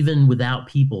even without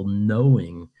people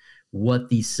knowing what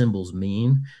these symbols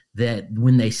mean, that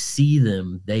when they see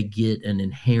them, they get an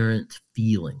inherent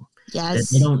feeling that Yes.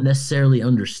 they don't necessarily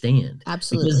understand.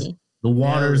 Absolutely. Because the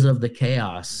waters Nailed it. of the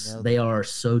chaos, Nailed they are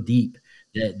so deep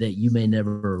that you may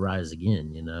never arise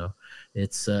again.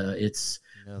 It's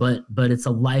Nailed but it's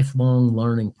a lifelong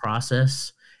learning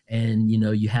process, and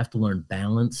you have to learn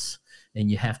balance, and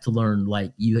you have to learn,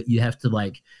 like, you have to,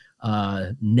 like,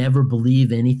 never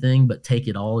believe anything but take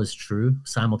it all as true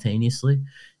simultaneously.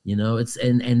 It's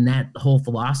and that whole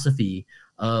philosophy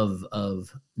of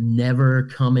never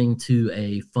coming to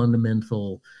a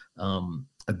fundamental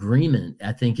agreement,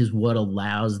 I think, is what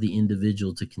allows the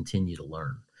individual to continue to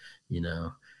learn.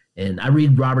 And I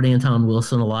read Robert Anton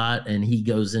Wilson a lot, and he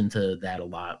goes into that a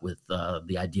lot with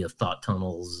the idea of thought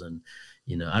tunnels. And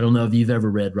I don't know if you've ever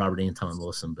read Robert Anton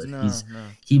Wilson, but No,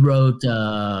 he wrote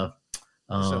I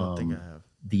don't think I have.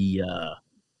 the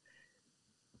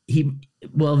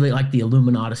like the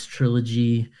Illuminatus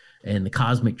trilogy and the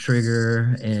Cosmic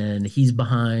Trigger, and he's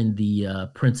behind the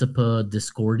Principia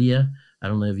Discordia. I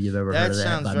don't know if you've ever heard of that.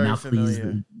 Sounds By very Malcles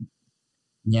familiar.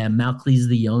 Malcles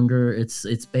the Younger.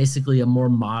 It's basically a more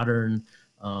modern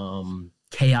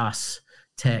chaos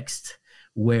text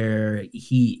where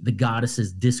the goddess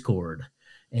is discord,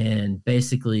 and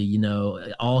basically,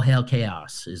 all hell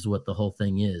chaos is what the whole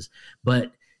thing is.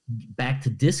 But back to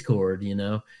discord,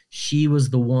 she was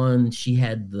the one. She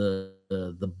had the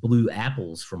blue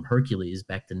apples from Hercules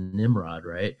back to Nimrod,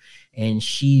 right? And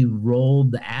she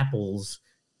rolled the apples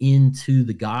into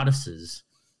the goddesses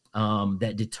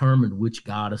that determined which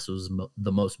goddess was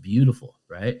the most beautiful,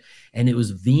 right? And it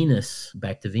was Venus,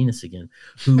 back to Venus again,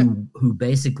 who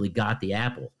basically got the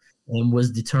apple and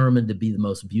was determined to be the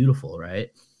most beautiful, right?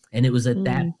 And it was at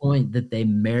that point that they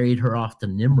married her off to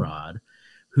Nimrod,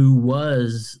 who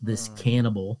was this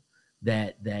cannibal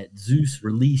that Zeus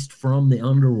released from the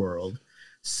underworld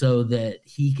so that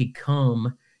he could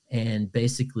come and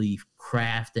basically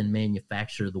craft and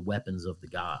manufacture the weapons of the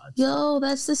gods. Yo,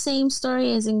 that's the same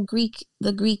story as in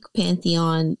the Greek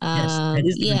pantheon. Yes, that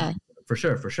is the yeah. Greek, for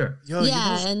sure. Yo,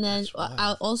 Yeah, and then that's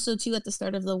wild. also too at the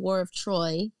start of the War of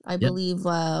Troy, I believe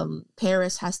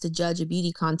Paris has to judge a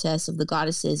beauty contest of the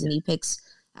goddesses, and he picks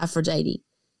Aphrodite.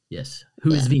 Yes,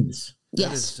 who is Venus?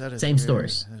 Yes, That is Same weird.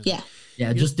 story.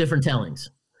 yeah, Just different tellings.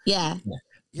 yeah.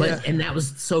 But and that was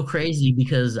so crazy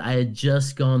because I had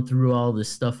just gone through all this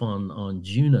stuff on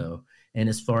Juno, and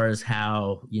as far as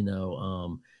how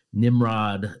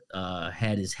Nimrod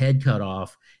had his head cut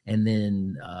off, and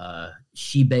then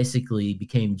she basically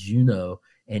became Juno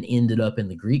and ended up in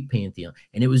the Greek pantheon.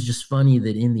 And it was just funny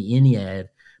that in the Ennead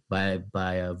by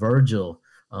Virgil,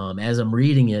 as I'm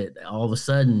reading it, all of a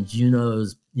sudden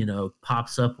Juno's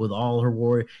pops up with all her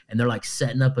warrior, and they're like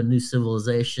setting up a new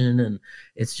civilization. And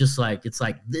it's just like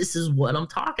this is what I'm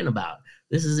talking about.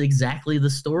 This is exactly the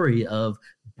story of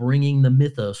bringing the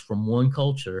mythos from one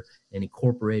culture and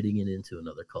incorporating it into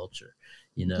another culture.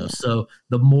 So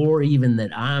the more even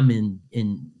that I'm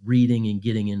in reading and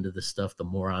getting into the stuff, the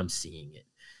more I'm seeing it.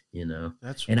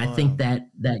 That's and wild. I think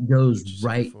that goes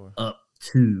right up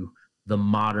to the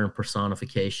modern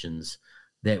personifications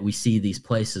that we see these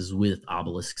places with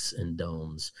obelisks and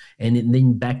domes. And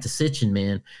then back to Sitchin,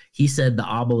 man, he said the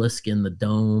obelisk and the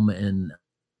dome, and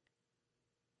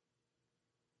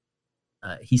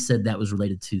he said that was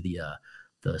related to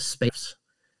the space,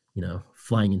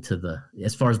 flying into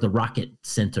as far as the rocket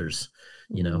centers,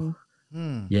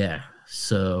 Yeah.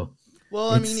 So, well,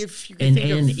 I mean, if you can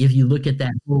if you look at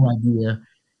that whole idea,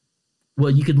 well,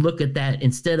 you could look at that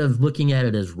instead of looking at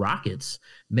it as rockets.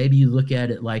 Maybe you look at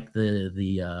it like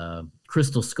the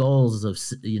crystal skulls of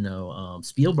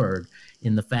Spielberg,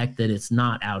 in the fact that it's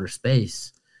not outer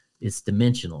space, it's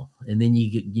dimensional. And then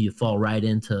you fall right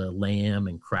into Lamb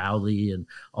and Crowley and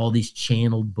all these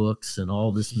channeled books and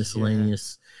all this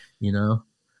miscellaneous,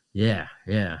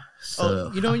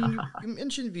 So you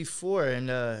mentioned before, and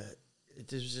it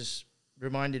just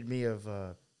reminded me of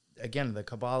again the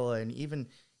Kabbalah, and even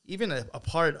a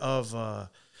part of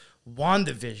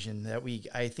WandaVision that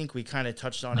I think we kind of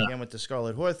touched on again with the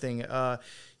Scarlet Whore thing.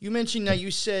 You mentioned now,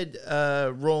 you said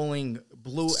rolling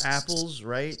blue apples,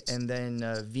 right? And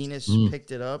then Venus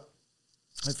picked it up.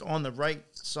 If on the right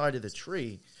side of the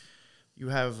tree, you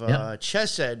have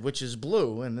Chesed, which is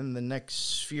blue, and then the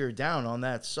next sphere down on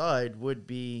that side would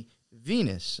be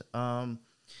Venus.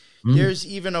 There's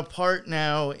even a part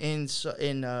now in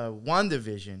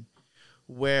WandaVision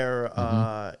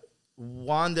where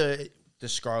Wanda, the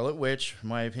Scarlet Witch, in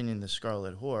my opinion, the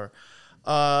Scarlet Whore,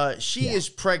 she is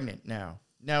pregnant now.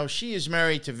 Now, she is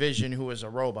married to Vision, who is a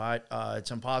robot.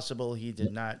 It's impossible. He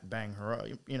did not bang her up.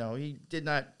 You know, he did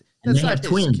not. And That's they not have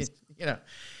twins. kid, you know.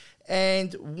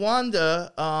 And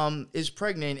Wanda is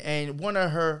pregnant, and one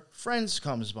of her friends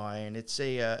comes by, and it's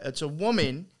a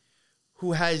woman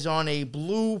who has on a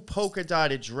blue polka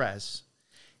dotted dress,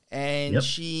 and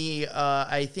she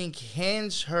I think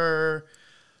hands her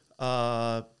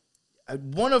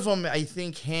one of them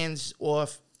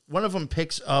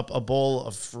picks up a bowl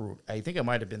of fruit. I think it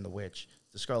might have been the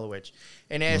Scarlet Witch,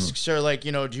 and asks her, like,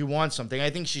 you know, do you want something?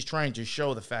 I think she's trying to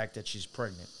show the fact that she's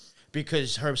pregnant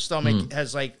because her stomach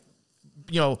has, like,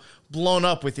 you know, blown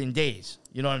up within days.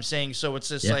 You know what I'm saying? So it's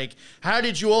just like, how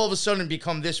did you all of a sudden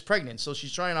become this pregnant? So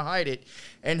she's trying to hide it.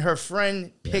 And her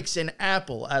friend picks an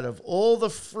apple out of all the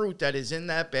fruit that is in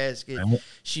that basket.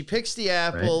 She picks the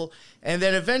apple, and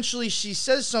then eventually she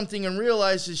says something and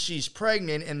realizes she's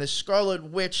pregnant, and the Scarlet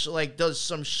Witch, like, does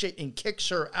some shit and kicks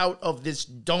her out of this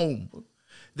dome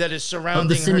that is surrounding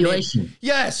the simulation. Her.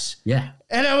 Yes. Yeah.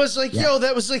 And I was like, yo,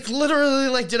 that was like literally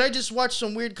like, did I just watch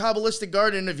some weird Kabbalistic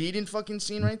Garden of Eden fucking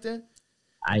scene right there?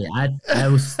 I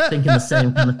was thinking the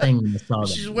same kind of thing when I saw that.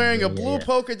 She's wearing a blue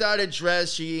polka dotted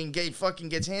dress. She fucking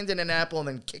gets handed an apple and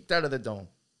then kicked out of the dome.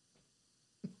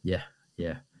 Yeah.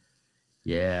 Very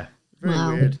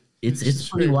weird. It's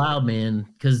pretty wild, man,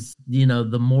 because, you know,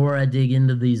 the more I dig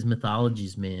into these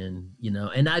mythologies, man, you know,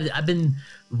 and I've been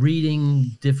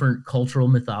reading different cultural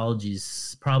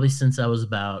mythologies probably since I was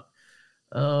about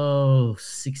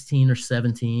 16 or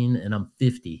 17, and I'm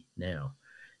 50 now,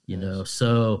 you know,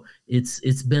 so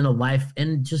it's been a life,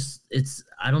 and just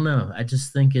I don't know, I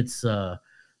just think it's I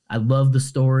love the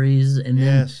stories, and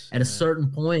then at a certain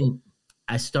point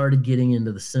I started getting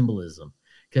into the symbolism.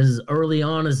 Because early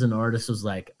on as an artist was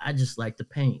like, I just like to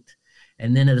paint.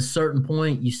 And then at a certain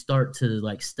point, you start to,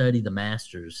 like, study the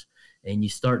masters, and you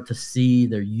start to see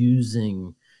they're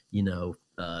using, you know,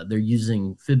 they're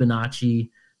using Fibonacci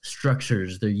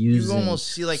structures. They're using, you almost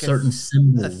see like certain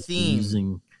symbols. A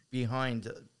theme behind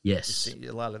a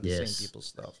lot of the same people's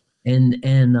stuff. And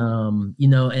you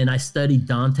know, and I studied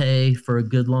Dante for a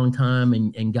good long time,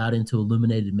 and got into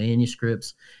illuminated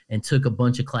manuscripts and took a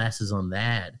bunch of classes on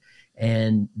that.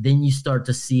 And then you start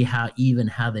to see how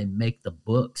they make the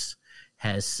books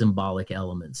has symbolic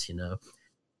elements, you know.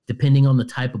 Depending on the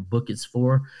type of book it's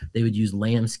for, they would use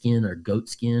lamb skin or goat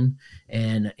skin.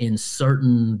 And in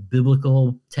certain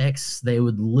biblical texts, they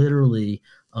would literally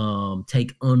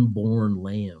take unborn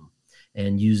lamb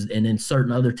and in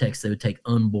certain other texts, they would take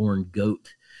unborn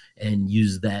goat and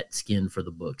use that skin for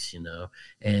the books, you know.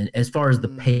 And as far as the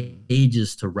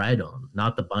pages to write on,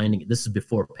 not the binding, this is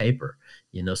before paper,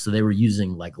 you know, so they were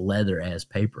using like leather as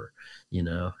paper, you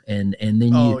know, and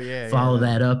then you follow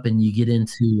that up, and you get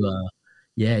into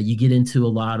a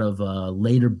lot of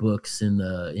later books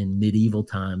in medieval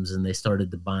times, and they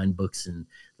started to bind books in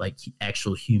like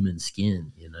actual human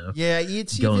skin, you know. Yeah,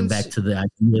 it's going back to the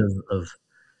idea of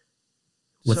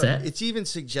what's that? It's even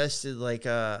suggested, like,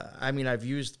 I mean, I've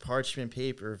used parchment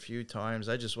paper a few times.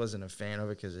 I just wasn't a fan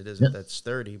of it because it isn't that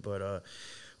sturdy. But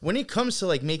when it comes to,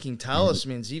 like, making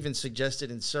talismans, even suggested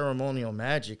in ceremonial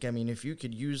magic, I mean, if you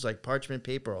could use, like, parchment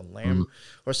paper or lamb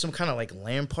or some kind of, like,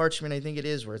 lamb parchment, I think it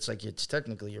is, where it's like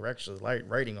you're actually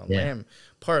writing on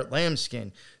lamb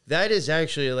skin. That is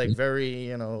actually, like, very,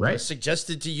 you know,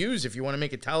 suggested to use if you want to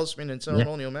make a talisman in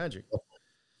ceremonial magic.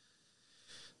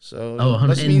 So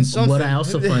must mean something. What I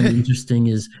also find interesting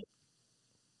is,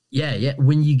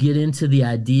 when you get into the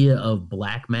idea of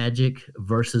black magic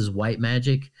versus white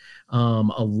magic, a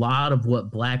lot of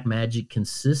what black magic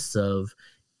consists of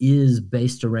is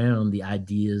based around the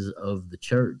ideas of the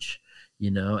church,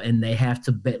 you know, and they have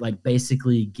to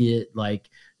basically get, like,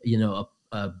 you know,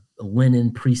 a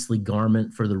linen priestly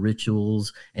garment for the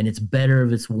rituals, and it's better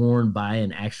if it's worn by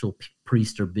an actual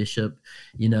priest or bishop,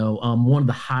 you know. One of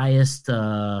the highest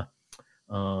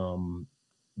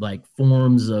like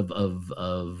forms of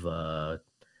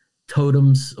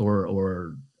totems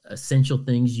or essential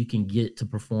things you can get to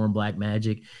perform black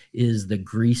magic is the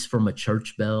grease from a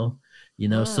church bell, you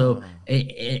know.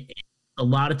 A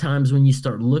lot of times when you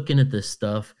start looking at this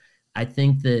stuff, I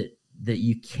think that that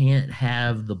you can't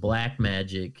have the black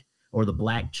magic or the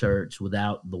black church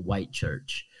without the white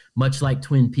church, much like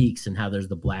Twin Peaks and how there's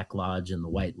the Black Lodge and the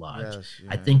White Lodge. Yes, yeah.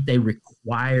 I think they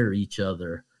require each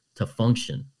other to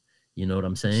function. You know what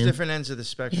I'm saying? It's different ends of the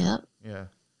spectrum. Yep. Yeah.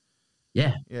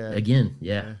 Yeah. Yeah. Again,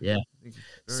 yeah. Very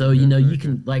So, good, you know, very you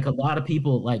can, good. like a lot of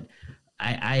people, like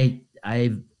I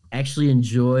actually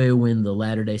enjoy when the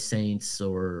Latter-day Saints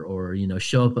or, you know,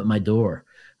 show up at my door.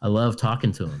 I love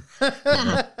talking to them.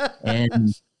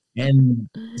 And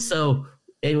so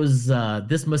it was,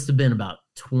 this must've been about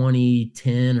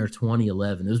 2010 or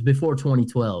 2011. It was before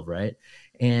 2012. Right.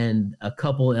 And a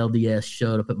couple LDS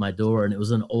showed up at my door, and it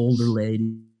was an older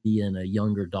lady and a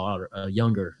younger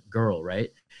girl. Right.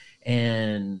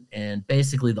 And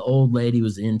basically the old lady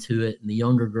was into it, and the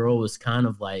younger girl was kind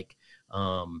of like,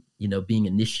 you know, being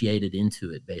initiated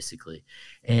into it basically.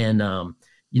 And,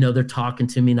 you know, they're talking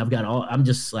to me, and I'm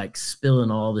just like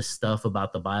spilling all this stuff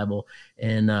about the Bible.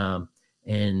 And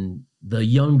the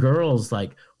young girl's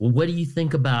like, well, what do you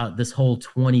think about this whole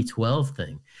 2012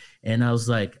 thing? And I was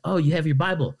like, oh, you have your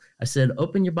Bible. I said,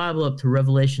 open your Bible up to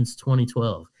Revelations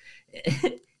 2012.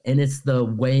 And it's the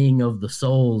weighing of the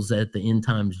souls at the end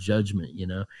times judgment, you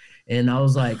know? And I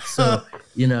was like, so,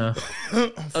 you know,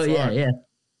 oh yeah.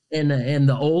 And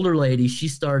the older lady, she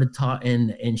started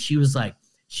talking, and she was like,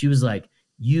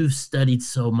 you've studied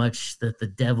so much that the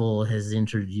devil has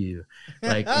entered you.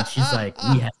 Like, and she's like,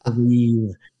 we have to leave.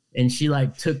 And she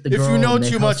like took the girl. If you know and they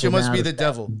too much, it hustled must out be of the that.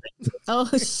 devil. Oh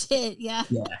shit! Yeah.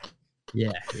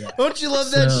 Yeah. Don't you love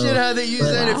that So, shit? How they use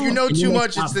but- that? If you know and too then they much,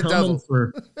 it's stopped the coming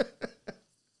devil.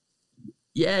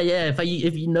 Yeah.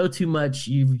 If you know too much,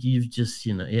 you've just,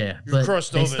 you know, yeah. You've But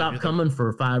crossed they over. stopped You're coming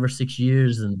for 5 or 6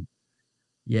 years, and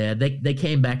yeah, they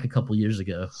came back a couple years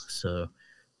ago. So,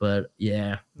 but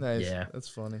yeah, Nice. yeah, That's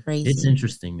funny. Crazy. it's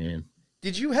interesting, man.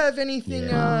 Did you have anything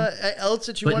Yeah. else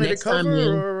that you But wanted to next time, cover, man-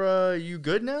 or are you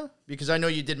good now? Because I know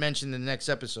you did mention the next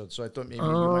episode, so I thought maybe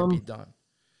you might be done.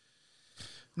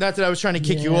 Not that I was trying to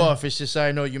kick you Yeah. off. It's just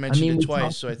I know you mentioned mean, it we twice,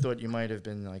 talked- so I thought you might have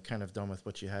been like kind of done with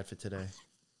what you had for today.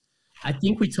 I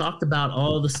think we talked about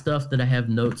all the stuff that I have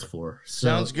notes for. So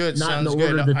Sounds good, Not sounds in the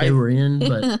order good. that they were in,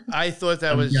 but I thought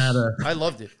that I've was. gotta- I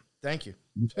loved it. Thank you.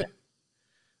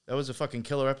 That was a fucking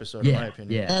killer episode, in my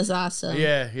opinion. yeah. That's awesome.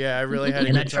 Yeah. I really had a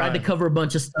And I good tried to time. cover a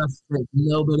bunch of stuff that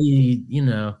nobody, you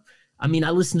know. I mean, I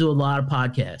listen to a lot of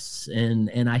podcasts,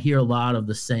 and I hear a lot of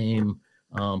the same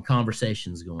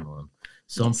conversations going on.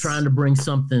 So I'm trying to bring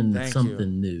something Thank you.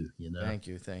 new, you know. Thank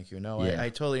you. No, Yeah. I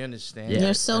totally understand. Yeah. You're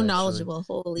that, so actually. knowledgeable.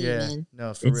 Holy man.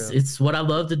 No, for It's real. it's what I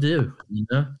love to do, you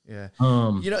know. Yeah.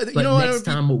 But You know what, next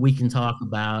time what we can talk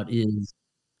about is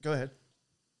Go ahead.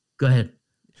 go ahead.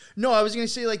 No, I was gonna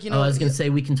say like I was gonna say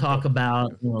we can talk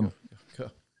about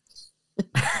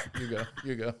Go.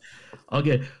 You go.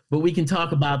 okay, but we can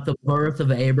talk about the birth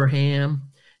of Abraham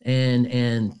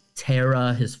and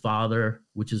Terah, his father,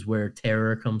 which is where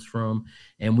terror comes from,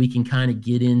 and we can kind of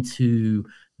get into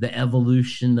the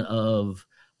evolution of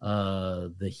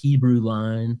the Hebrew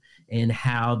line and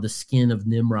how the skin of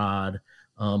Nimrod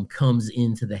comes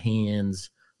into the hands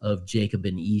of Jacob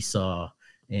and Esau,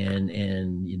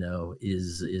 and you know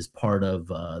is part of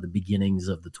the beginnings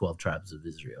of the 12 tribes of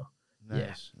Israel.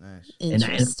 Nice.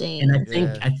 Interesting. And I Yeah. think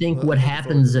Looking what forward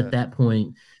happens to at that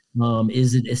point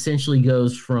is it essentially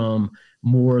goes from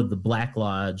more of the Black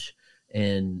Lodge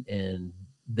and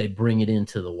they bring it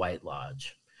into the White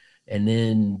Lodge. And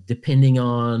then depending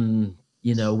on,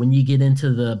 you know, when you get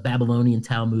into the Babylonian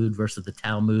Talmud versus the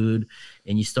Talmud,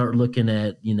 and you start looking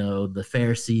at, you know, the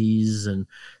Pharisees and,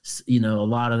 you know, a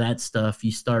lot of that stuff,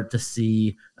 you start to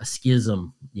see a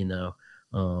schism, you know.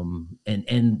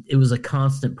 And it was a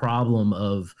constant problem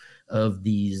of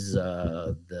these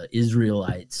the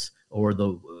Israelites, or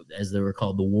as they were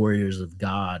called, the warriors of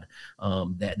God,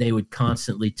 that they would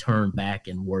constantly turn back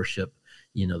and worship,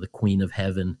 you know, the Queen of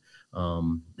Heaven,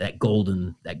 that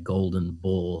golden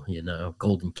bull, you know,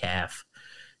 golden calf.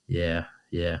 Yeah.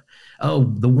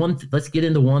 Oh, let's get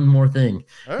into one more thing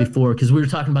All right. before, because we were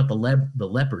talking about the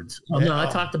leopards. Oh Yeah, no, I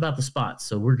talked about the spots,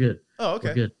 so we're good. Oh, okay.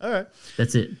 We're good. All right.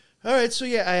 That's it. All right, so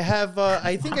yeah, I have.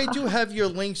 I think I do have your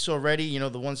links already. You know,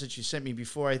 the ones that you sent me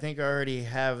before. I think I already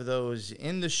have those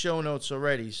in the show notes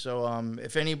already. So,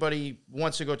 if anybody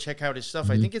wants to go check out his stuff,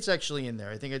 I think it's actually in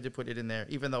there. I think I did put it in there,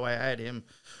 even though I had him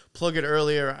plug it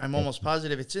earlier. I'm almost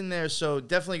positive it's in there. So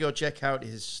definitely go check out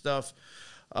his stuff.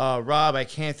 Rob, I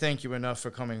can't thank you enough for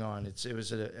coming on.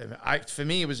 For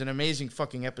me, it was an amazing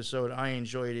fucking episode. I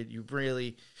enjoyed it.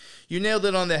 You nailed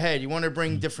it on the head. You want to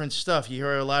bring different stuff. You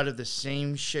hear a lot of the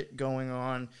same shit going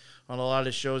on a lot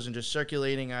of shows and just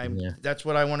circulating. That's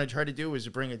what I want to try to do, is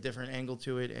bring a different angle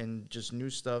to it and just new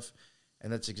stuff.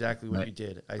 And that's exactly what Right. you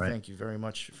did. I Right. thank you very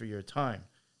much for your time.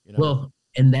 You know? Well,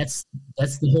 and that's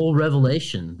the whole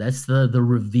revelation. That's the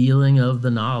revealing of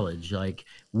the knowledge. Like,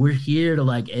 we're here to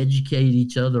like educate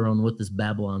each other on what this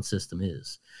Babylon system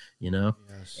is, you know?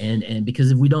 Yes. And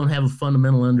because if we don't have a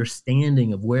fundamental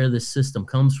understanding of where this system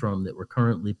comes from that we're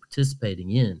currently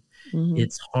participating in,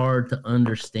 it's hard to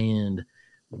understand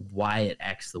why it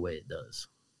acts the way it does.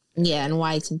 Yeah, and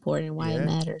why it's important, why it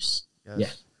matters. Yes.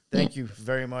 Yeah. Thank you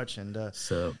very much, and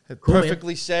so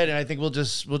perfectly said. And I think we'll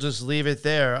just leave it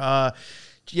there.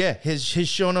 His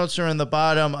show notes are in the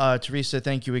bottom. Teresa,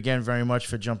 thank you again very much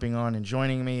for jumping on and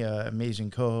joining me.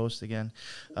 Amazing co-host again.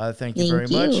 Thank you very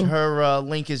much. Her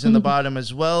link is in the bottom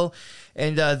as well.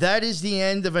 And that is the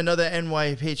end of another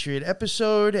NY Patriot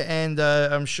episode. And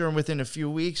I'm sure within a few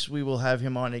weeks we will have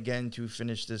him on again to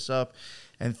finish this up.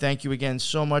 And thank you again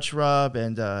so much, Rob.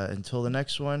 And until the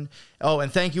next one. Oh,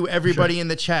 and thank you everybody in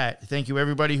the chat. Thank you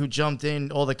everybody who jumped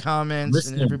in, all the comments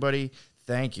and everybody.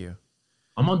 Thank you.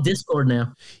 I'm on Discord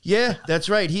now. Yeah, that's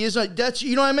right. He is. That's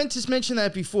I meant to mention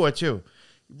that before too.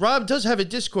 Rob does have a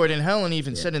Discord, and Helen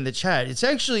even said in the chat it's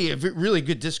actually a really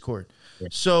good Discord. Yeah.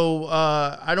 So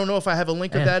I don't know if I have a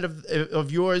link of that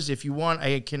of yours. If you want,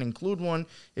 I can include one.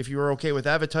 If you're okay with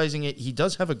advertising it, he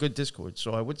does have a good Discord,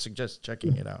 so I would suggest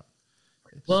checking it out.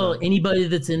 Well, anybody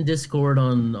that's in Discord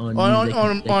on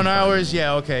ours,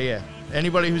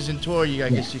 Anybody who's in Tor, I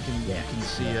guess you can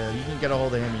see. You can get a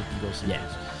hold of him. You can go see. Yeah,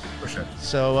 for sure.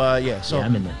 So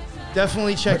I'm in there.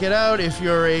 Definitely check it out if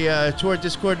you're a Tor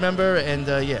Discord member. And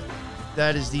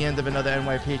that is the end of another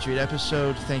NY Patriot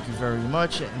episode. Thank you very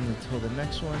much, and until the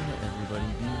next one, everybody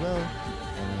be well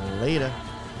and later.